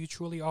you for who you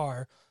truly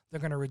are, they're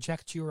going to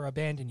reject you or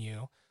abandon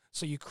you.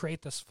 So you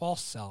create this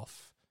false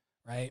self,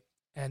 right?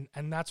 And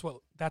that's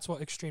what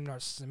extreme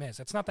narcissism is.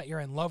 It's not that you're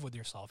in love with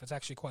yourself. It's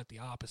actually quite the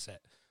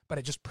opposite. But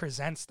it just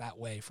presents that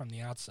way from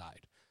the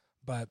outside.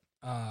 But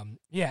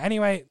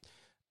anyway,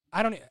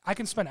 I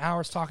can spend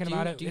hours talking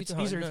about it. It's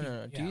easier.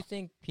 No. Do you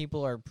think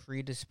people are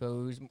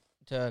predisposed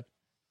to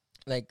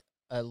like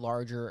a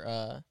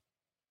larger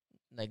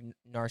like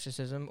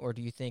narcissism, or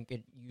do you think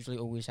it usually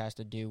always has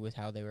to do with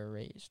how they were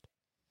raised?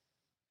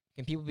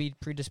 Can people be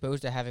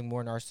predisposed to having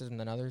more narcissism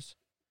than others?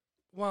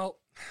 Well,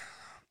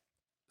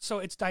 so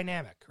it's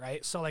dynamic,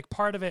 right? So like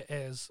part of it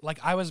is like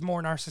I was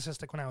more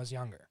narcissistic when I was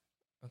younger,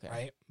 okay,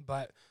 right?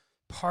 But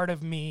part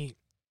of me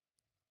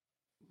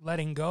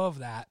letting go of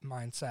that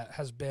mindset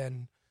has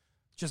been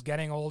just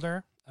getting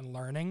older and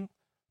learning,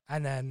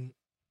 and then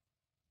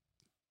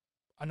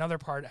another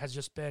part has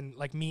just been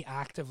like me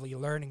actively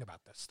learning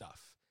about this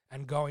stuff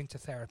and going to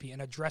therapy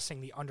and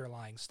addressing the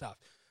underlying stuff.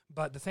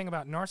 But the thing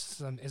about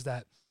narcissism is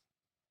that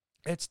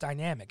it's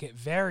dynamic. It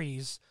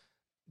varies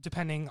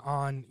depending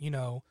on,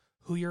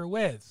 who you're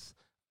with.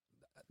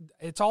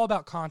 It's all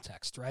about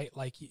context, right?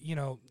 Like,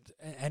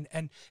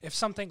 and if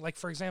something like,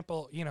 for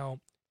example,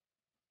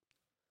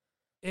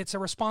 it's a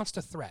response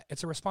to threat.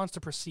 It's a response to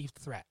perceived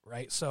threat,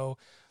 right? So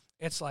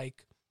it's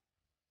like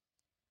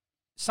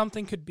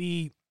something could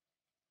be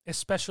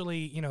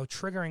especially,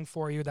 triggering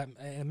for you that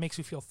it makes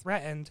you feel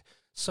threatened.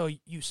 So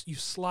you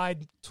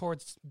slide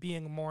towards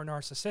being more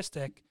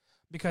narcissistic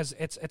because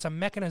it's a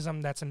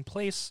mechanism that's in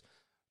place,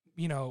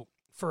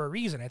 for a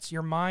reason. It's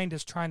your mind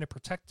is trying to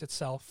protect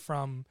itself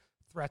from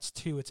threats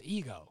to its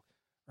ego,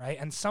 right?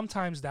 And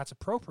sometimes that's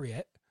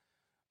appropriate,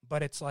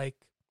 but it's like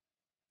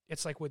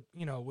with,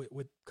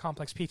 with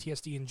complex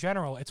PTSD in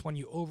general, it's when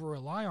you over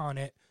rely on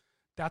it,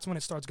 that's when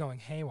it starts going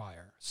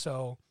haywire.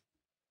 So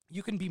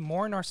you can be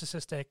more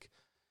narcissistic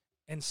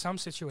in some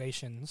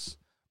situations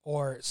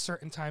or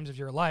certain times of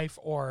your life,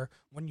 or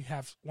when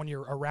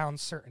you're around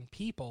certain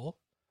people,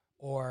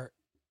 or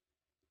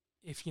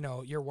if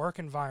your work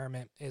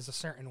environment is a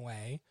certain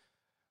way,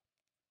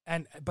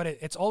 but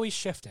it's always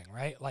shifting,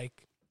 right?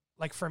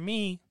 Like for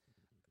me,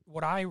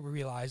 what I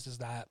realized is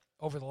that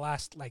over the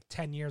last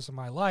 10 years of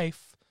my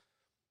life,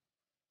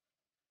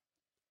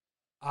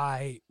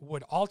 I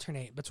would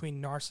alternate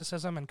between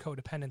narcissism and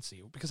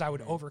codependency because I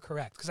would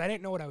overcorrect because I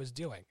didn't know what I was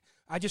doing.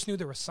 I just knew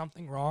there was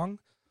something wrong.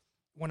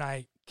 When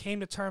I came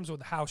to terms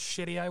with how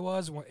shitty I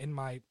was when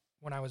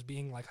I was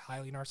being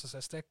highly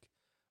narcissistic,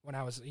 when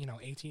I was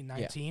 18,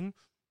 19,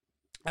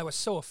 I was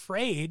so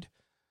afraid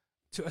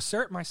to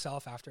assert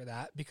myself after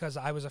that because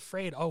I was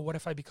afraid, what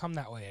if I become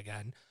that way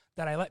again,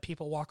 that I let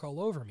people walk all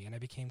over me and I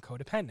became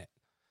codependent.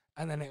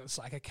 And then it was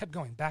like I kept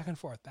going back and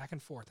forth.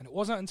 And it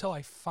wasn't until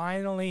I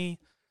finally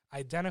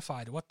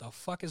identified what the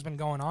fuck has been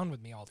going on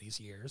with me all these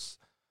years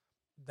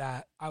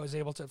that I was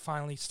able to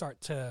finally start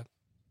to,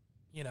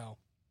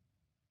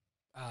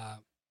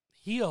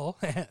 heal,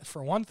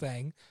 for one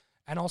thing,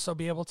 and also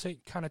be able to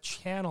kind of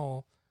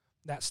channel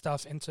that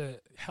stuff into,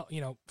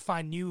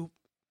 find new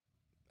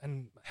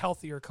and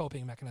healthier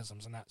coping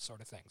mechanisms and that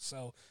sort of thing.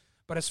 So,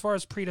 but as far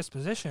as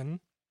predisposition,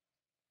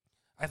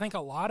 I think a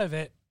lot of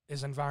it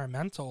is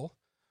environmental,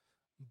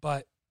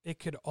 but it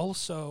could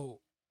also,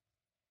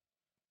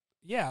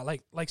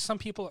 like some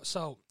people.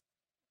 So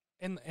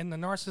in the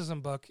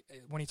narcissism book,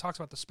 when he talks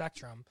about the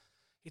spectrum,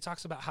 he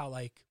talks about how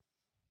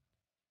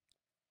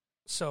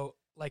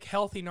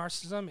healthy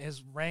narcissism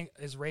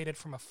is rated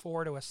from a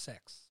 4 to a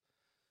 6.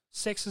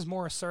 6 is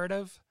more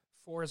assertive,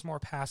 4 is more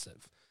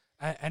passive.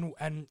 And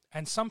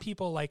some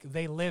people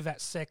they live at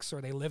 6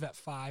 or they live at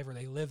 5 or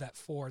they live at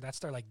 4. That's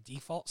their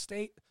default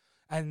state,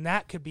 and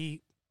that could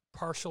be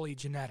partially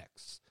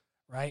genetics,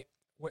 right?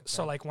 Okay.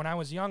 So when I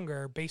was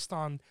younger, based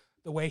on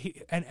the way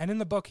he and in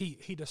the book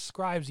he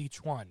describes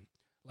each one,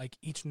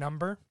 each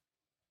number.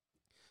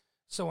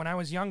 So when I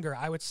was younger,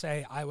 I would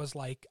say I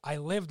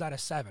lived at a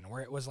 7,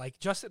 where it was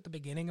just at the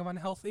beginning of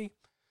unhealthy,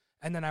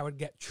 and then I would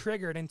get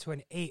triggered into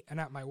an 8, and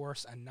at my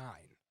worst a 9,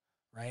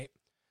 right?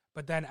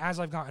 But then as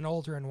I've gotten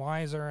older and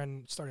wiser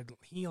and started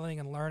healing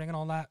and learning and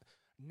all that,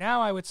 now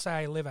I would say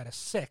I live at a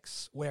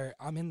 6, where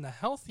I'm in the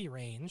healthy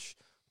range,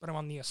 but I'm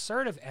on the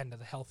assertive end of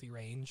the healthy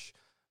range.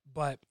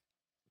 But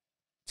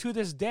to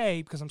this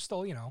day, because I'm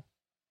still, I'm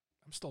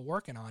still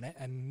working on it,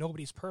 and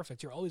nobody's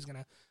perfect. You're always going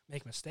to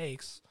make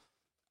mistakes.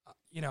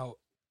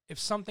 If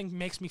something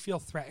makes me feel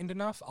threatened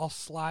enough, I'll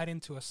slide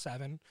into a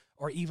 7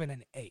 or even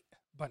an 8.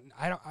 But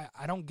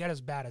I don't get as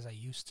bad as I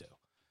used to,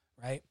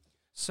 right?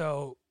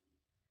 So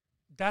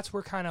that's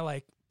where kind of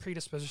like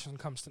predisposition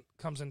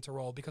comes into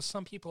role, because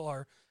some people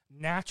are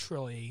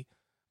naturally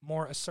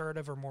more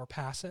assertive or more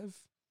passive.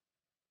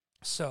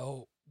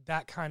 So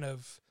that kind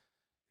of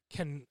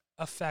can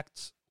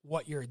affect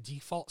what your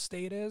default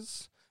state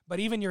is. But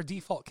even your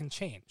default can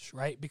change,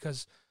 right?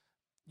 Because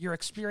your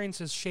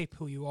experiences shape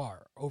who you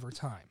are over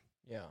time.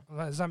 Yeah.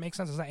 Does that make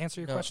sense? Does that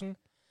answer your question?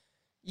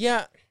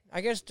 Yeah.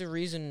 I guess the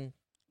reason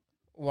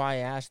why I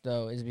asked,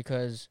 though, is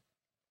because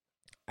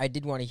I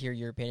did want to hear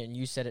your opinion.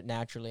 You said it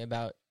naturally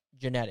about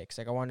genetics.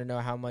 Like, I want to know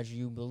how much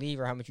you believe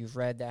or how much you've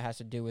read that has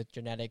to do with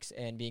genetics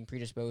and being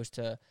predisposed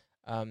to,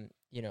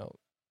 you know,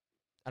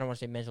 I don't want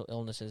to say mental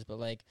illnesses, but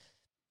like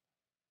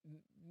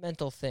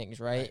mental things,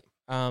 right?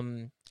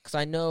 'Cause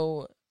I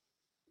know,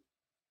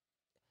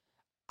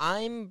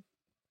 I'm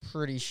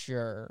pretty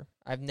sure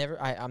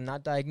I'm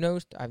not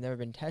diagnosed. I've never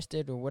been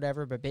tested or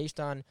whatever, but based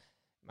on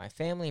my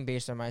family and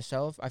based on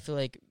myself, I feel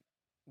like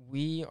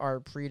we are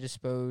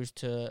predisposed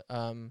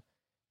to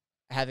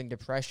having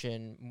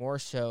depression more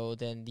so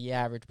than the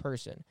average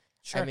person.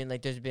 Sure. I mean,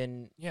 like, there's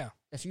been Yeah.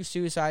 a few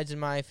suicides in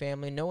my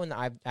family. No one that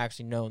I've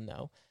actually known,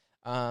 though.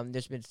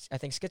 There's been, I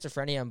think,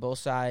 schizophrenia on both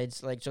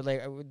sides. Like, so,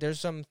 like,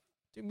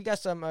 we got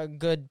some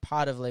good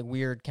pot of like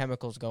weird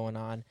chemicals going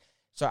on.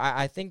 So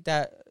I think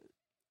that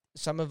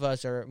some of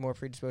us are more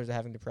predisposed to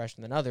having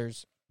depression than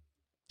others.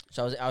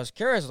 So I was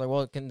curious, like,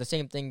 well, can the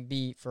same thing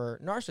be for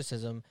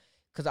narcissism?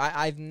 Because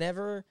I've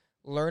never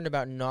learned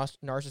about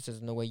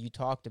narcissism the way you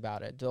talked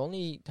about it. The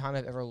only time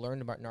I've ever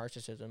learned about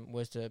narcissism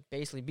was to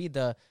basically be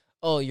the,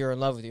 oh, you're in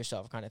love with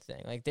yourself kind of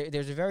thing. Like,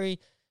 there's a very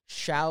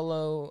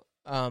shallow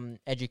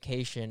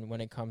education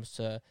when it comes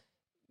to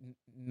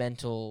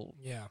mental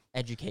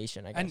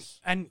education, I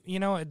guess. And you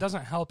know, it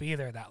doesn't help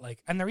either that,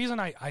 like, and the reason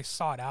I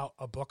sought out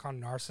a book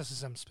on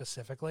narcissism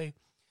specifically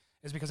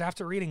is because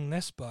after reading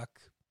this book,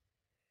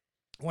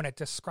 when it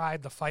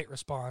described the fight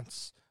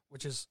response,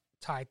 which is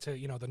tied to,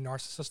 you know, the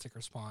narcissistic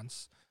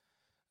response,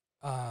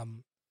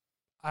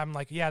 I'm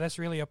like, yeah, this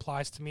really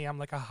applies to me. I'm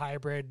like a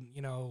hybrid,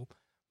 you know,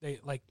 they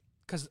like,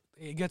 because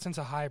it gets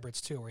into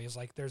hybrids too, where he's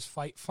like, there's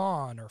fight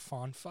fawn or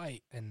fawn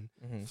fight and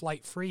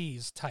flight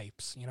freeze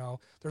types, you know,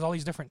 there's all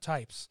these different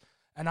types.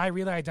 And I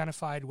really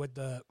identified with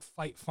the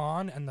fight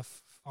fawn and the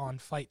fawn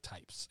fight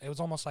types. It was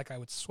almost like I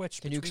would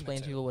switch. Can you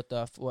explain to people what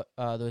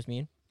those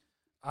mean?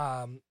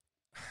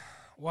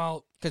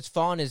 Well, because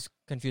fawn is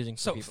confusing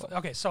for people.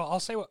 Okay, so I'll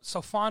say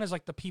so fawn is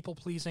like the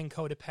people-pleasing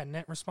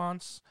codependent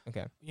response.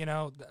 Okay. You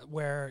know,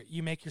 where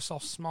you make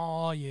yourself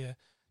small, you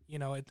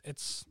know,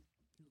 it's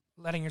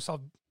letting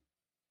yourself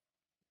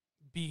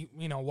be,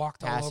 you know,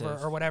 walked Passive. all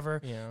over or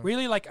whatever. Yeah.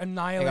 Really like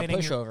annihilating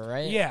like a pushover,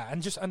 right? Yeah,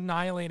 and just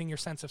annihilating your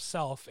sense of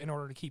self in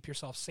order to keep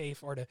yourself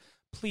safe or to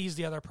please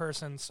the other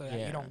person so that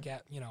you don't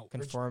get, you know,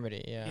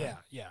 conformity.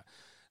 Yeah.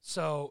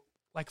 So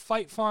like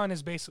fight fawn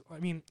is basically, I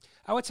mean,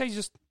 I would say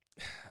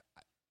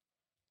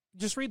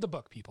just read the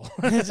book, people.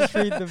 Just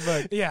read the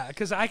book. Yeah,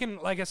 because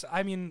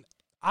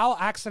I'll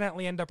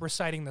accidentally end up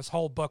reciting this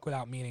whole book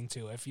without meaning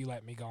to if you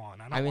let me go on.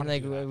 No. We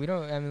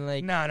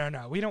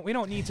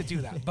don't need to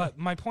do that. But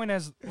my point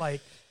is,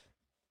 like,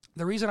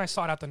 the reason I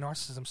sought out the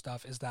narcissism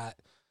stuff is that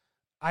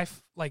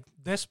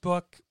this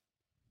book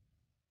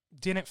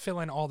didn't fill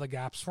in all the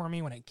gaps for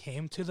me when it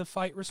came to the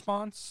fight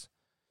response.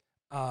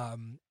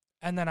 And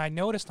then I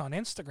noticed on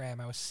Instagram,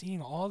 I was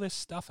seeing all this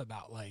stuff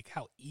about like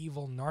how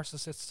evil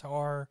narcissists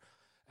are.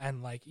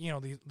 And, like, you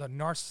know, the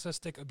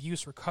narcissistic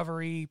abuse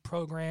recovery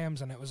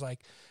programs. And it was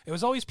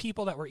always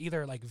people that were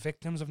either, like,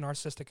 victims of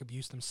narcissistic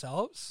abuse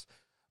themselves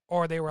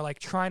or they were, like,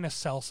 trying to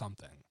sell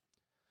something.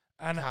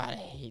 And, God, I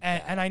hate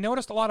that. And I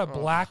noticed a lot of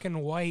black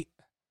and white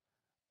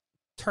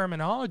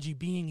terminology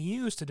being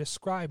used to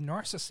describe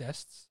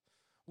narcissists,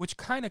 which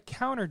kind of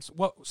countered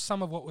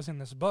some of what was in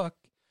this book.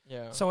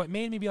 Yeah. So it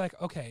made me be like,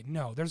 okay,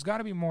 no, there's got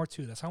to be more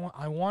to this.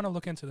 I want to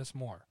look into this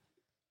more.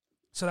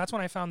 So that's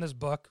when I found this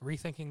book,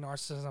 Rethinking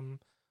Narcissism,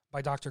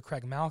 by Dr.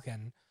 Craig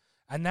Malkin.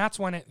 And that's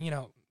when it, you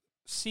know,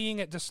 seeing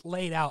it just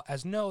laid out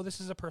as, no,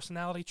 this is a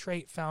personality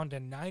trait found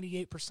in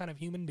 98% of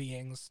human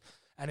beings,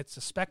 and it's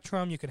a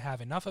spectrum. You could have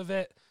enough of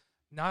it,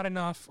 not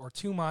enough, or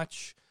too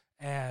much.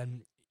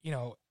 And, you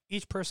know,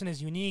 each person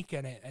is unique,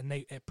 and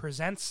it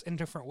presents in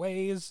different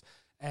ways,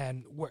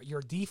 and what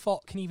your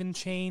default can even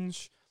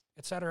change,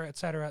 et cetera, et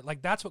cetera.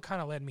 Like, that's what kind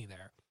of led me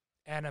there.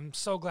 And I'm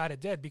so glad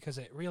it did, because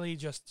it really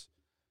just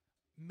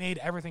made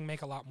everything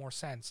make a lot more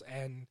sense.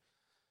 And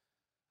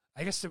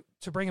I guess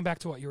to bring it back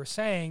to what you were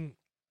saying,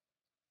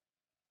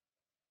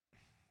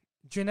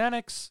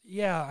 genetics,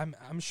 yeah,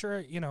 I'm sure,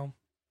 you know,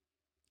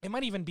 it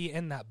might even be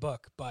in that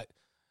book, but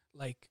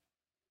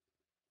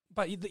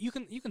you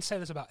can say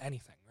this about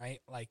anything, right?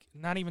 Like,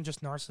 not even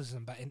just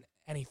narcissism, but in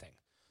anything.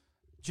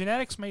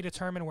 Genetics may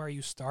determine where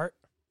you start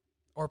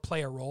or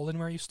play a role in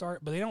where you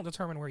start, but they don't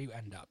determine where you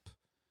end up,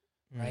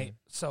 right?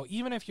 So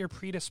even if you're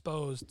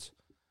predisposed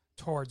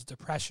towards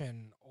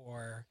depression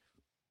or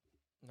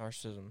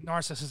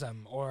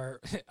narcissism or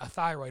a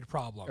thyroid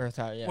problem, or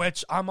yeah.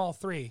 which I'm all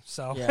three.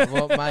 So yeah,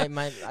 well,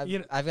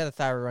 I've got a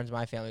thyroid runs in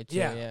my family too.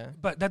 Yeah,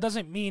 but that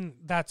doesn't mean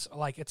that's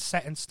like it's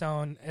set in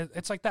stone.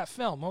 It's like that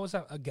film. What was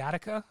that?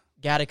 Gattaca.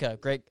 Gattaca,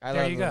 great. I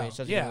there love you the go. movie.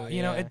 Such a Yeah, good movie.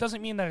 you know, it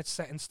doesn't mean that it's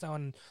set in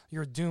stone.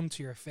 You're doomed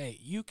to your fate.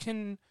 You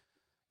can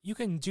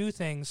do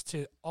things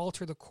to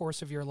alter the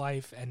course of your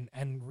life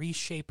and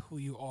reshape who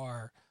you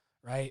are,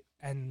 right?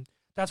 And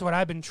that's what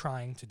I've been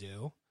trying to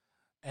do,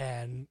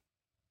 and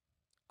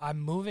I'm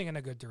moving in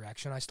a good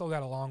direction. I still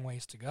got a long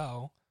ways to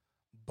go,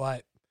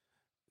 but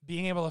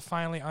being able to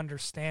finally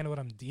understand what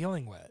I'm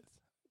dealing with,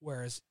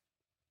 whereas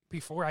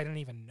before I didn't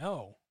even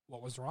know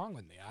what was wrong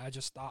with me. I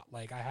just thought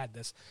like I had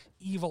this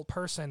evil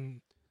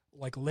person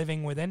like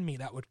living within me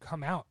that would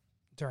come out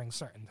during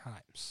certain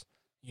times,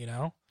 you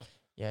know?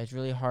 Yeah, it's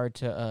really hard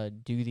to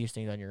do these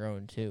things on your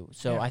own too.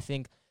 So Yeah. I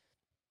think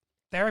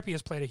Therapy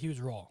has played a huge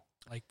role,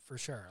 like for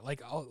sure.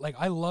 Like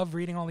I love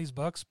reading all these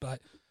books,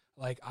 but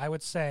like I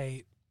would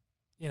say,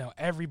 you know,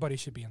 everybody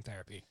should be in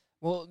therapy.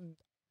 well,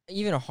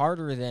 even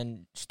harder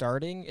than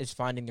starting is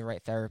finding the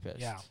right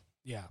therapist. Yeah.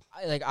 Yeah.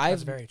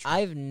 I've very true.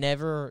 I've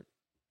never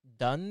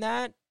done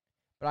that,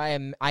 but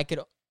I could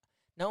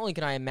not only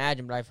can I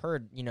imagine, but I've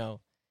heard, you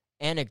know,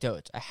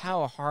 anecdotes of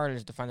how hard it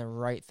is to find the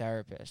right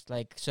therapist.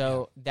 Like,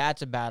 so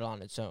that's a battle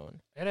on its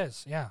own. It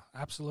is. Yeah,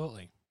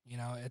 absolutely. You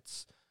know,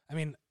 I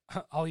mean,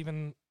 I'll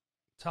even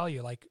tell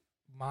you, like,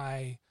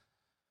 I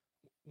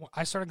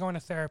started going to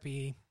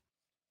therapy,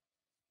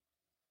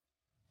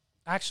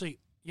 actually,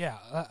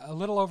 a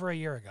little over a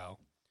year ago.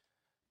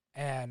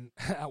 And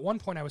at one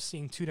point I was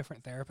seeing 2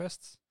 different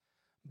therapists.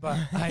 But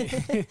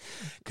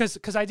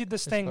because I did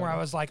this thing where I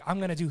was like, I'm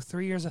going to do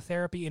 3 years of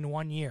therapy in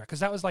 1 year. Because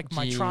that was like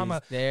my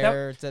trauma.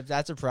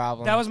 That's a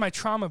problem. That was my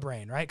trauma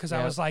brain, right? Because I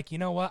Yep. was like, you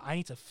know what? I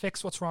need to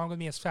fix what's wrong with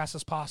me as fast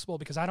as possible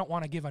because I don't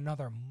want to give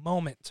another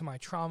moment to my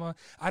trauma.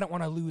 I don't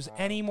want to lose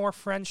any more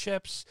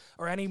friendships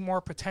or any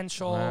more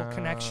potential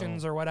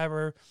connections or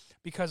whatever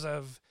because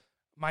of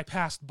my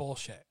past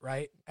bullshit,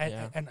 right?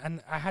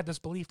 And I had this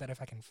belief that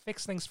if I can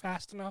fix things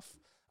fast enough,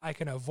 I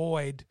can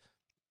avoid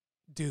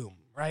doom,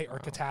 right? Or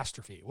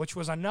catastrophe, which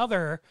was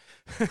another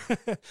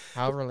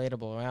how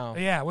relatable. Wow.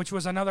 Yeah, which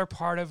was another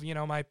part of, you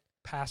know, my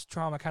past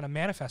trauma kind of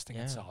manifesting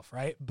itself,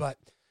 right? But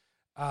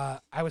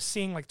I was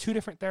seeing like 2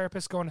 different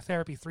therapists, going to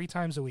therapy 3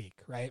 times a week,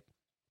 right?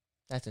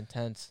 That's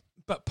intense.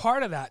 But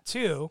part of that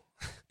too,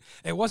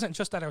 it wasn't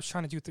just that I was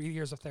trying to do 3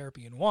 years of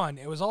therapy in one.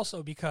 It was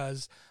also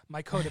because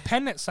my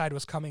codependent side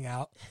was coming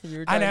out,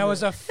 and I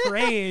was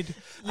afraid.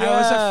 I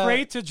was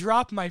afraid to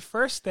drop my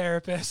first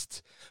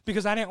therapist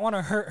because I didn't want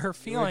to hurt her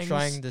feelings. You were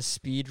trying to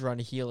speed run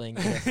healing,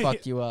 and it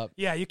fucked you up.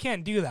 Yeah, you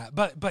can't do that.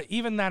 But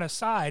even that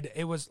aside,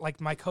 it was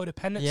like my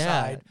codependent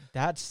side.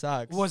 That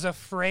sucks. Was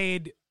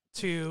afraid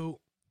to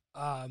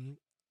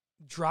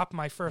drop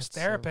my first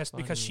therapist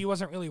because she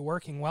wasn't really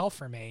working well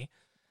for me.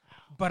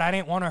 But I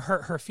didn't want to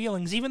hurt her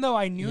feelings, even though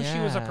I knew she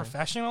was a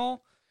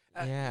professional.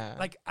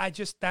 Like,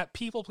 that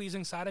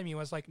people-pleasing side of me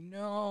was like,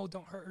 no,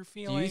 don't hurt her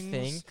feelings. Do you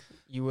think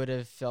you would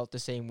have felt the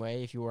same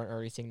way if you weren't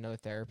already seeing another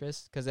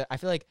therapist? Because I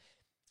feel like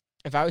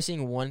if I was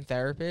seeing one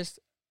therapist,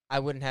 I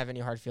wouldn't have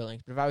any hard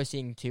feelings. But if I was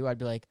seeing 2, I'd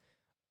be like,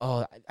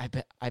 oh,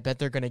 I bet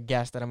they're going to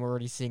guess that I'm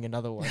already seeing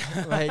another one.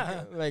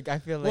 like I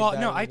feel like. Well,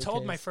 no, I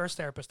told my first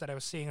therapist that I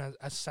was seeing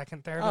a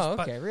second therapist.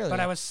 Oh, okay, really? But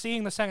I was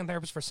seeing the second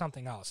therapist for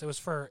something else. It was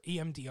for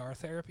EMDR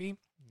therapy.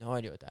 No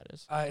idea what that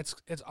is.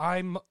 It's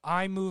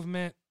eye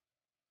movement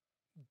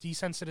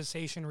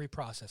desensitization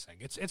reprocessing.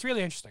 It's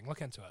really interesting.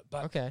 Look into it.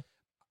 But okay.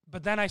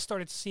 But then I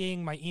started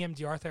seeing my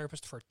EMDR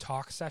therapist for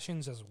talk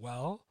sessions as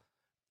well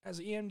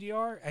as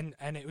EMDR,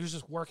 and it was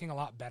just working a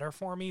lot better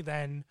for me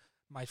than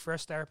my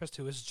first therapist,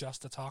 who was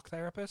just a talk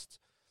therapist.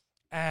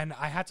 And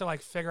I had to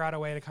like figure out a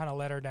way to kind of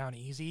let her down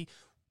easy,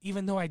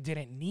 even though I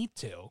didn't need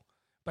to.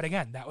 But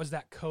again, that was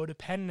that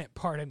codependent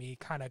part of me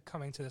kind of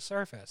coming to the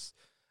surface.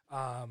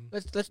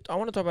 Let's. I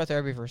want to talk about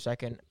therapy for a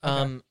second.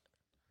 Okay.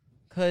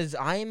 Because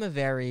I am a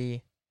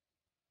very,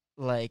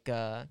 like,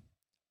 this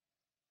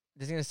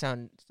is gonna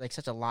sound like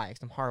such a lie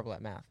because I'm horrible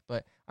at math,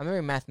 but I'm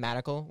very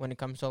mathematical when it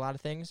comes to a lot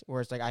of things.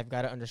 Where it's like I've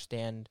got to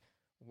understand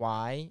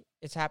why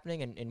it's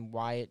happening and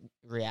why it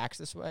reacts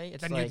this way.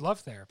 It's then like, you'd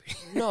love therapy.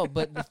 No,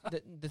 but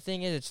the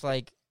thing is, it's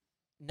like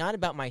not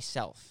about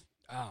myself.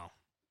 Oh.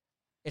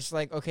 It's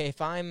like, okay,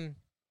 if I'm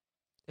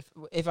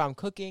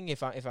cooking,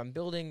 if I'm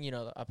building,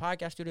 a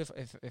podcast studio,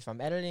 if I'm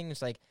editing,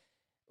 it's like,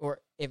 or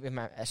if I'm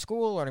at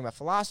school learning about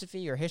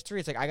philosophy or history,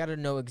 it's like I got to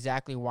know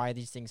exactly why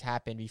these things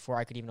happen before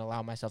I could even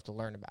allow myself to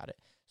learn about it.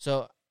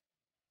 So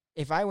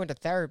if I went to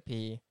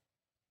therapy,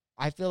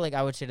 I feel like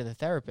I would say to the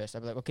therapist,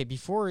 I'd be like, okay,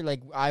 before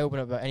like I open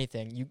up about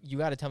anything, you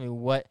got to tell me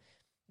what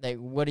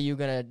are you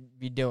gonna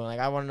be doing? Like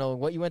I want to know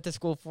what you went to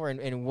school for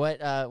and what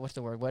what's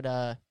the word? What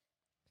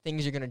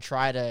things you're gonna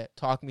try to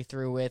talk me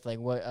through with, like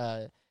what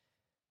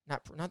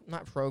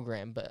not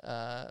program, but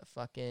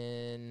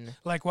fucking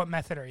like what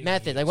method are you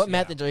method? Like what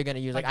methods are you gonna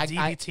use? Like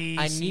DBT,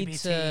 I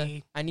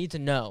CBT. need to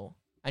know.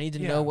 I need to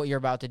know what you're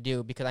about to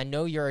do because I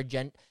know your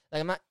agenda.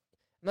 Like I'm not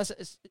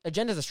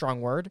agenda is a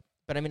strong word,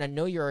 But I mean, I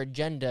know your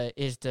agenda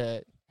is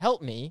to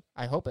help me.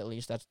 I hope at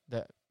least that's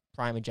the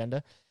prime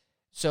agenda.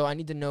 So I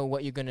need to know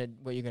what you're gonna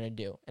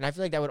do. And I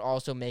feel like that would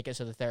also make it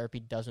so the therapy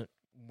doesn't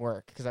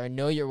work, because I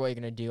know what you're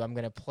gonna do. I'm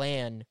gonna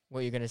plan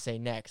what you're gonna say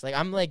next. Like,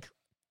 I'm like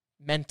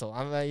mental.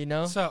 I'm you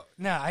know. So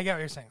no, I get what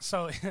you're saying.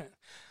 So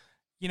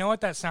you know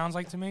what that sounds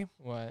like to me?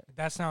 What?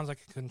 That sounds like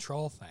a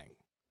control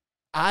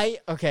thing.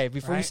 Okay,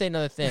 before you say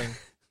another thing,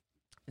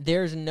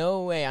 there's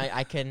no way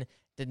I can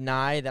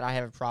deny that I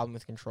have a problem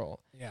with control.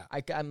 Yeah.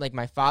 I'm like,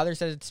 my father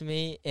said it to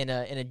me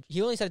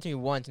he only said it to me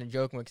once in a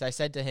joking way, because I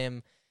said to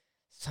him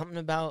something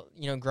about,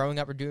 growing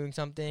up or doing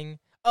something.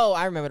 Oh,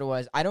 I remember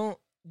what it was.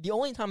 The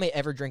only time I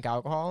ever drink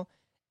alcohol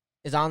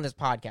is on this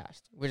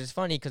podcast, which is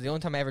funny because the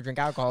only time I ever drink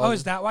alcohol.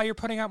 Is that why you're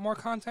putting out more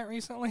content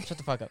recently? Shut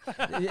the fuck up.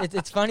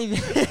 It's funny.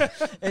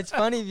 It's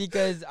funny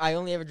because I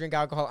only ever drink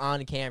alcohol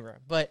on camera.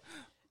 But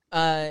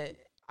I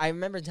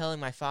remember telling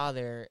my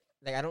father,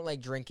 like, I don't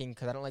like drinking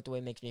because I don't like the way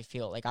it makes me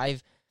feel. Like,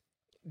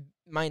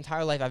 my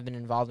entire life I've been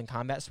involved in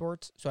combat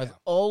sports, so I've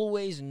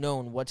always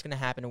known what's going to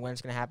happen and when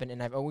it's going to happen,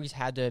 and I've always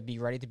had to be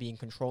ready to be in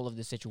control of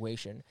the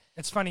situation.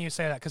 It's funny you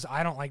say that because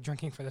I don't like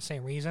drinking for the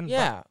same reason.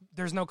 Yeah. But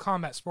there's no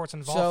combat sports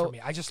involved for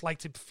me. I just like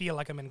to feel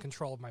like I'm in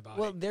control of my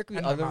body. Well, there could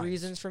be other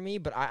reasons for me,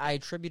 but I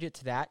attribute it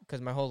to that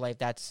because my whole life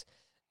that's...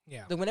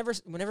 Yeah. Like,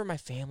 whenever my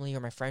family or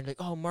my friends are like,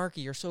 oh,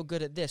 Marky, you're so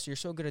good at this, you're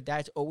so good at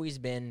that, it's always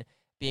been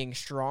being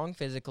strong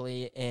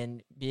physically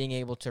and being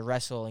able to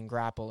wrestle and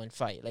grapple and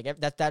fight. Like,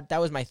 that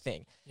was my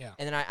thing. Yeah.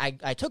 And then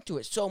I took to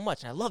it so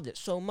much, and I loved it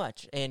so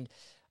much. And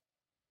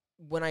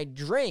when I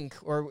drink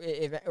or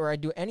I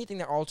do anything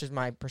that alters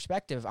my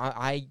perspective,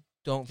 I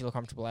don't feel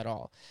comfortable at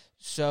all.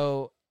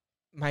 So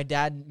my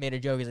dad made a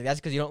joke. He's like, that's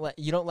because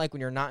you don't like when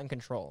you're not in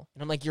control.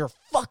 And I'm like, you're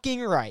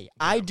fucking right. Yeah.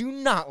 I do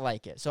not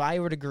like it. So I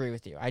would agree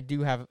with you. I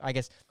do have, I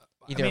guess,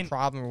 either a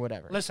problem or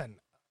whatever. Listen,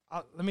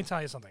 let me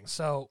tell you something.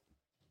 So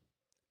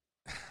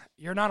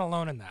you're not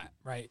alone in that,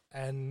 right?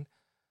 And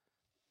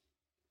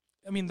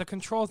I mean, the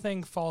control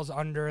thing falls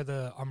under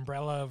the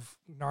umbrella of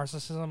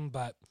narcissism,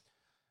 but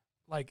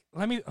like,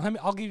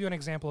 I'll give you an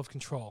example of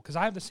control because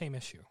I have the same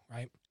issue,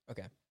 right?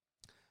 Okay.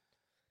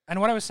 And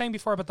what I was saying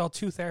before about the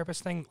two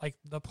therapists thing, like,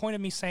 the point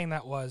of me saying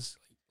that was,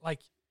 like,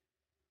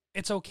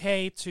 it's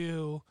okay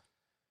to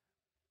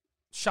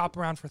shop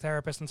around for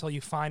therapists until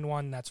you find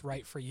one that's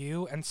right for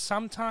you. And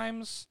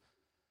sometimes,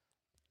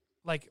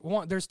 like,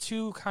 there's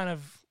two kind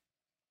of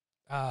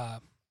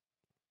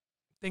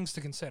things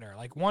to consider.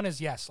 Like, one is,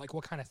 yes, like,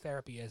 what kind of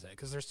therapy is it?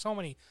 Because there's so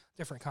many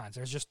different kinds.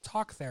 There's just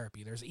talk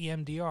therapy. There's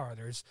EMDR.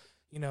 There's,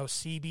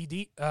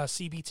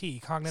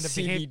 CBT, cognitive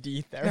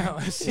CBD therapy. No,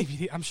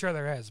 CBD. I'm sure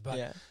there is,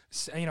 but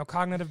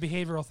cognitive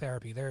behavioral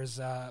therapy. There's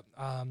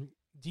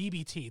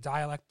DBT,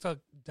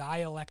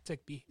 dialectic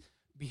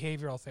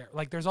behavioral therapy.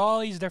 Like, there's all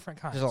these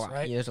different kinds. There's a lot.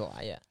 Right? Yeah, there's a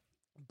lot. Yeah.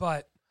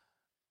 But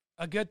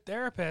a good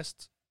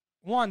therapist,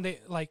 one, they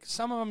like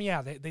some of them.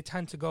 Yeah, they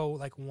tend to go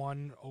like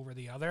one over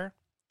the other.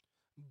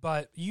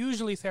 But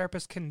usually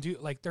therapists can do,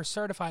 like, they're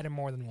certified in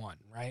more than one,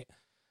 right?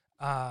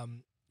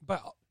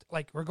 But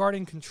like,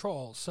 regarding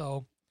control,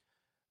 so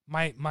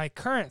my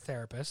current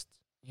therapist,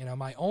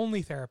 my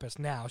only therapist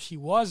now, she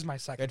was my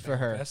second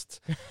therapist.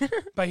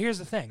 But here's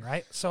the thing,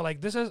 right? So,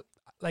 like, this is,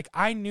 like,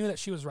 I knew that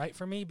she was right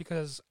for me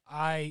because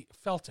I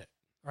felt it,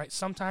 right?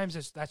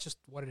 Sometimes that's just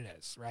what it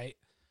is, right?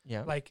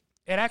 Yeah. Like,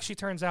 it actually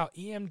turns out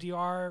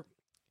EMDR,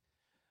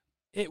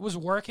 it was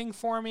working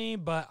for me,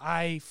 but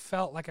I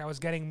felt like I was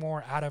getting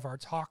more out of our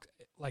talk.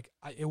 Like,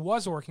 it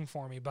was working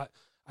for me, but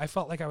I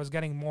felt like I was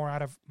getting more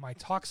out of my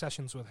talk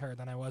sessions with her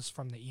than I was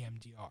from the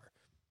EMDR.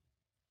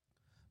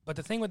 But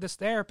the thing with this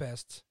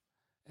therapist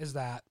is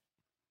that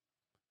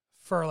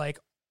for, like,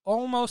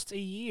 almost a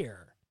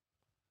year,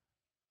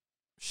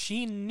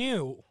 she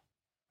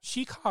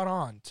caught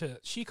on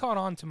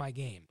to my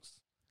games,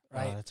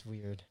 right? Oh, that's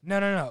weird.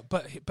 No.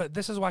 But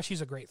this is why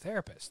she's a great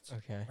therapist.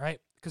 Okay. Right?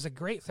 Because a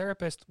great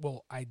therapist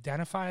will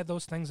identify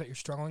those things that you're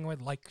struggling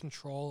with, like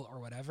control or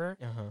whatever,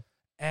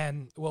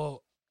 and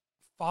will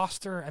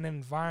foster an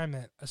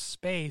environment, a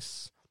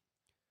space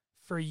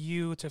for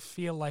you to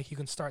feel like you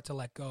can start to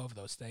let go of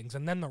those things.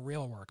 And then the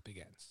real work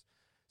begins.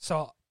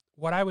 So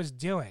what I was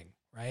doing,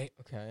 right?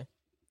 Okay.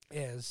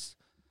 Is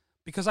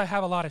because I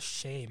have a lot of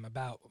shame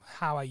about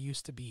how I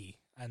used to be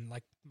and,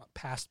 like,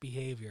 past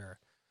behavior.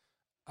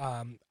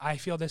 I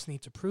feel this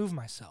need to prove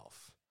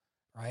myself,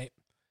 right?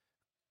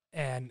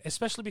 And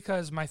especially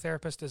because my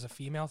therapist is a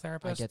female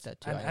therapist. I get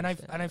that too. And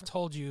I've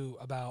told you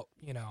about,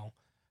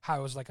 how I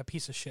was like a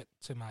piece of shit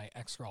to my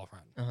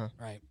ex-girlfriend,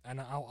 right?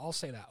 And I'll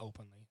say that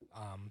openly.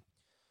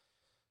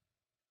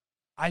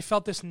 I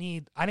felt this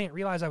need. I didn't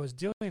realize I was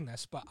doing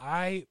this, but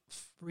I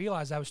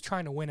realized I was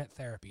trying to win at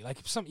therapy. Like,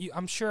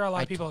 I'm sure a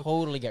lot of people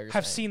totally get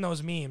have seen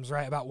those memes,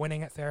 right, about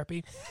winning at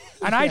therapy.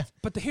 And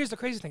but here's the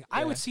crazy thing.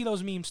 I would see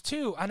those memes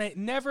too, and it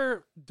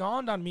never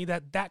dawned on me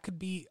that could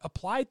be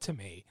applied to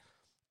me.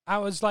 I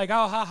was like,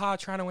 oh, haha,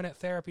 trying to win at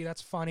therapy.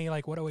 That's funny.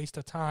 Like, what a waste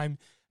of time.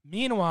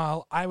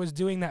 Meanwhile, I was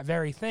doing that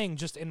very thing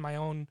just in my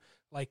own,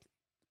 like,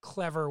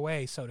 clever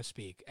way, so to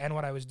speak. And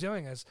what I was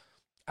doing is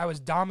I was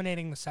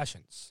dominating the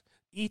sessions,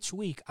 each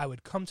week I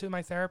would come to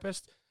my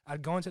therapist,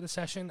 I'd go into the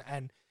session,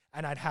 and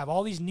I'd have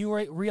all these new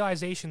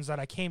realizations that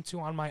I came to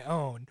on my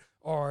own,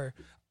 or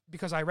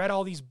because I read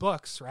all these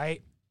books,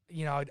 right?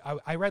 You know,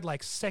 I read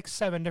like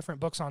 6-7 different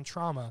books on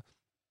trauma,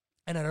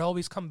 and I'd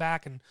always come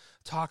back and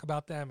talk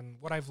about them and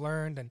what I've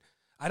learned, and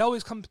I'd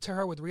always come to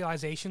her with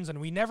realizations,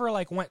 and we never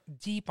like went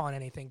deep on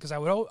anything because I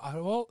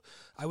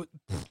would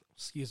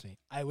excuse me,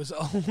 I was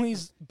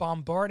always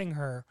bombarding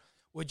her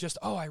with just,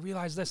 oh, I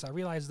realized this, I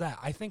realized that,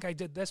 I think I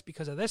did this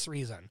because of this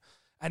reason,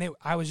 and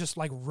I was just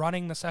like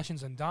running the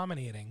sessions and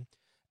dominating.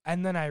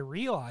 And then I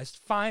realized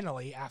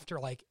finally after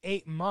like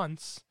 8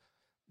 months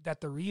that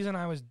the reason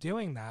I was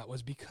doing that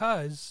was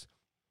because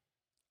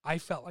I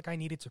felt like I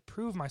needed to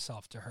prove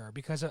myself to her,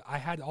 because I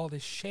had all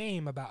this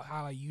shame about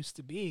how I used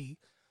to be,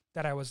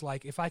 that I was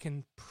like, if I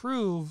can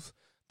prove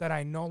that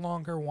I no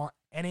longer want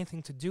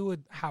anything to do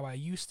with how I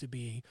used to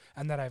be,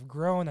 and that I've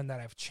grown and that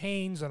I've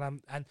changed,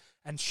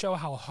 and show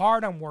how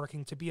hard I'm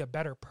working to be a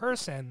better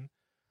person,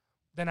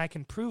 then I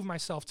can prove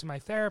myself to my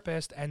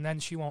therapist, and then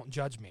she won't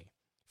judge me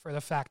for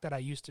the fact that I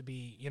used to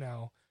be, you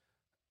know,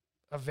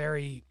 a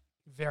very,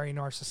 very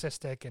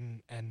narcissistic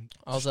and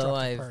although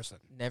I've person.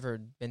 Never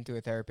been to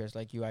a therapist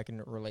like you, I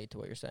can relate to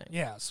what you're saying.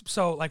 Yeah.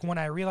 So like when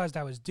I realized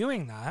I was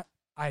doing that,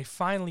 I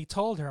finally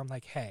told her, I'm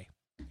like, hey,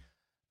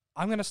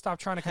 I'm going to stop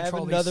trying to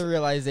control these. Have another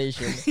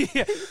realization.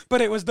 Yeah,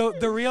 but it was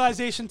the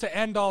realization to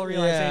end all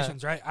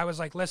realizations, right? I was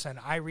like, listen,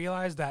 I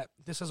realized that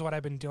this is what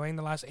I've been doing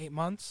the last 8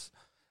 months.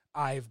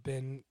 I've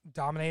been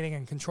dominating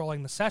and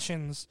controlling the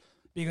sessions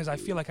because I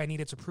feel like I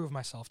needed to prove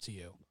myself to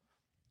you,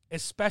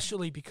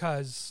 especially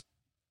because,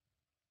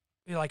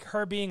 you know, like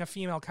her being a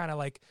female kind of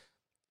like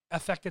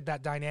affected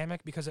that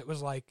dynamic, because it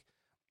was like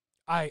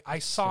I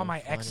saw so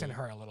my ex in funny.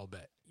 her a little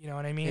bit. You know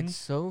what I mean? It's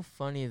so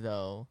funny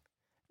though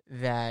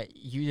that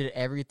you did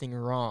everything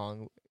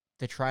wrong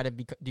to try to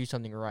do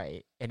something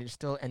right, and it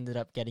still ended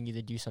up getting you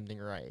to do something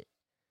right.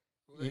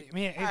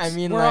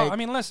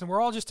 Listen,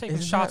 we're all just taking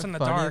shots in the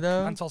dark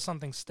though? until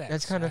something sticks.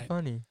 That's kind of right?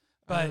 funny.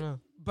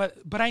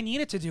 But I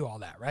needed to do all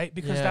that, right?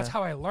 Because that's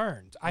how I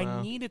learned. Wow.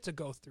 I needed to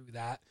go through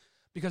that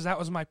because that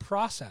was my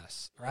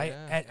process, right?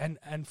 Yeah.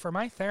 And for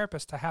my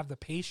therapist to have the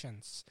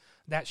patience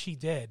that she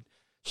did,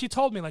 she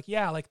told me, like,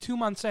 yeah, like 2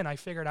 months in, I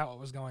figured out what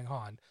was going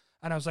on.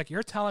 And I was like,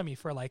 you're telling me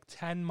for like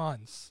 10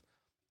 months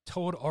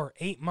total, or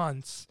 8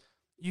 months,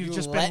 you've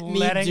just been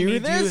letting me do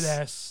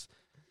this?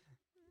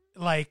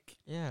 Like,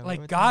 yeah,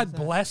 like God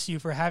bless you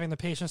for having the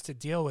patience to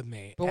deal with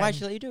me. But why'd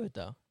she let you do it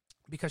though?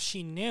 Because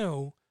she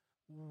knew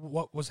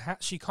what was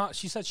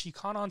she said she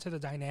caught on to the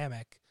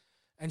dynamic,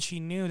 and she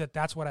knew that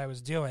that's what I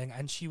was doing,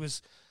 and she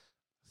was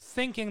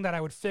thinking that I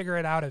would figure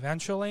it out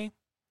eventually.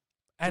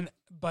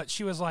 But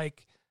she was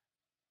like,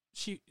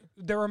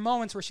 there were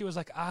moments where she was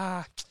like,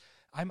 I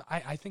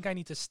think I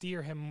need to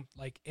steer him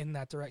like in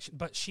that direction.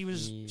 But she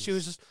was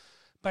just,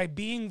 by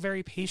being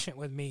very patient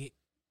with me,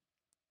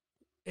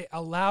 it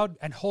allowed,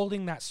 and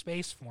holding that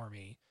space for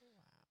me,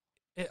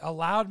 it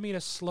allowed me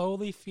to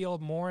slowly feel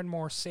more and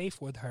more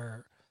safe with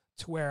her,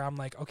 to where I'm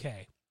like,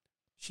 okay,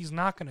 she's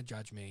not going to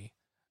judge me.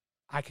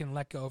 I can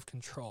let go of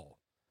control.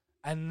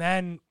 And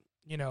then,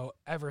 you know,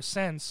 ever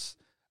since,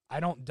 I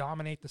don't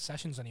dominate the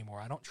sessions anymore.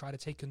 I don't try to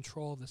take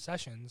control of the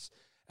sessions.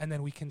 And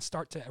then we can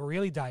start to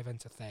really dive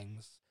into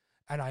things.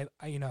 And I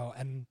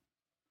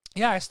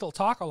I still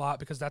talk a lot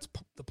because that's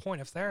the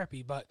point of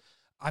therapy, but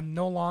I'm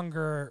no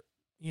longer,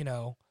 you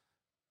know,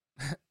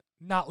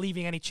 not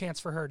leaving any chance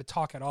for her to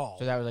talk at all.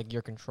 So that was like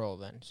your control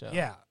then. So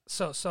yeah.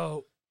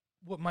 So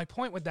what my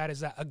point with that is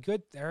that a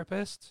good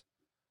therapist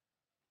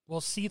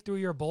will see through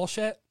your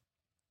bullshit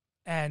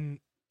and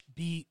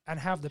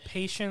have the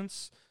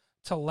patience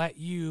to let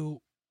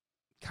you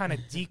kind of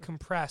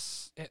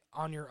decompress it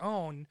on your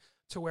own,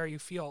 to where you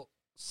feel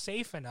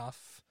safe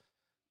enough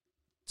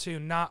to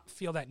not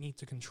feel that need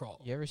to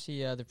control. You ever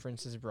see The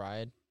Princess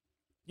Bride?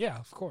 Yeah,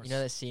 of course. You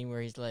know that scene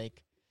where he's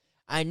like,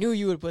 I knew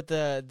you would put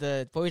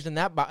the poison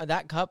in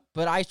that cup,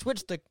 but I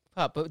switched the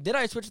cup. But did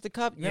I switch the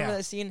cup? You remember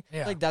that scene?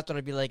 Yeah. Like, that's what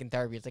I'd be like in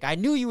therapy. It's like, I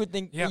knew you would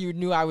think you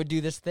knew I would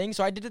do this thing,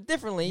 so I did it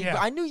differently,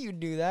 but I knew you'd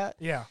do that.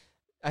 Yeah.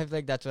 I feel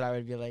like that's what I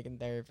would be like in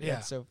therapy. Yeah.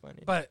 That's so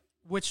funny. But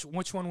which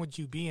one would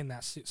you be in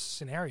that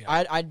scenario?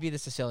 I'd be the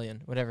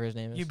Sicilian, whatever his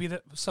name is. You'd be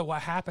so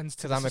what happens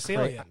to the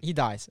Sicilian? He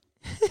dies.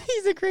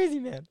 He's a crazy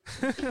man.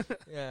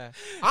 Yeah.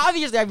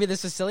 Obviously, I'd be the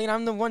Sicilian.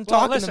 I'm the one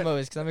talking the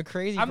most because I'm a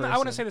crazy person. I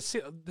want to say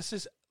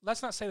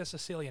let's not say the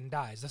Sicilian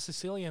dies. The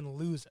Sicilian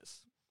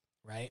loses,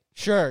 right?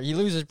 Sure, he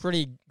loses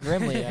pretty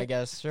grimly, I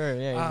guess. Sure,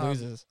 yeah, he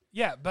loses.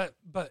 Yeah, but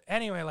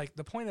anyway, like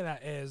the point of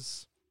that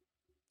is,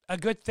 a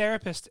good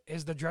therapist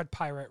is the Dread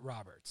Pirate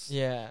Roberts.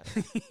 Yeah.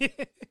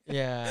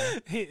 Yeah.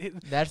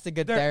 That's the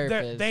good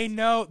therapist.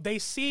 They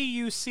see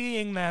you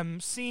seeing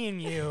them,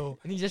 seeing you.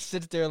 And he just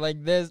sits there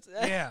like this.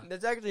 Yeah.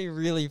 That's actually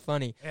really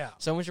funny. Yeah.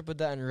 Someone should put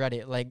that on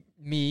Reddit. Like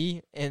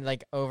me and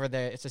like over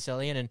the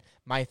Sicilian and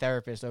my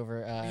therapist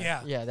over.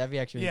 Yeah, that'd be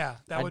actually. Yeah,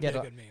 that would be a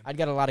good meme. I'd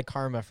get a lot of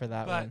karma for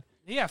that one.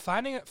 Yeah,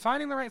 finding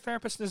the right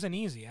therapist isn't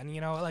easy. And,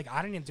 you know, like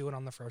I didn't do it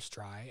on the first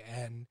try.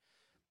 And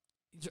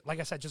like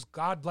I said, just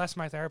God bless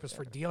my therapist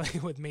for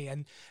dealing with me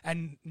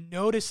and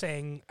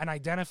noticing and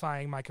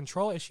identifying my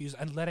control issues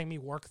and letting me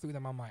work through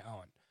them on my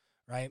own,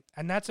 right?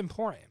 And that's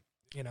important,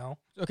 you know?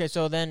 Okay,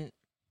 so then,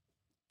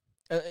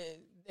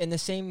 in the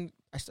same,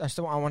 I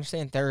want to stay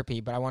in therapy,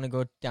 but I want to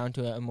go down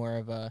to a more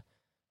of a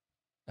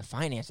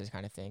finances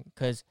kind of thing,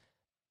 because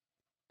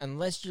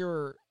unless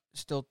you're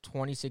still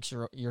 26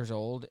 years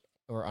old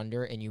or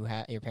under and your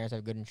parents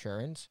have good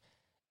insurance,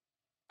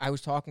 I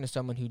was talking to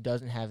someone who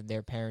doesn't have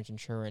their parents'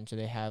 insurance, or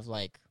they have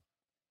like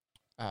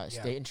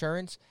state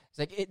insurance. It's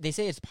like they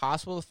say it's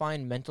possible to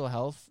find mental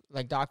health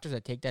like doctors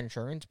that take that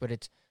insurance, but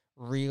it's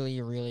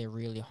really, really,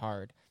 really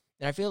hard.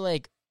 And I feel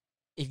like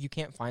if you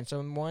can't find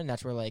someone,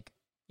 that's where like,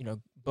 you know,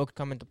 books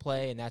come into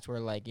play, and that's where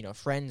like, you know,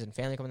 friends and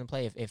family come into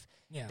play if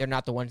they're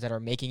not the ones that are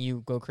making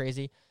you go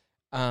crazy.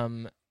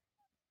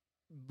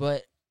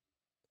 But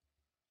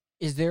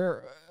is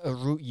there a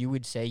route you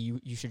would say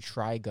you should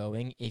try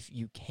going if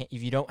you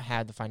don't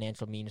have the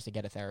financial means to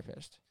get a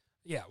therapist?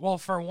 Yeah, well,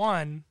 for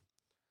one,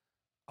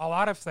 a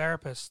lot of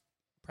therapist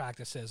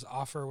practices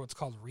offer what's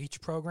called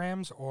REACH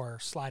programs or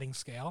sliding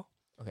scale.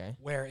 Okay.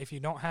 Where if you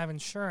don't have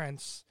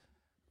insurance,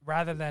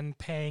 rather than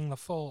paying the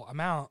full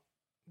amount,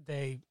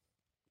 they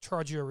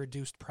charge you a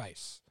reduced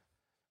price.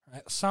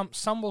 Right?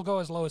 Some will go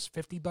as low as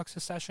 $50 a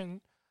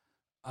session.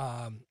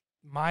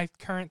 My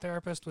current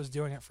therapist was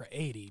doing it for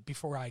 $80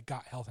 before I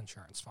got health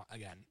insurance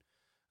again.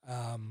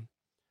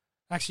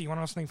 Actually, you want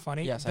to know something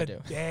funny? Yes, I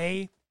do.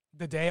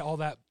 The day all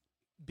that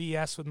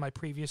BS with my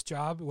previous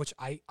job, which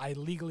I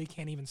legally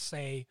can't even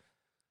say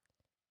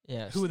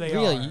who they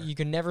really? are. You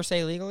can never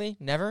say legally?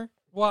 Never?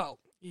 Well,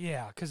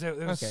 yeah, because it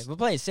was... Okay, we'll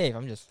play it safe.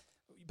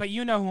 But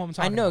you know who I'm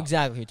talking about. I know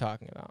exactly who you're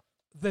talking about.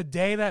 The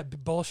day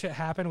that bullshit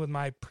happened with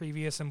my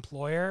previous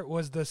employer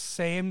was the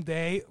same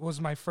day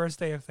was my first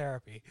day of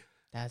therapy.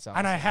 That's awesome.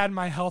 And I had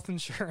my health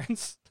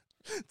insurance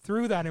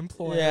through that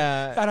employer.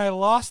 Yeah. And I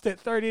lost it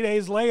 30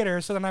 days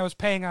later, so then I was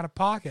paying out of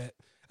pocket.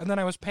 And then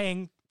I was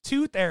paying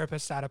 2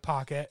 therapists out of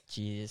pocket.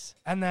 Jeez.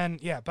 And then,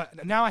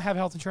 but now I have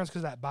health insurance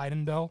because of that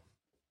Biden bill.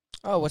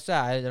 Oh, what's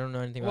that? I don't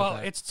know anything about that.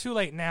 Well, it's too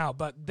late now,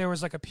 but there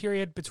was like a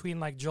period between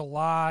like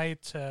July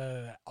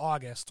to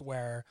August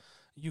where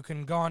you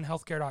can go on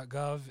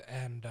healthcare.gov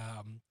and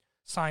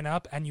sign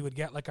up, and you would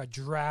get like a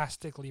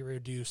drastically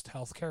reduced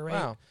healthcare rate.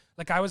 Wow.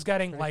 Like I was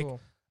getting Pretty cool.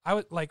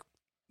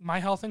 My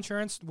health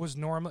insurance was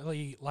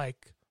normally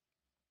like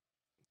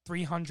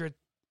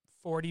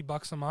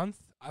 $340 a month.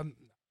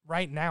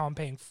 Right now I'm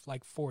paying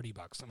like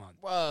 $40 a month.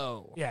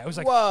 Whoa. Yeah, it was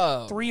like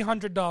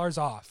 $300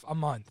 off a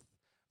month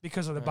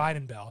because of the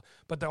Biden bill.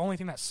 But the only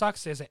thing that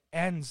sucks is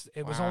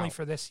it was only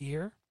for this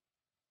year,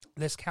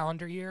 this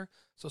calendar year.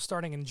 So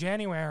starting in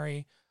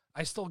January,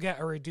 I still get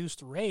a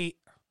reduced rate,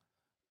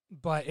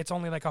 but it's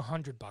only like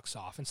 $100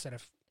 off instead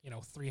of,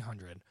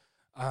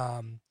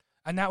 $300.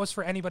 And that was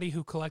for anybody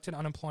who collected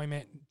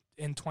unemployment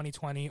in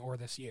 2020 or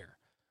this year,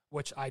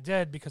 which I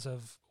did because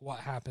of what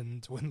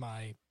happened with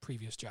my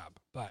previous job.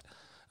 But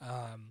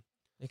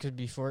because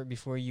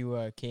before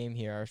you came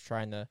here, I was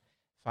trying to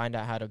find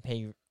out how to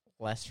pay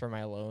less for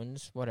my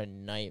loans. What a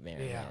nightmare,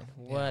 man.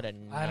 What a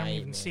nightmare. I don't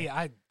even see.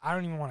 I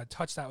don't even want to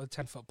touch that with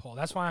 10-foot pole.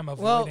 That's why I'm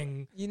avoiding.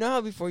 Well, you know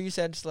how before you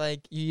said it's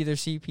like you either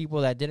see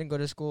people that didn't go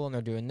to school and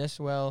they're doing this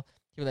well,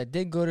 people that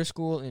did go to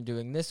school and they're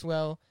doing this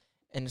well.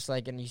 And it's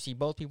like, and you see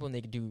both people and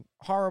they can do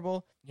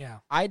horrible. Yeah.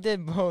 I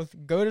did both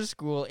go to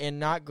school and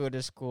not go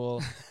to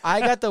school. I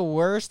got the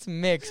worst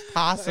mix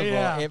possible.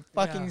 Yeah, it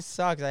fucking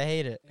sucks. I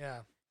hate it. Yeah.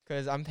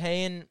 Because I'm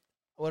paying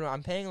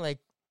like,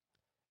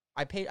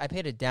 I paid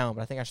it down,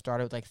 but I think I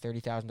started with like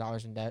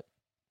 $30,000 in debt.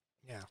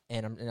 Yeah.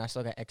 And I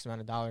still got X amount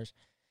of dollars.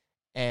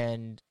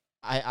 And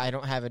I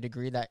don't have a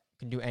degree that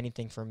can do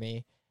anything for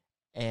me.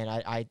 And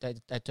I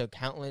took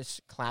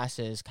countless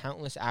classes,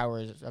 countless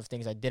hours of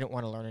things I didn't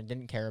want to learn and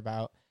didn't care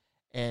about.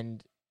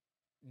 And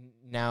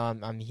now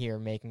I'm here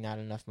making not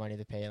enough money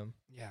to pay them.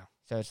 Yeah.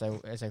 So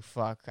it's like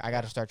fuck. I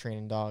got to start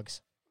training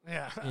dogs.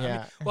 Yeah. Yeah. I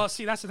mean, well,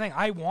 see, that's the thing.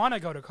 I want to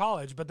go to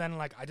college, but then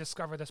like I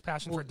discovered this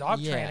passion for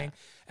dog training,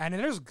 and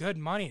there's good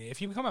money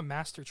if you become a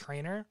master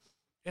trainer.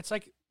 It's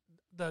like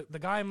the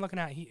guy I'm looking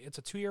at. It's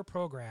a 2-year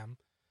program,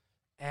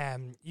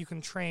 and you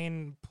can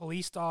train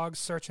police dogs,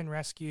 search and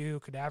rescue,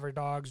 cadaver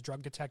dogs,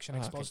 drug detection,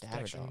 explosive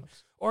detection,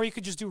 dogs. Or you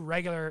could just do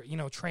regular,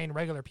 train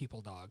regular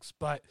people dogs,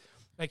 but.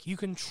 Like, you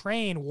can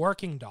train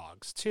working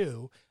dogs,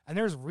 too, and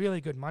there's really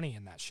good money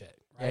in that shit,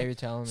 right? Yeah, you're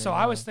telling me. So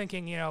I was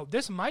thinking,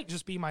 this might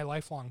just be my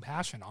lifelong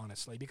passion,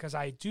 honestly, because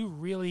I do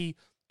really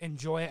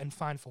enjoy it and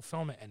find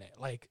fulfillment in it.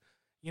 Like,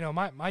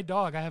 my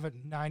dog, I have a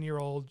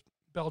 9-year-old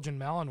Belgian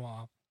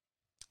Malinois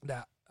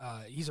that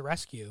he's a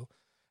rescue,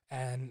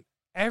 and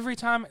every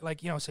time,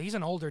 so he's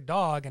an older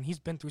dog, and he's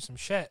been through some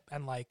shit,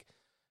 and,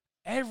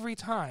 every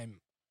time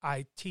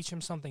I teach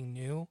him something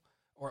new,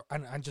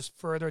 and just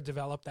further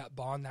develop that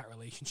bond, that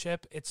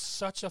relationship, it's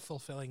such a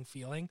fulfilling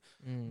feeling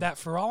that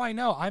for all I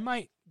know, I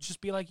might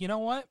just be like, you know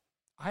what?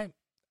 I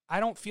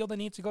don't feel the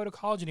need to go to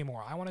college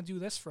anymore. I want to do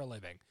this for a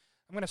living.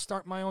 I'm going to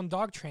start my own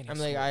dog training. I'm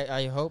like,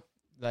 I hope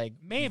Like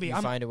maybe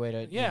you find a way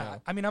to. Yeah, You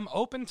know. I mean, I'm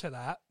open to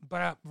that,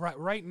 but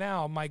right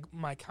now,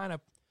 my kind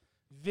of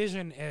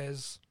vision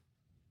is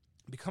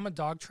become a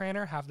dog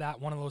trainer, have that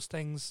one of those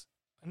things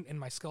in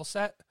my skill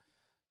set,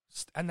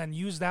 and then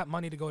use that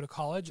money to go to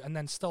college, and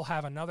then still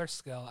have another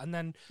skill, and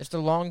then It's the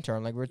long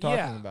term, like we're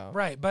talking about.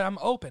 right. But I'm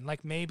open.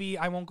 Like maybe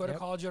I won't go to Yep.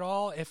 college at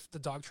all if the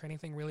dog training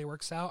thing really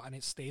works out and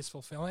it stays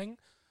fulfilling,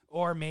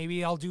 or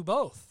maybe I'll do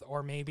both,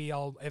 or maybe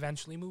I'll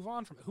eventually move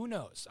on from it. Who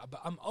knows? But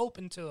I'm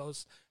open to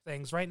those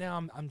things. Right now,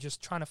 I'm just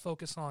trying to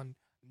focus on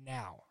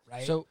now.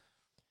 Right. So,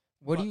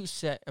 what do you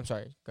say? I'm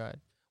sorry. Go ahead.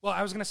 Well,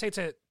 I was gonna say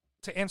to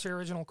answer your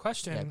original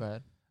question. Yeah, go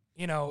ahead.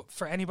 You know,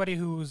 for anybody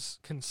who's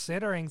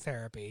considering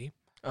therapy,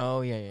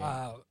 Oh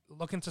yeah.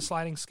 look into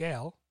sliding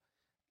scale.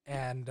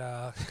 And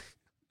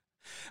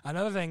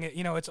another thing,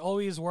 you know, it's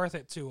always worth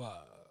it to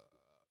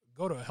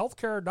go to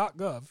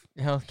healthcare.gov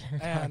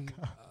Healthcare. and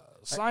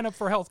sign up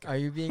for healthcare. Are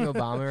you being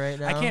Obama right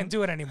now? I can't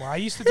do it anymore. I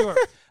used to do it.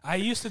 I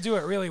used to do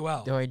it really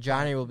well. Don't worry,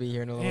 Johnny will be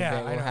here in a little Yeah, bit.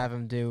 I We'll know. have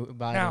him do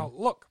Biden. Now,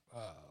 look,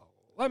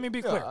 let me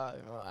be clear.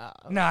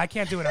 No, I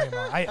can't do it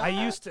anymore. I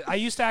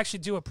used to actually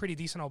do a pretty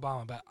decent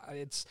Obama, but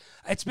it's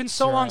been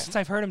so Sure. long since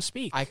I've heard him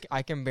speak.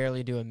 I can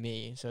barely do a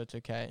me, so it's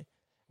okay.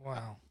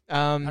 Wow.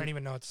 I don't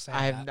even know what to say.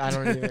 I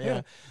don't even.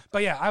 Yeah.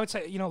 But yeah, I would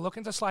say, you know, look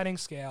into sliding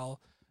scale.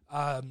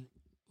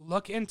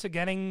 Look into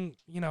getting,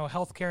 you know,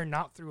 healthcare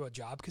not through a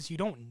job, because you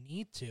don't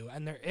need to.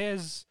 And there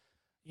is,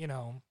 you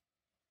know,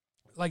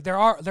 like there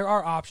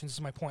are options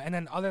is my point. And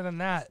then other than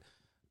that,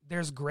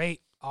 there's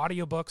great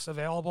audiobooks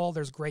available.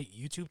 There's great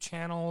YouTube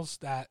channels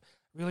that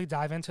really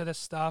dive into this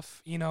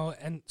stuff, you know,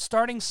 and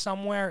starting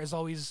somewhere is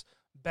always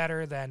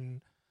better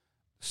than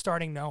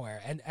starting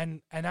nowhere.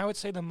 And I would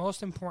say the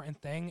most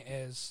important thing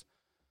is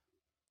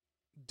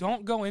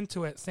don't go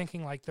into it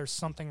thinking like there's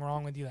something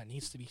wrong with you that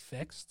needs to be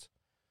fixed.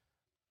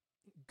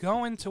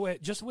 Go into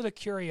it just with a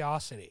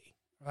curiosity,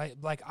 right?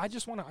 Like, I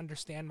just want to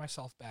understand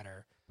myself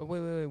better. But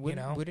wait.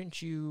 know?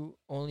 Wouldn't you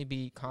only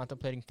be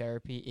contemplating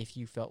therapy if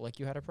you felt like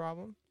you had a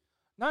problem?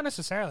 Not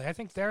necessarily. I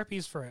think therapy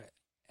is for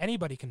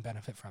anybody can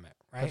benefit from it,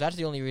 'Cause right? that's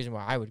the only reason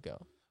why I would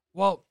go.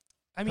 Well,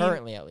 I mean,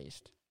 Currently, at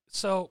least.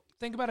 so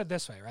think about it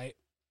this way, right?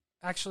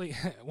 Actually,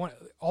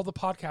 all the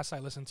podcasts I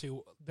listen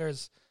to,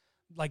 there's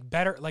like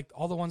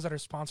all the ones that are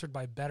sponsored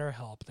by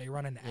BetterHelp, they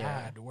run an Yeah.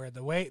 ad where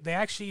the way they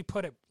actually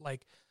put it,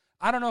 like,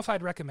 I don't know if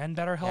I'd recommend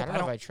BetterHelp. Yeah, I don't know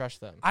if I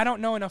trust them. I don't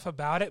know enough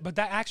about it, but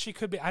that actually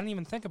could be. I didn't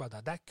even think about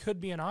that. That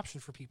could be an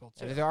option for people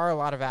too. There are a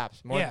lot of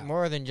apps,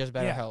 more than just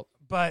BetterHelp.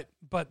 But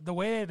the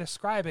way they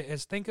describe it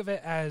is, think of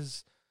it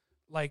as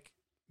like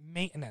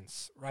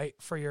maintenance, right,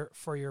 for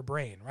your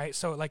brain, right?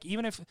 So like,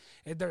 even if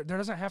there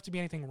doesn't have to be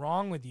anything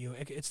wrong with you,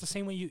 it's the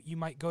same way you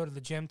might go to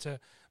the gym to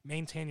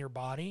maintain your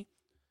body.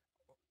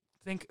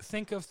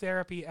 Think of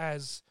therapy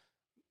as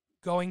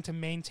going to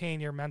maintain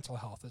your mental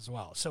health as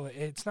well. So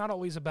it's not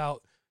always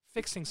about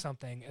fixing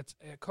something.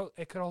 It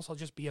could also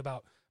just be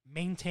about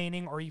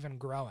maintaining or even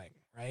growing,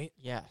 right?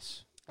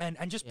 Yes. And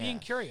just being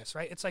Yes. curious,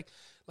 right? It's like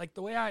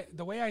the way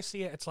I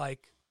see it, it's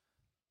like,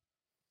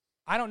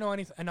 I don't know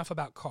enough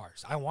about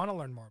cars. I want to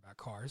learn more about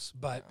cars,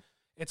 but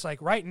it's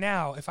like right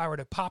now, if I were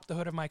to pop the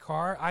hood of my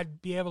car,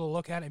 I'd be able to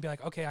look at it and be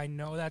like, okay, I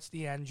know that's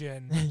the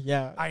engine.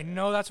 Yeah. I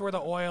know that's where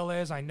the oil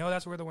is. I know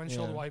that's where the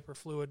windshield Yeah. wiper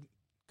fluid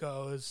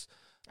goes.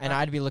 And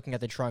I'd be looking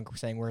at the trunk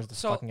saying, where's the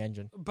So- fucking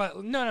engine?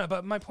 But no,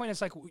 but my point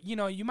is, like, you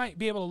know, you might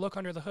be able to look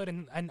under the hood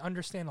and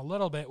understand a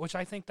little bit, which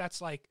I think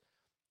that's like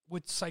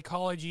with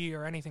psychology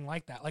or anything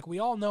like that. Like, we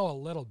all know a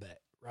little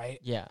bit, right?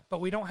 Yeah. But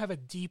we don't have a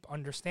deep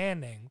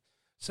understanding.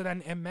 So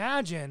then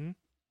imagine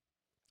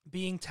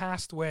being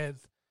tasked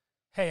with,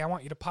 hey, I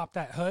want you to pop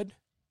that hood,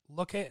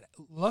 look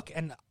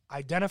and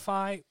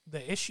identify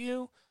the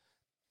issue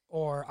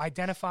or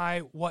identify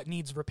what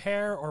needs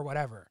repair or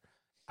whatever.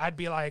 I'd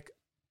be like,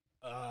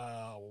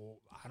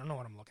 I don't know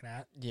what I'm looking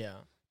at. Yeah.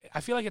 I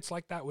feel like it's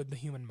like that with the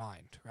human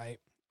mind, right?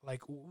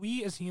 Like,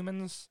 we as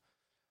humans,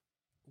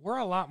 we're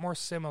a lot more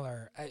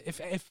similar.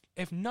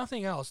 If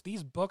nothing else,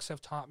 these books have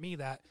taught me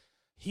that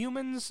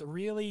humans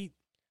really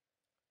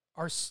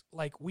are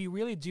like, we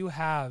really do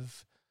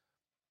have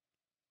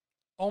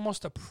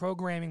almost a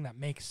programming that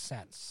makes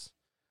sense.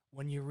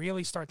 When you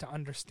really start to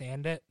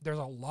understand it, there's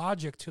a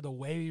logic to the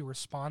way we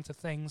respond to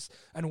things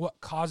and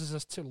what causes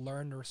us to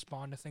learn to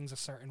respond to things a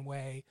certain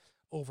way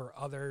over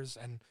others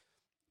and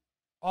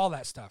all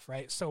that stuff,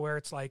 right? So where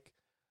it's like,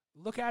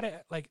 look at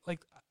it like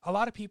a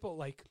lot of people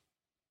like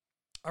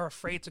are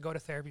afraid to go to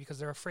therapy because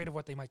they're afraid of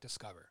what they might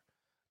discover.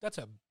 That's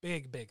a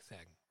big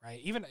thing, right?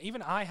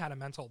 Even I had a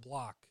mental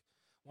block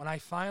when I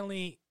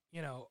finally,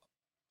 you know,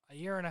 a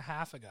year and a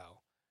half ago,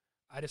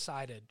 I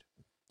decided.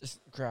 Just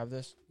grab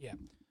this. Yeah.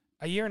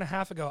 A year and a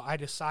half ago, I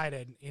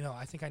decided, you know,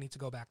 I think I need to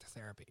go back to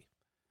therapy.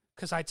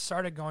 Because I'd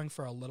started going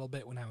for a little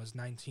bit when I was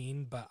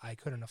 19, but I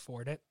couldn't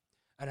afford it.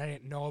 And I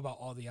didn't know about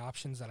all the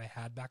options that I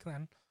had back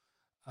then.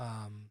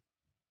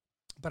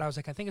 But I was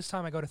like, I think it's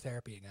time I go to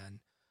therapy again.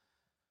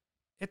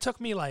 It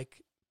took me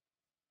like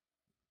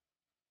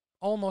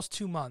almost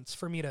 2 months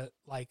for me to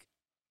like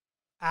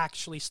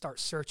actually start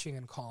searching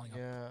and calling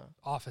up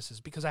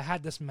offices, because I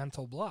had this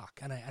mental block,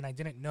 and I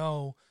didn't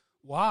know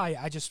why.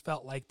 I just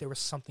felt like there was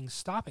something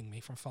stopping me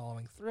from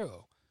following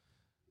through.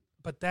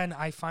 But then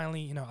I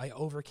finally, I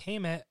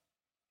overcame it,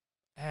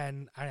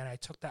 and I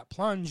took that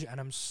plunge, and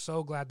I'm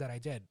so glad that I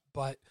did.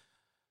 But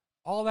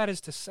all that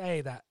is to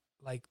say that,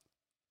 like,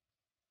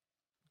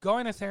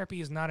 going to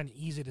therapy is not an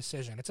easy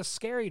decision. It's a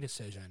scary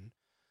decision.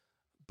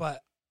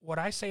 But what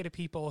I say to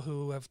people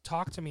who have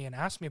talked to me and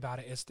asked me about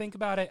it is, think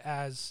about it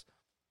as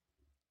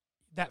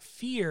that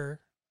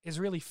fear is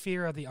really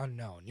fear of the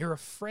unknown. You're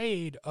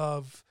afraid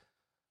of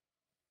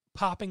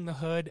popping the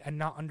hood and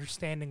not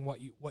understanding what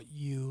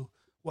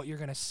you're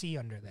going to see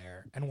under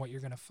there and what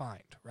you're going to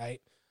find,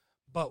 right?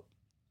 But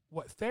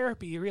what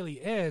therapy really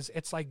is,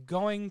 it's like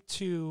going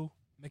to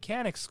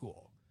mechanic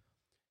school.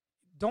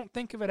 Don't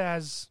think of it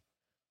as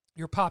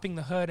you're popping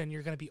the hood and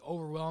you're going to be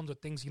overwhelmed with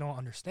things you don't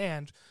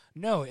understand.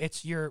 No,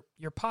 it's you're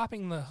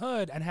popping the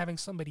hood and having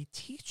somebody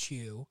teach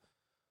you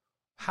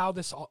how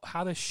this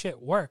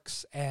shit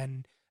works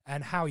and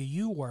how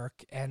you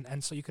work,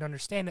 and so you can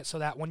understand it, so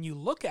that when you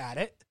look at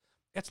it,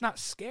 it's not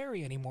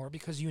scary anymore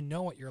because you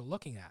know what you're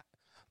looking at.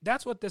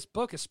 That's what this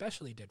book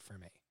especially did for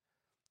me.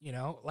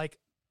 Like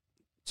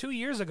 2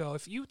 years ago,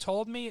 if you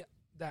told me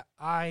that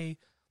I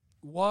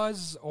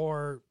was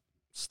or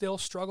still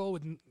struggle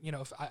with,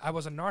 if I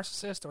was a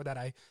narcissist, or that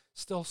I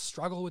still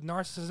struggle with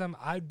narcissism,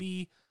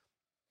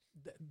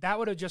 that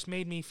would have just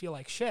made me feel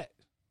like shit,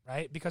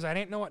 right? Because I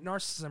didn't know what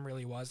narcissism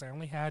really was. I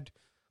only had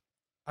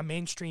a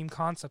mainstream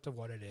concept of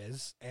what it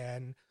is,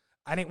 and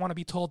I didn't want to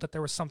be told that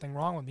there was something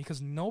wrong with me,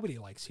 because nobody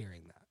likes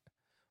hearing that.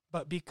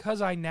 But because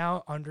I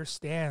now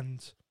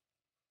understand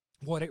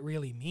what it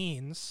really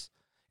means,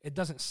 it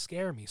doesn't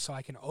scare me. So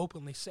I can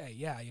openly say,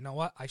 yeah, you know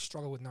what? I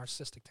struggle with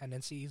narcissistic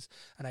tendencies,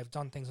 and I've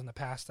done things in the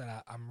past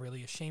that I'm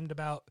really ashamed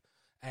about.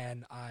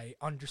 And I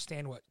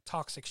understand what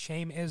toxic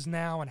shame is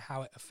now and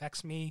how it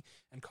affects me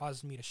and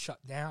causes me to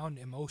shut down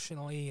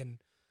emotionally and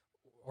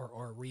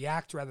or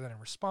react rather than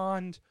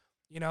respond.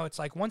 It's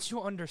like, once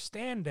you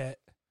understand it,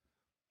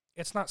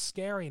 it's not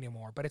scary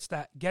anymore. But it's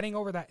that getting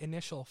over that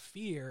initial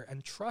fear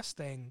and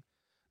trusting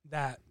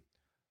that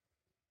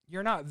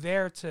you're not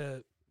there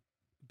to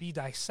be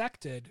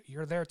dissected,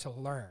 you're there to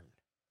learn,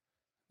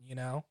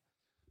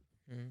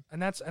 Mm-hmm.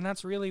 And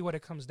that's really what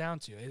it comes down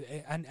to.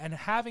 And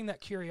having that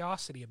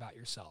curiosity about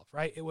yourself,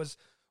 right? It was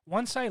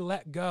once I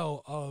let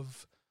go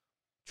of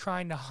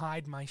trying to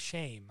hide my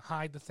shame,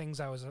 hide the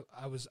things I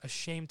was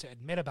ashamed to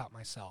admit about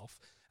myself,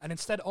 and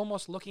instead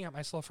almost looking at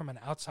myself from an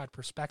outside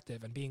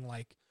perspective and being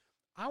like,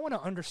 I want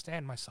to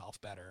understand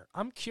myself better.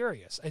 I'm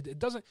curious. It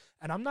doesn't,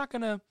 and I'm not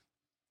gonna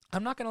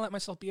let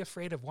myself be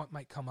afraid of what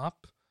might come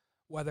up.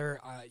 Whether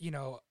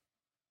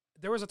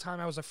there was a time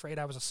I was afraid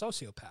I was a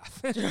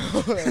sociopath.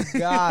 Oh,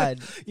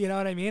 God. You know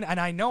what I mean? And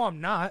I know I'm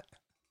not,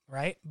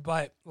 right?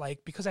 But,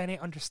 like, because I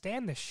didn't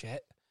understand this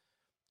shit,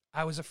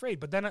 I was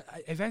afraid. But then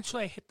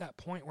eventually I hit that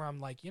point where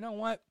I'm like, you know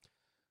what?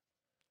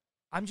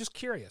 I'm just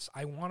curious.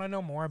 I want to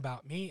know more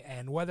about me,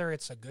 and whether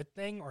it's a good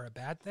thing or a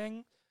bad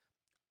thing,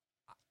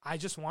 I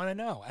just want to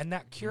know. And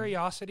that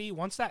curiosity,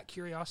 once that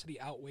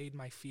curiosity outweighed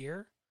my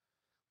fear,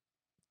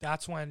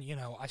 that's when,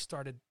 I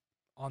started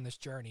on this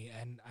journey,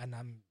 and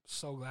I'm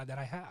so glad that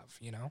I have,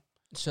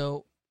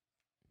 So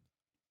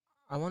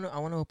I want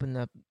to open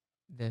up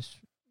this.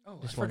 Oh,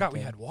 I forgot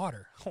we had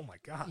water. Oh my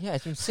God. Yeah,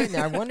 it's been sitting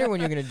there. I wonder when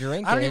you're going to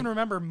drink it. I don't even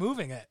remember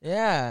moving it.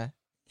 Yeah.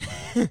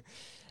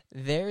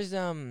 There's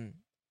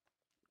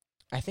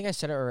I think I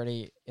said it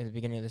already in the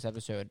beginning of this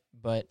episode,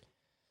 but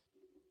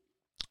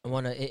I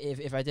want to,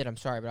 if I did, I'm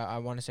sorry, but I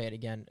want to say it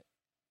again.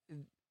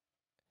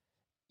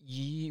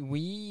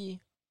 We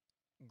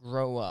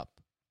grow up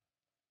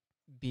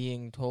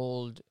being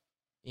told,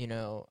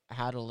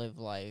 how to live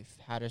life,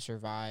 how to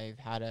survive,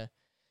 how to,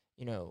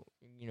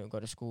 go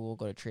to school,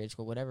 go to trade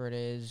school, whatever it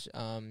is,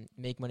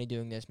 make money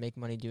doing this, make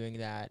money doing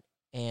that.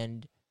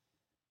 And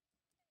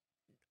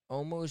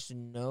almost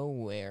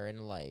nowhere in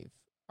life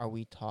are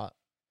we taught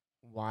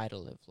why to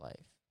live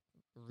life,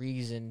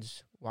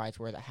 reasons why it's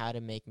worth it, how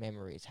to make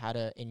memories, how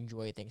to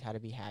enjoy things, how to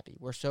be happy.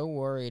 We're so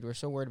worried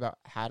about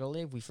how to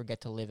live, we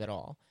forget to live at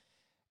all.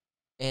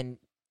 And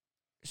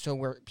so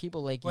we're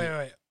people like you.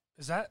 Wait.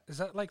 Is that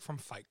like from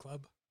Fight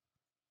Club?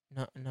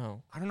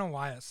 No. I don't know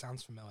why it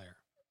sounds familiar.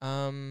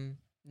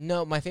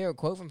 No, my favorite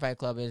quote from Fight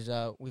Club is,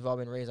 we've all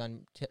been raised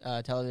on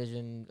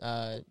television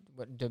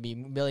to be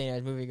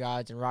millionaires, movie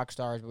gods, and rock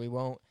stars, but we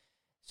won't.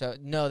 So,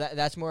 no,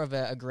 that's more of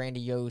a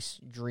grandiose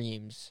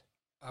dreams.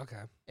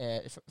 Okay.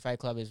 Fight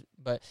Club is,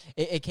 but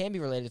it can be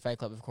related to Fight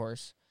Club, of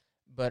course.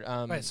 But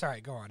wait, sorry,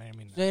 go on. I didn't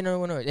mean that.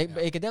 No.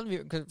 It could definitely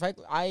be, because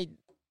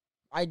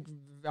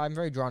I'm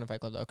very drawn to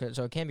Fight Club, though,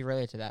 so it can be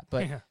related to that.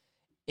 But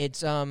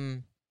it's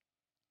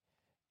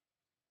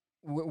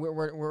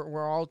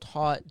we're all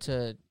taught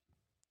to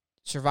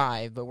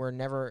survive, but we're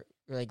never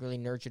really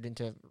nurtured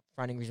into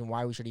finding a reason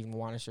why we should even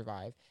want to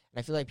survive. And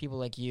I feel like people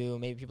like you,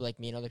 maybe people like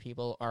me and other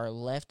people, are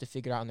left to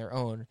figure it out on their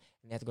own, and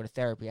they have to go to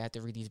therapy, they have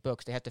to read these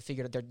books, they have to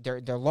figure it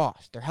out. They're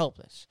lost, they're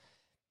helpless.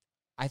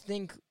 I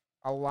think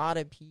a lot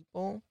of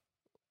people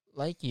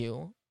like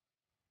you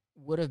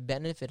would have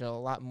benefited a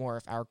lot more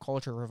if our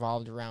culture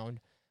revolved around,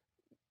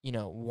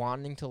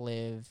 wanting to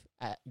live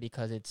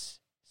because it's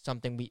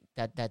something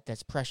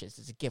that's precious.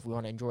 It's a gift. We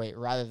want to enjoy it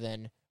rather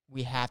than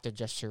we have to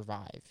just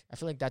survive. I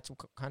feel like that's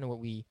kind of what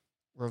we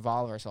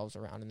revolve ourselves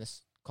around in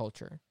this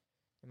culture.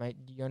 Do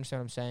you understand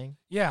what I'm saying?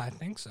 Yeah, I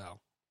think so.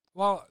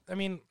 Well, I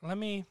mean, let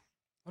me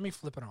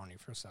flip it on you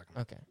for a second.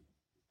 Okay.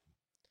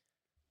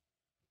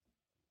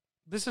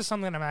 This is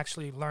something I'm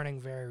actually learning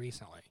very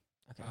recently.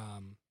 Okay.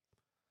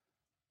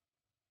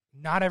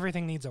 Not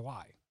everything needs a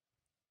why.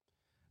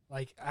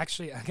 Like,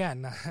 actually,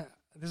 again,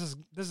 this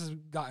has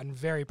gotten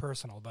very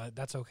personal, but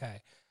that's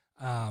okay.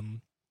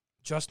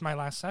 Just my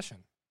last session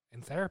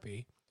in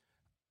therapy,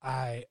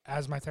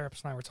 as my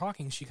therapist and I were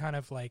talking, she kind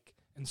of like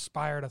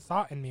inspired a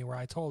thought in me where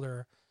I told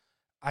her,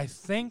 I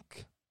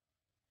think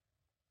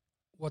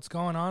what's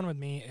going on with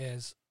me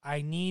is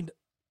I need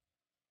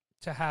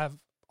to have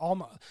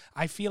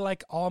I feel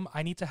like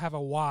I need to have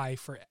a why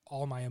for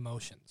all my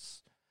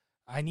emotions.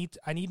 I need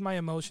my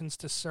emotions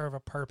to serve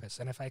a purpose.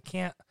 And if I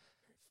can't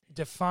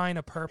define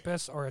a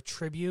purpose or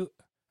attribute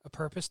a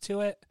purpose to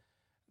it,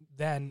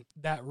 then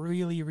that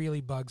really,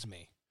 really bugs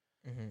me.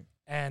 Mm-hmm.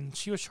 And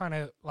she was trying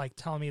to like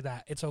tell me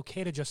that it's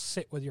okay to just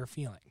sit with your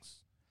feelings.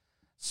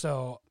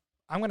 So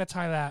I'm going to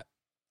tie that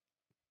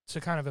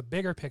to kind of a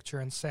bigger picture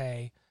and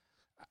say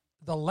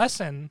the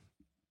lesson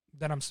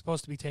that I'm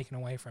supposed to be taking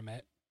away from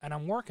it, and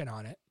I'm working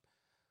on it,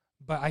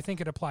 but I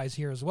think it applies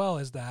here as well,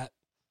 is that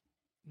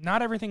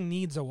not everything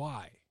needs a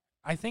why.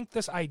 I think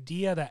this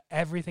idea that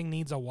everything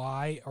needs a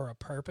why or a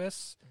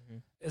purpose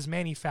is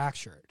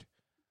manufactured,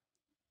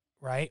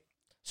 right?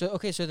 So,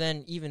 okay, so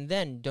then, even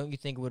then, don't you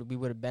think we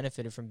would have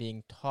benefited from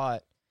being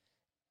taught,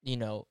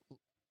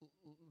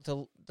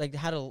 to, like,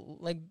 how to,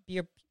 like, be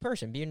a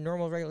person, be a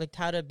normal, regular, like,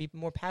 how to be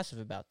more passive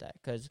about that?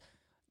 Because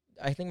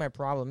I think my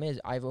problem is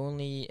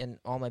and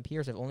all my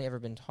peers have only ever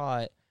been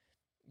taught,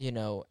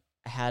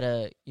 how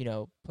to,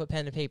 put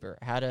pen to paper,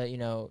 how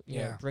to,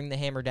 bring the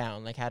hammer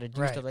down, like, how to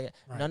do stuff like that.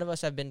 Right. None of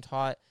us have been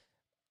taught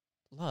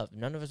love.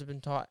 None of us have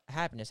been taught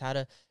happiness, how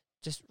to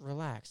just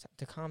relax,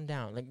 to calm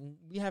down. Like,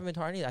 we haven't been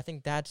taught any of that. I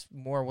think that's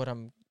more what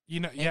I'm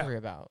angry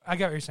about. I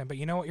get what you're saying, but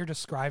you know what you're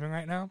describing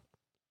right now?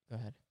 Go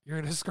ahead.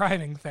 You're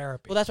describing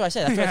therapy. Well, that's what I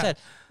said. That's what I said.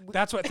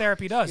 That's what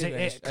therapy does.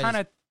 It kind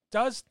of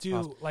does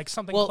do like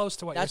something close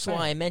to what you're saying.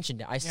 That's why I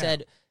mentioned it. I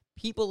said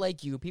people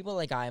like you, people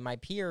like my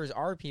peers,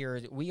 our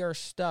peers, we are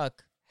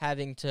stuck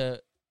having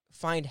to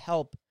find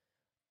help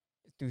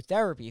through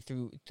therapy,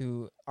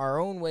 through our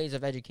own ways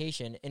of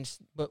education.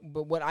 But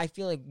what I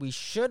feel like we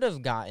should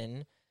have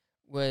gotten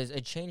was a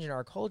change in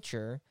our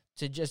culture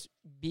to just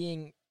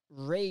being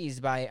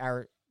raised by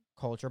our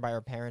culture, by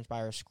our parents,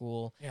 by our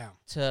school,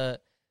 to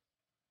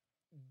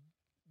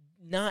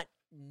not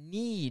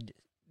need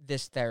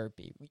this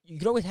therapy. You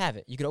could always have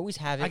it. You could always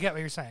have it. I get what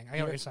you're saying.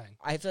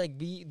 I feel like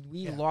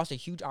we lost a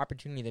huge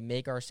opportunity to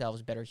make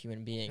ourselves better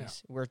human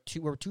beings. Yeah.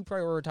 We're too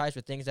prioritized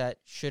with things that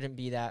shouldn't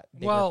be that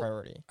big of a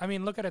priority. I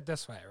mean, look at it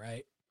this way,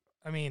 right?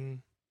 I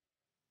mean,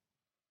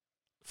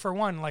 for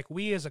one, like,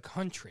 we as a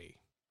country,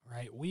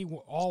 right, we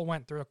all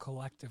went through a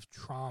collective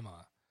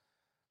trauma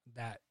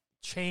that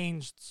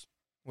changed.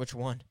 Which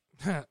one?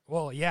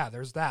 Well, yeah,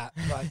 there's that.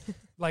 But,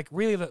 like,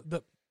 really,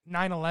 the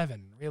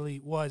 9/11 really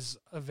was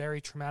a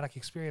very traumatic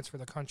experience for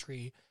the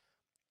country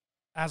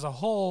as a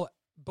whole,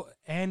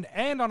 and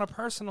on a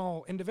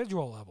personal,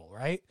 individual level,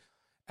 right?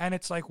 And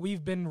it's like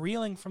we've been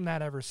reeling from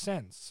that ever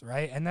since,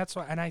 right? And that's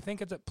why, and I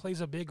think it plays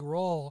a big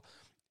role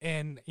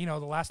in, the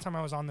last time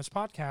I was on this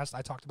podcast,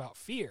 I talked about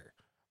fear,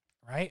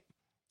 right?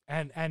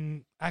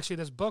 And actually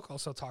this book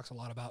also talks a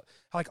lot about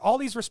how, like, all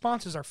these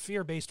responses are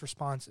fear-based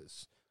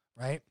responses,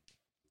 right?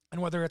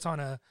 And whether it's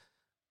on a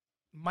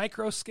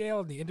micro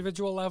scale, the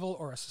individual level,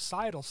 or a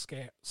societal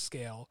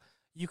scale,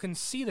 you can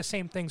see the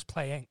same things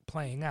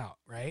playing out,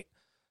 right?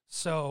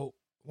 So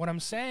what I'm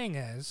saying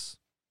is,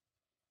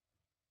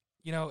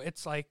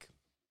 it's like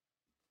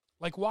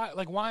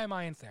why am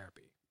I in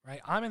therapy, right?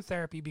 I'm in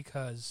therapy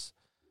because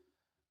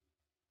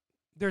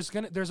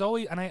there's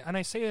always, and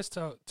I say this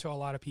to a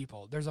lot of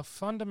people, there's a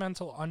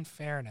fundamental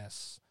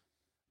unfairness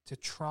to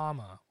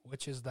trauma,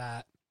 which is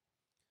that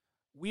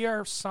we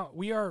are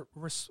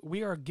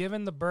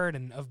given the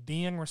burden of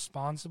being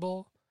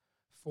responsible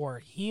for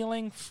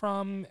healing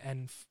from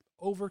and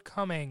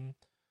overcoming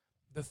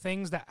the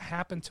things that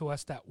happened to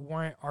us that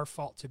weren't our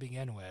fault to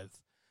begin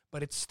with,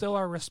 but it's still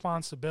our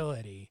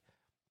responsibility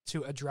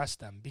to address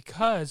them.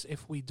 Because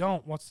if we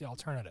don't, what's the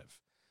alternative?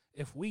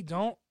 If we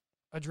don't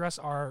address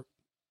our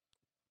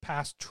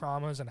past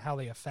traumas and how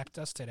they affect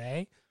us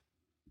today,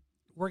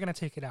 we're going to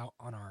take it out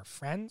on our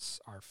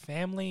friends, our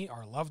family,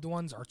 our loved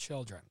ones, our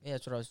children. Yeah,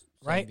 that's what I was saying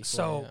right?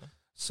 Before,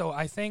 So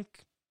I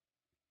think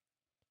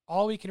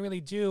all we can really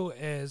do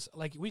is,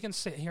 like, we can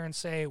sit here and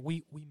say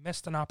we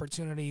missed an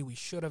opportunity, we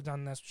should have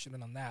done this, we should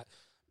have done that.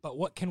 But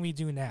what can we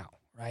do now,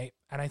 right?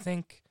 And I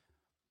think,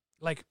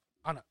 like,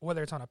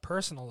 whether it's on a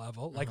personal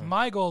level, like,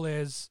 my goal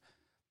is,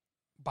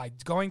 by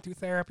going through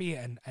therapy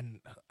and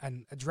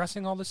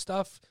addressing all this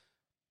stuff,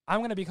 I'm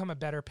going to become a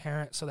better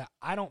parent so that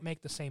I don't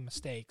make the same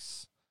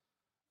mistakes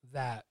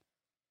that,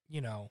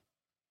 you know,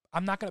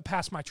 I'm not going to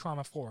pass my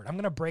trauma forward. I'm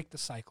going to break the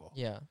cycle.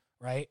 Yeah.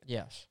 Right?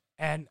 Yes.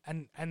 And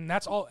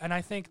that's all. And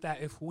I think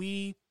that if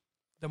we,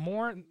 the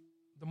more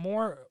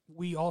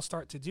we all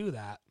start to do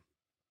that,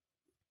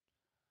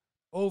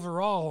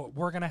 overall,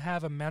 we're going to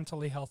have a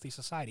mentally healthy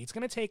society. It's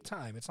going to take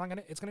time. It's not going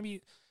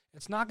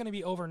to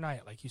be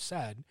overnight, like you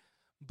said.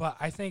 But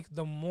I think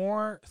the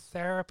more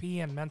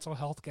therapy and mental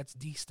health gets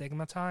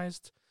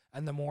destigmatized,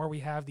 and the more we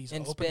have these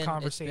open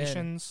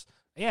conversations,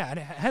 and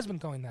it has been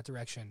going that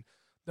direction.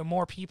 The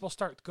more people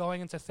start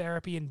going into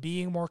therapy and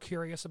being more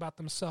curious about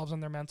themselves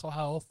and their mental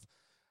health,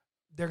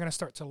 they're going to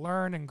start to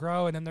learn and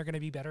grow, and then they're going to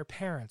be better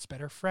parents,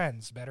 better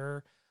friends,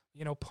 better,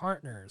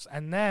 partners.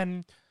 And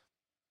then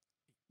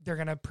they're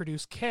going to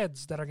produce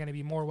kids that are going to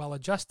be more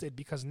well-adjusted,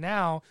 because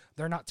now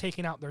they're not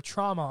taking out their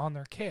trauma on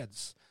their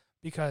kids.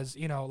 Because,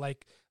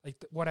 like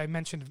what I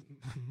mentioned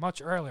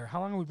much earlier,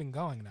 how long have we been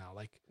going now?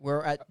 Like,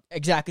 we're at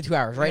exactly 2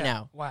 hours right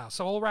now. Wow.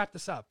 So we'll wrap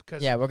this up.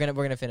 Yeah, we're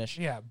gonna finish.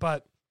 Yeah,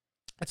 but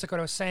it's like what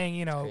I was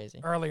saying,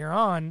 earlier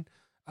on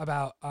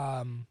about,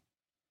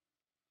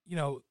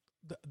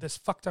 this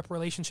fucked up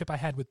relationship I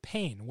had with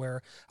pain,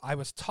 where I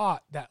was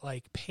taught that,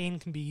 like, pain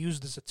can be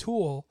used as a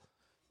tool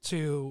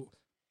to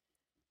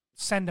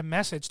send a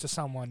message to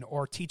someone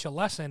or teach a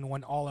lesson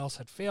when all else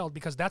had failed,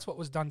 because that's what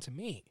was done to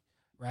me,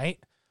 right?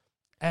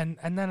 And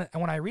then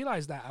when I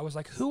realized that, I was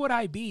like, who would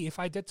I be if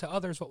I did to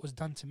others what was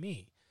done to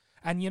me?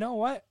 And you know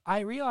what?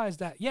 I realized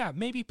that, yeah,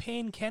 maybe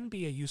pain can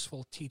be a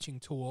useful teaching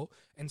tool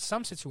in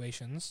some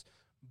situations,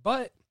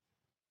 but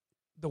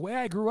the way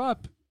I grew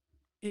up,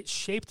 it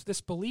shaped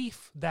this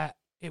belief that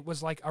it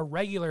was like a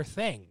regular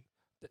thing,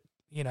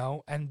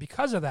 and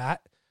because of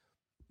that,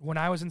 when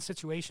I was in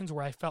situations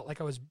where I felt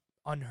like I was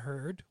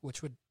unheard,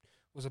 which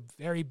was a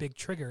very big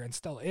trigger and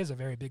still is a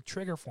very big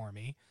trigger for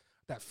me,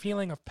 that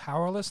feeling of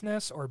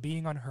powerlessness or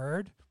being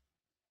unheard,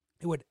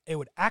 it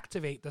would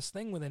activate this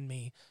thing within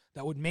me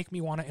that would make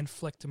me want to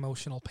inflict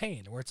emotional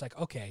pain, where it's like,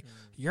 okay,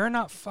 you're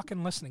not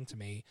fucking listening to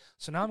me,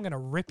 so now I'm going to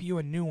rip you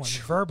a new one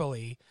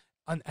verbally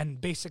and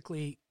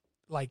basically,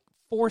 like,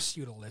 force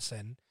you to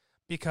listen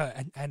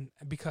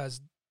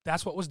because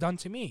that's what was done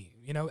to me,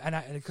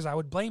 and because I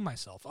would blame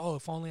myself. Oh,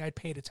 if only I'd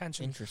paid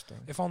attention. Interesting.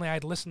 If only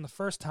I'd listened the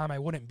first time, I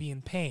wouldn't be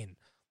in pain.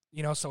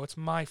 So it's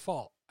my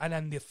fault. And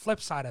then the flip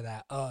side of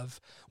that, of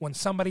when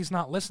somebody's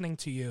not listening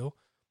to you,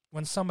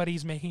 when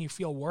somebody's making you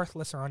feel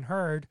worthless or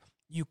unheard,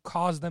 you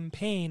cause them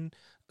pain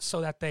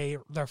so that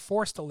they're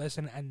forced to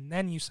listen, and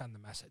then you send the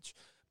message.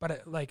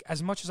 But like,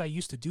 as much as I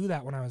used to do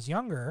that when I was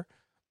younger,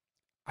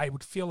 I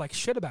would feel like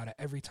shit about it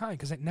every time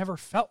because it never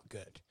felt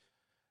good.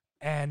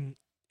 And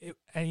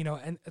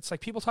it's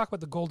like people talk about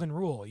the golden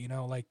rule,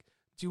 like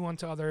do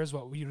unto others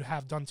what you'd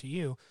have done to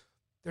you.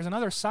 There's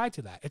another side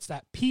to that. It's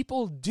that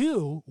people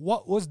do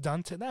what was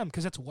done to them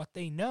because it's what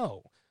they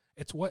know.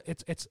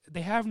 It's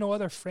they have no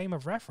other frame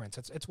of reference.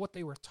 It's what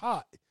they were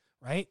taught,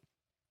 right?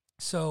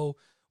 So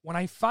when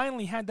I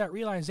finally had that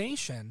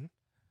realization,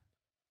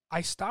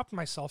 I stopped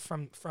myself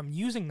from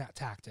using that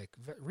tactic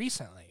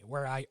recently,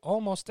 where I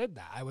almost did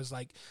that. I was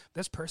like,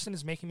 this person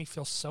is making me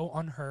feel so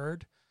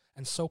unheard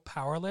and so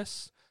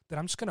powerless that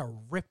I'm just going to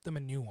rip them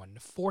a new one, to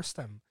force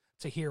them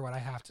to hear what I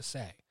have to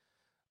say.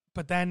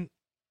 But then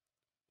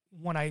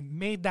when I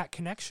made that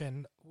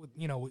connection with,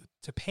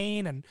 to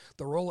pain and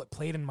the role it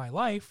played in my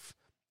life,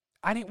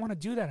 I didn't want to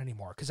do that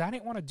anymore, because I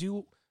didn't want to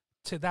do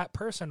to that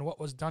person what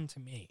was done to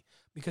me.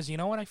 Because you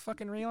know what I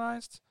fucking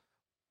realized?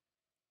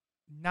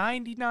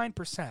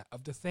 99%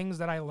 of the things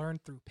that I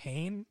learned through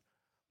pain,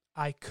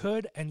 I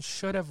could and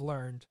should have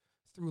learned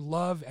through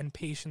love and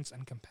patience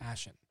and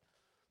compassion.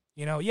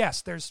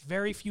 Yes, there's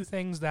very few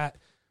things that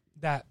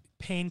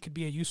pain could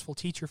be a useful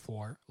teacher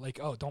for, like,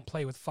 oh, don't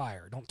play with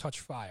fire, don't touch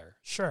fire.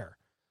 Sure.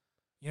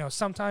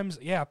 Sometimes,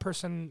 a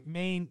person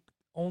may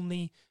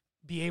only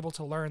be able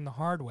to learn the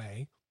hard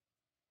way,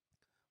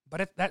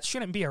 but that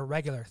shouldn't be a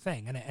regular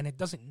thing, and it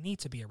doesn't need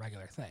to be a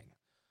regular thing.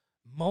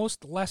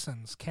 Most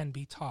lessons can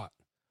be taught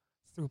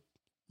through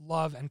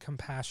love and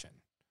compassion.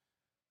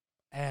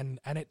 And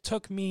it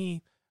took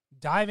me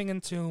diving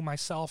into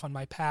myself and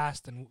my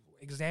past and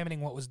examining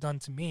what was done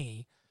to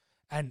me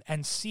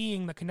and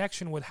seeing the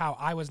connection with how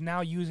I was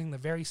now using the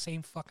very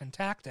same fucking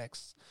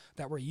tactics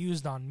that were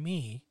used on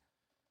me.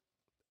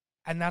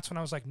 And that's when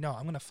I was like, no,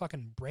 I'm going to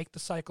fucking break the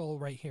cycle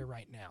right here,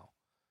 right now.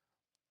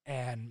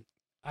 And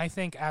I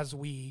think as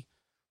we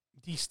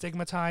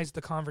destigmatize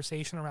the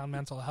conversation around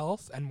mental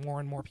health and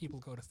more people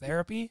go to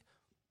therapy,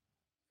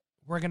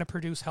 we're going to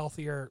produce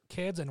healthier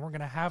kids, and we're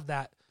going to have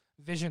that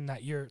vision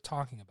that you're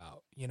talking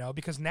about,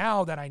 because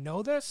now that I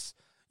know this,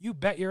 you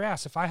bet your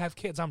ass, if I have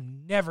kids,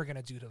 I'm never going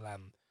to do to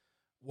them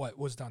what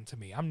was done to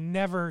me. I'm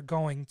never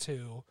going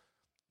to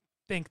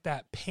think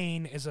that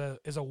pain is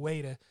a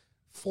way to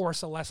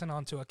force a lesson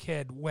onto a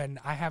kid when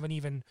I haven't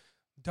even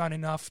done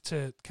enough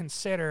to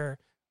consider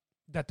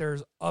that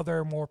there's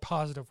other more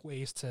positive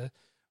ways to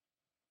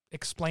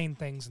explain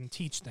things and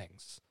teach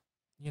things,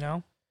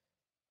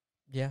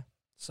 Yeah.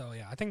 So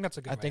yeah, I think that's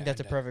a good. I think that's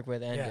a perfect way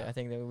to end it. I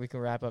think that we can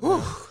wrap up.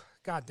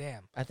 God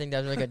damn. I think that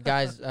was really good,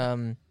 guys.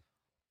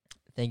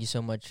 Thank you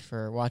so much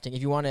for watching.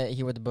 If you want to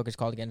hear what the book is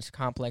called again, it's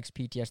Complex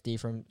PTSD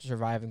from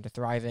Surviving to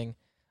Thriving.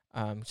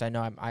 So I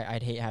know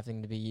I'd hate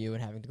having to be you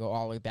and having to go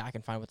all the way back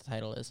and find what the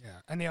title is. Yeah,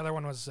 and the other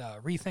one was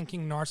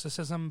Rethinking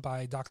Narcissism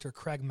by Dr.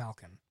 Craig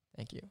Malkin.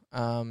 Thank you.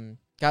 Guys,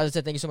 that's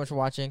it. Thank you so much for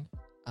watching,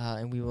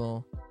 and we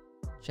will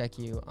check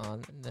you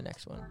on the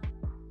next one.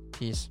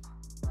 Peace.